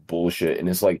 like, bullshit. And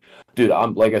it's like, dude,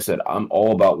 like I said, I'm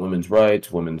all about women's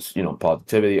rights, women's,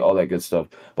 positivity, all that good stuff.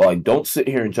 But like, don't sit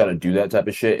here and try to do that type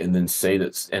of shit and then say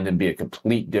that and then be a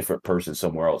complete different person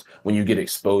somewhere else when you get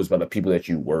exposed by the people that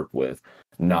you work with.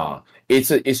 Nah, it's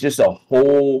just a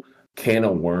whole can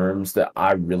of worms that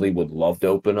I really would love to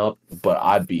open up, but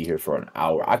I'd be here for an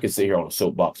hour. I could sit here on a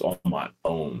soapbox on my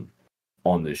own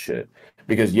on this shit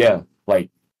because like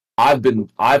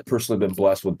I've personally been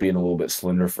blessed with being a little bit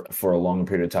slender for a longer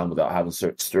period of time without having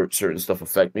certain stuff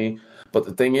affect me. But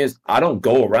the thing is, I don't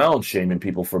go around shaming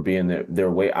people for being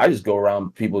their way. I just go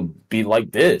around people be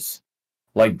like this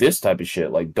type of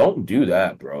shit. Like, don't do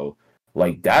that, bro.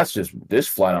 Like, that's just this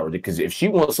flat out ridiculous. If she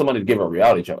wants somebody to give her a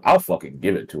reality check, I'll fucking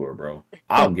give it to her, bro.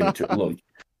 I'll give it to her. Look,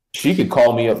 she could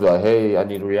call me up like, hey, I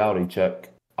need a reality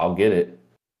check. I'll get it.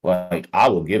 Like, I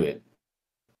will give it.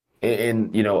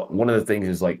 And one of the things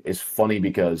is, like, it's funny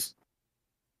because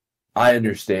I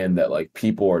understand that, like,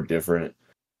 people are different.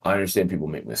 I understand people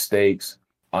make mistakes.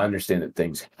 I understand that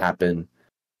things happen.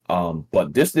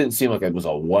 But this didn't seem like it was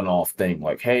a one-off thing.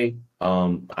 Like, hey,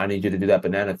 I need you to do that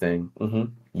banana thing. Mm-hmm.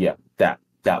 Yeah, that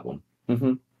one.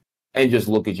 Mm-hmm. And just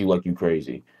look at you like you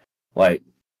crazy. Like,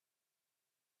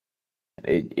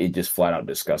 it just flat out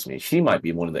disgusts me. She might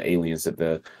be one of the aliens that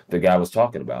the guy was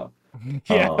talking about.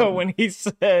 Yeah, when he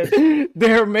said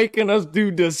they're making us do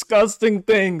disgusting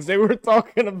things, they were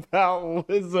talking about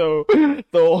Lizzo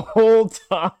the whole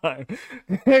time.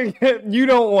 You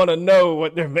don't want to know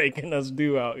what they're making us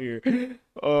do out here.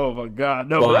 Oh my god,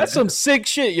 no, but that's some sick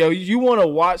shit, yo. You want to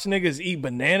watch niggas eat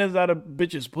bananas out of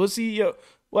bitches' pussy, yo?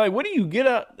 Like, what do you get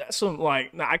up? That's some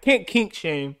like, I can't kink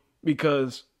shame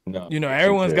because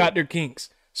everyone's got their kinks.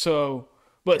 So,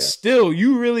 but still,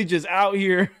 you really just out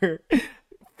here.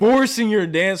 Forcing your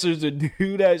dancers to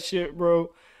do that shit,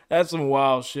 bro. That's some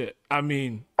wild shit. I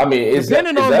mean,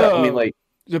 depending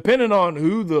on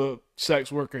who the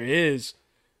sex worker is,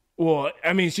 well,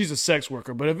 I mean, she's a sex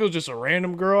worker, but if it was just a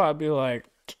random girl, I'd be like,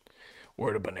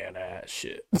 where the banana ass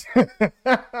shit?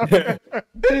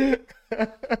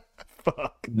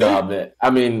 Fuck. Nah, man.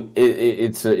 I mean,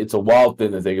 it's a wild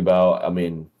thing to think about. I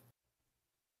mean,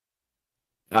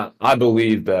 I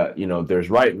believe that, there's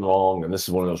right and wrong, and this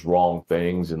is one of those wrong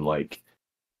things, and, like,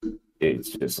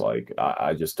 it's just, like,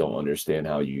 I just don't understand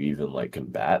how you even, like,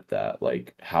 combat that.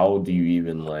 Like, how do you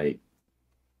even, like,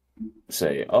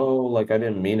 say, oh, like, I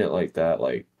didn't mean it like that?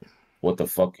 Like, what the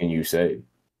fuck can you say?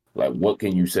 Like, what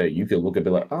can you say? You can look at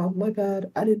it like, oh, my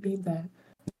bad, I didn't mean that.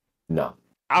 No.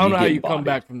 I don't know how you come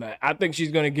back from that. I think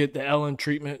she's going to get the Ellen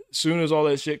treatment. As soon as all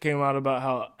that shit came out about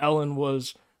how Ellen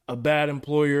was a bad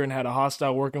employer and had a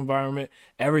hostile work environment,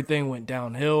 everything went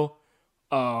downhill.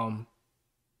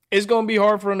 It's gonna be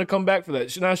hard for him to come back for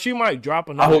that. Now she might drop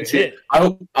another hit.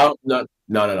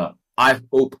 No. I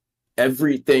hope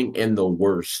everything in the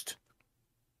worst.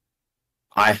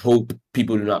 I hope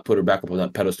people do not put her back up on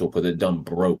that pedestal because it done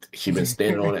broke. She's been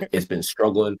standing on it. It's been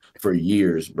struggling for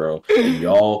years, bro. And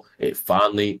y'all, it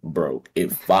finally broke. It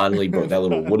finally broke. That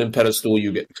little wooden pedestal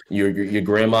your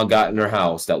grandma got in her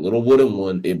house, that little wooden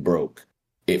one, it broke.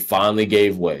 It finally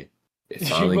gave way.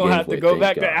 You're gonna have to go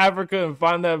back to Africa and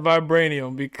find that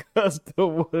vibranium because the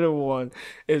wooden one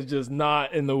is just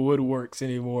not in the woodworks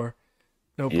anymore.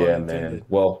 No pun intended. Man.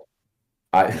 Well,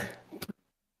 my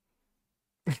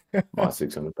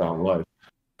 600-pound life.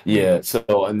 Yeah,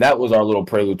 so, and that was our little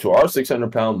prelude to our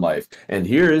 600-pound life. And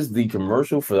here is the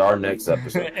commercial for our next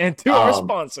episode. And to our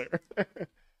sponsor. What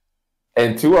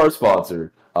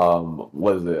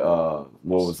is it? What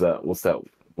was that? What's that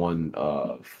one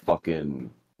fucking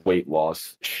weight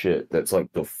loss shit that's like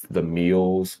the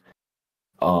meals?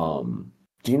 Do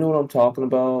you know what I'm talking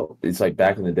about? It's like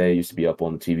back in the day, it used to be up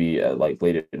on TV at like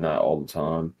late at night all the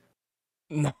time.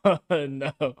 No.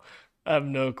 I have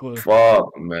no clue.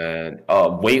 Fuck, man.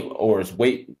 Weight Watchers.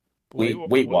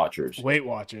 Weight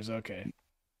Watchers, okay.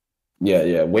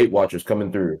 Yeah, Weight Watchers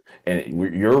coming through.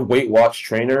 And your Weight Watch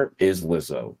trainer is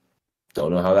Lizzo.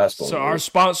 Don't know how that's going. So our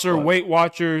sponsor, Weight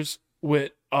Watchers,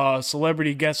 with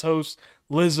celebrity guest host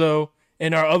Lizzo,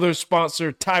 and our other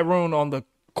sponsor, Tyrone, on the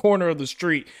corner of the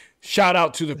street. Shout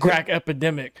out to the crack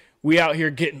epidemic. We out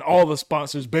here getting all the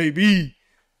sponsors, baby.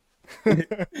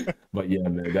 But yeah,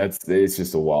 man, it's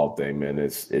just a wild thing, man.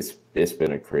 It's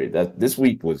been a crazy this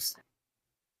week it's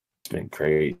been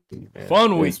crazy, man.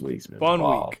 Fun week.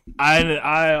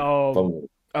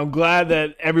 I'm glad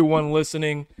that everyone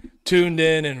listening tuned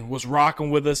in and was rocking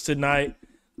with us tonight.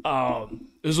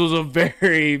 This was a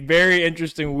very, very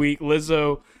interesting week.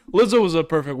 Lizzo was a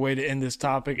perfect way to end this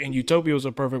topic, and Utopia was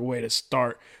a perfect way to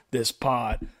start this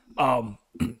pod. But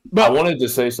I wanted to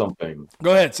say something.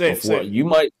 Go ahead, say before. it. You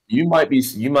might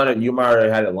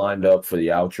have had it lined up for the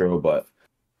outro, but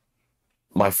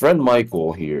my friend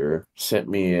Michael here sent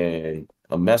me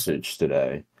a message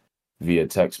today via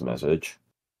text message,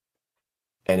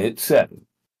 and it said,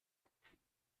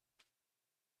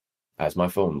 as my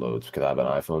phone loads, because I have an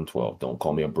iPhone 12. Don't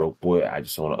call me a broke boy. I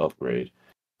just want to upgrade.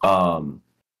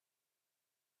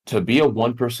 To be a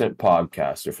 1%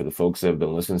 podcaster, for the folks that have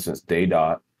been listening since day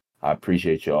dot, I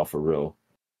appreciate y'all for real.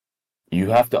 You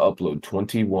have to upload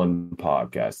 21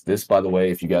 podcasts. This, by the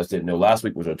way, if you guys didn't know, last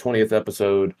week was our 20th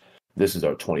episode. This is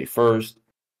our 21st.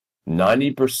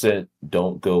 90%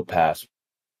 don't go past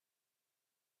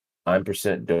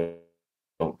 9%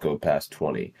 don't go past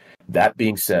 20. That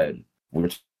being said, we were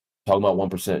talking about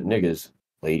 1% niggas.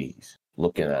 Ladies,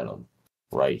 looking at them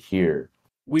right here.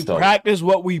 We practice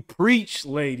what we preach,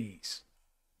 ladies.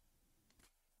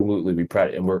 Absolutely, we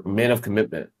practice, and we're men of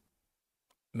commitment.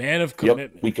 Man of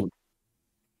commitment. Yep,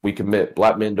 we commit.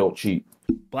 Black men don't cheat.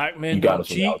 Black men don't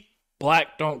cheat.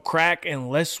 Black don't crack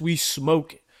unless we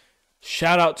smoke it.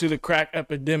 Shout out to the crack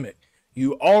epidemic.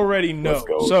 You already know.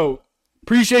 So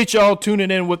appreciate y'all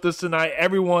tuning in with us tonight.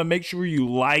 Everyone, make sure you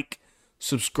like,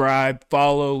 subscribe,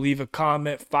 follow, leave a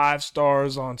comment, 5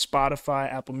 stars on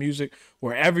Spotify, Apple Music,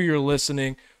 wherever you're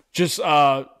listening. Just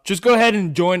go ahead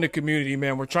and join the community,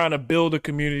 man. We're trying to build a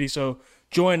community, so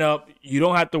join up. You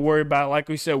don't have to worry about it. Like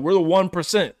we said, we're the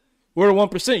 1%. We're the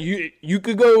 1%. You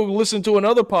could go listen to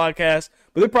another podcast,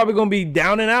 but they're probably going to be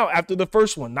down and out after the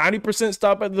first one. 90%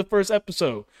 stop at the first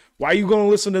episode. Why are you going to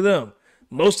listen to them?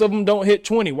 Most of them don't hit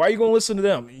 20. Why are you going to listen to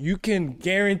them? You can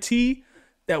guarantee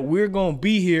that we're going to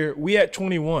be here. We at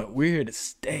 21. We're here to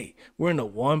stay. We're in the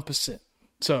 1%.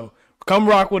 So come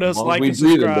rock with us. Like and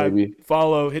subscribe,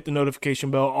 follow, hit the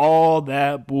notification bell, all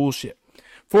that bullshit.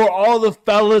 For all the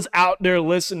fellas out there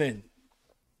listening,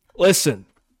 listen.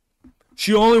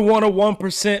 She only want a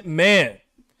 1% man.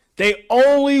 They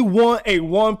only want a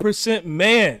 1%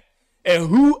 man. And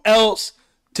who else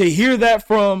to hear that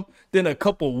from than a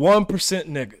couple 1%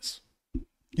 niggas?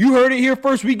 You heard it here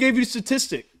first. We gave you the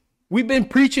statistic. We've been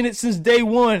preaching it since day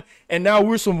one, and now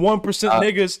we're some 1%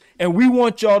 niggas, and we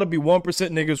want y'all to be 1%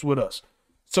 niggas with us.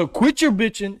 So quit your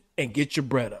bitching and get your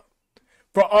bread up.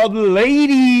 For all the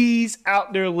ladies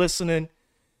out there listening,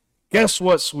 guess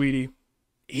what, sweetie?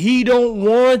 He don't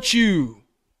want you.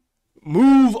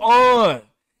 Move on.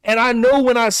 And I know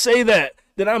when I say that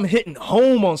I'm hitting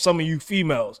home on some of you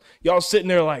females. Y'all sitting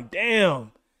there like,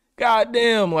 damn,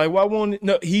 goddamn, like, why won't it?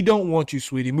 No, he don't want you,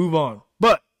 sweetie. Move on.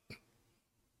 But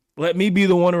let me be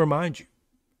the one to remind you.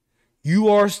 You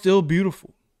are still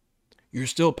beautiful. You're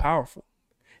still powerful.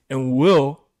 And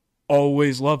we'll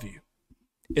always love you.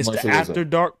 It's the After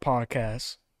Dark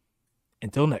podcast.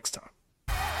 Until next time.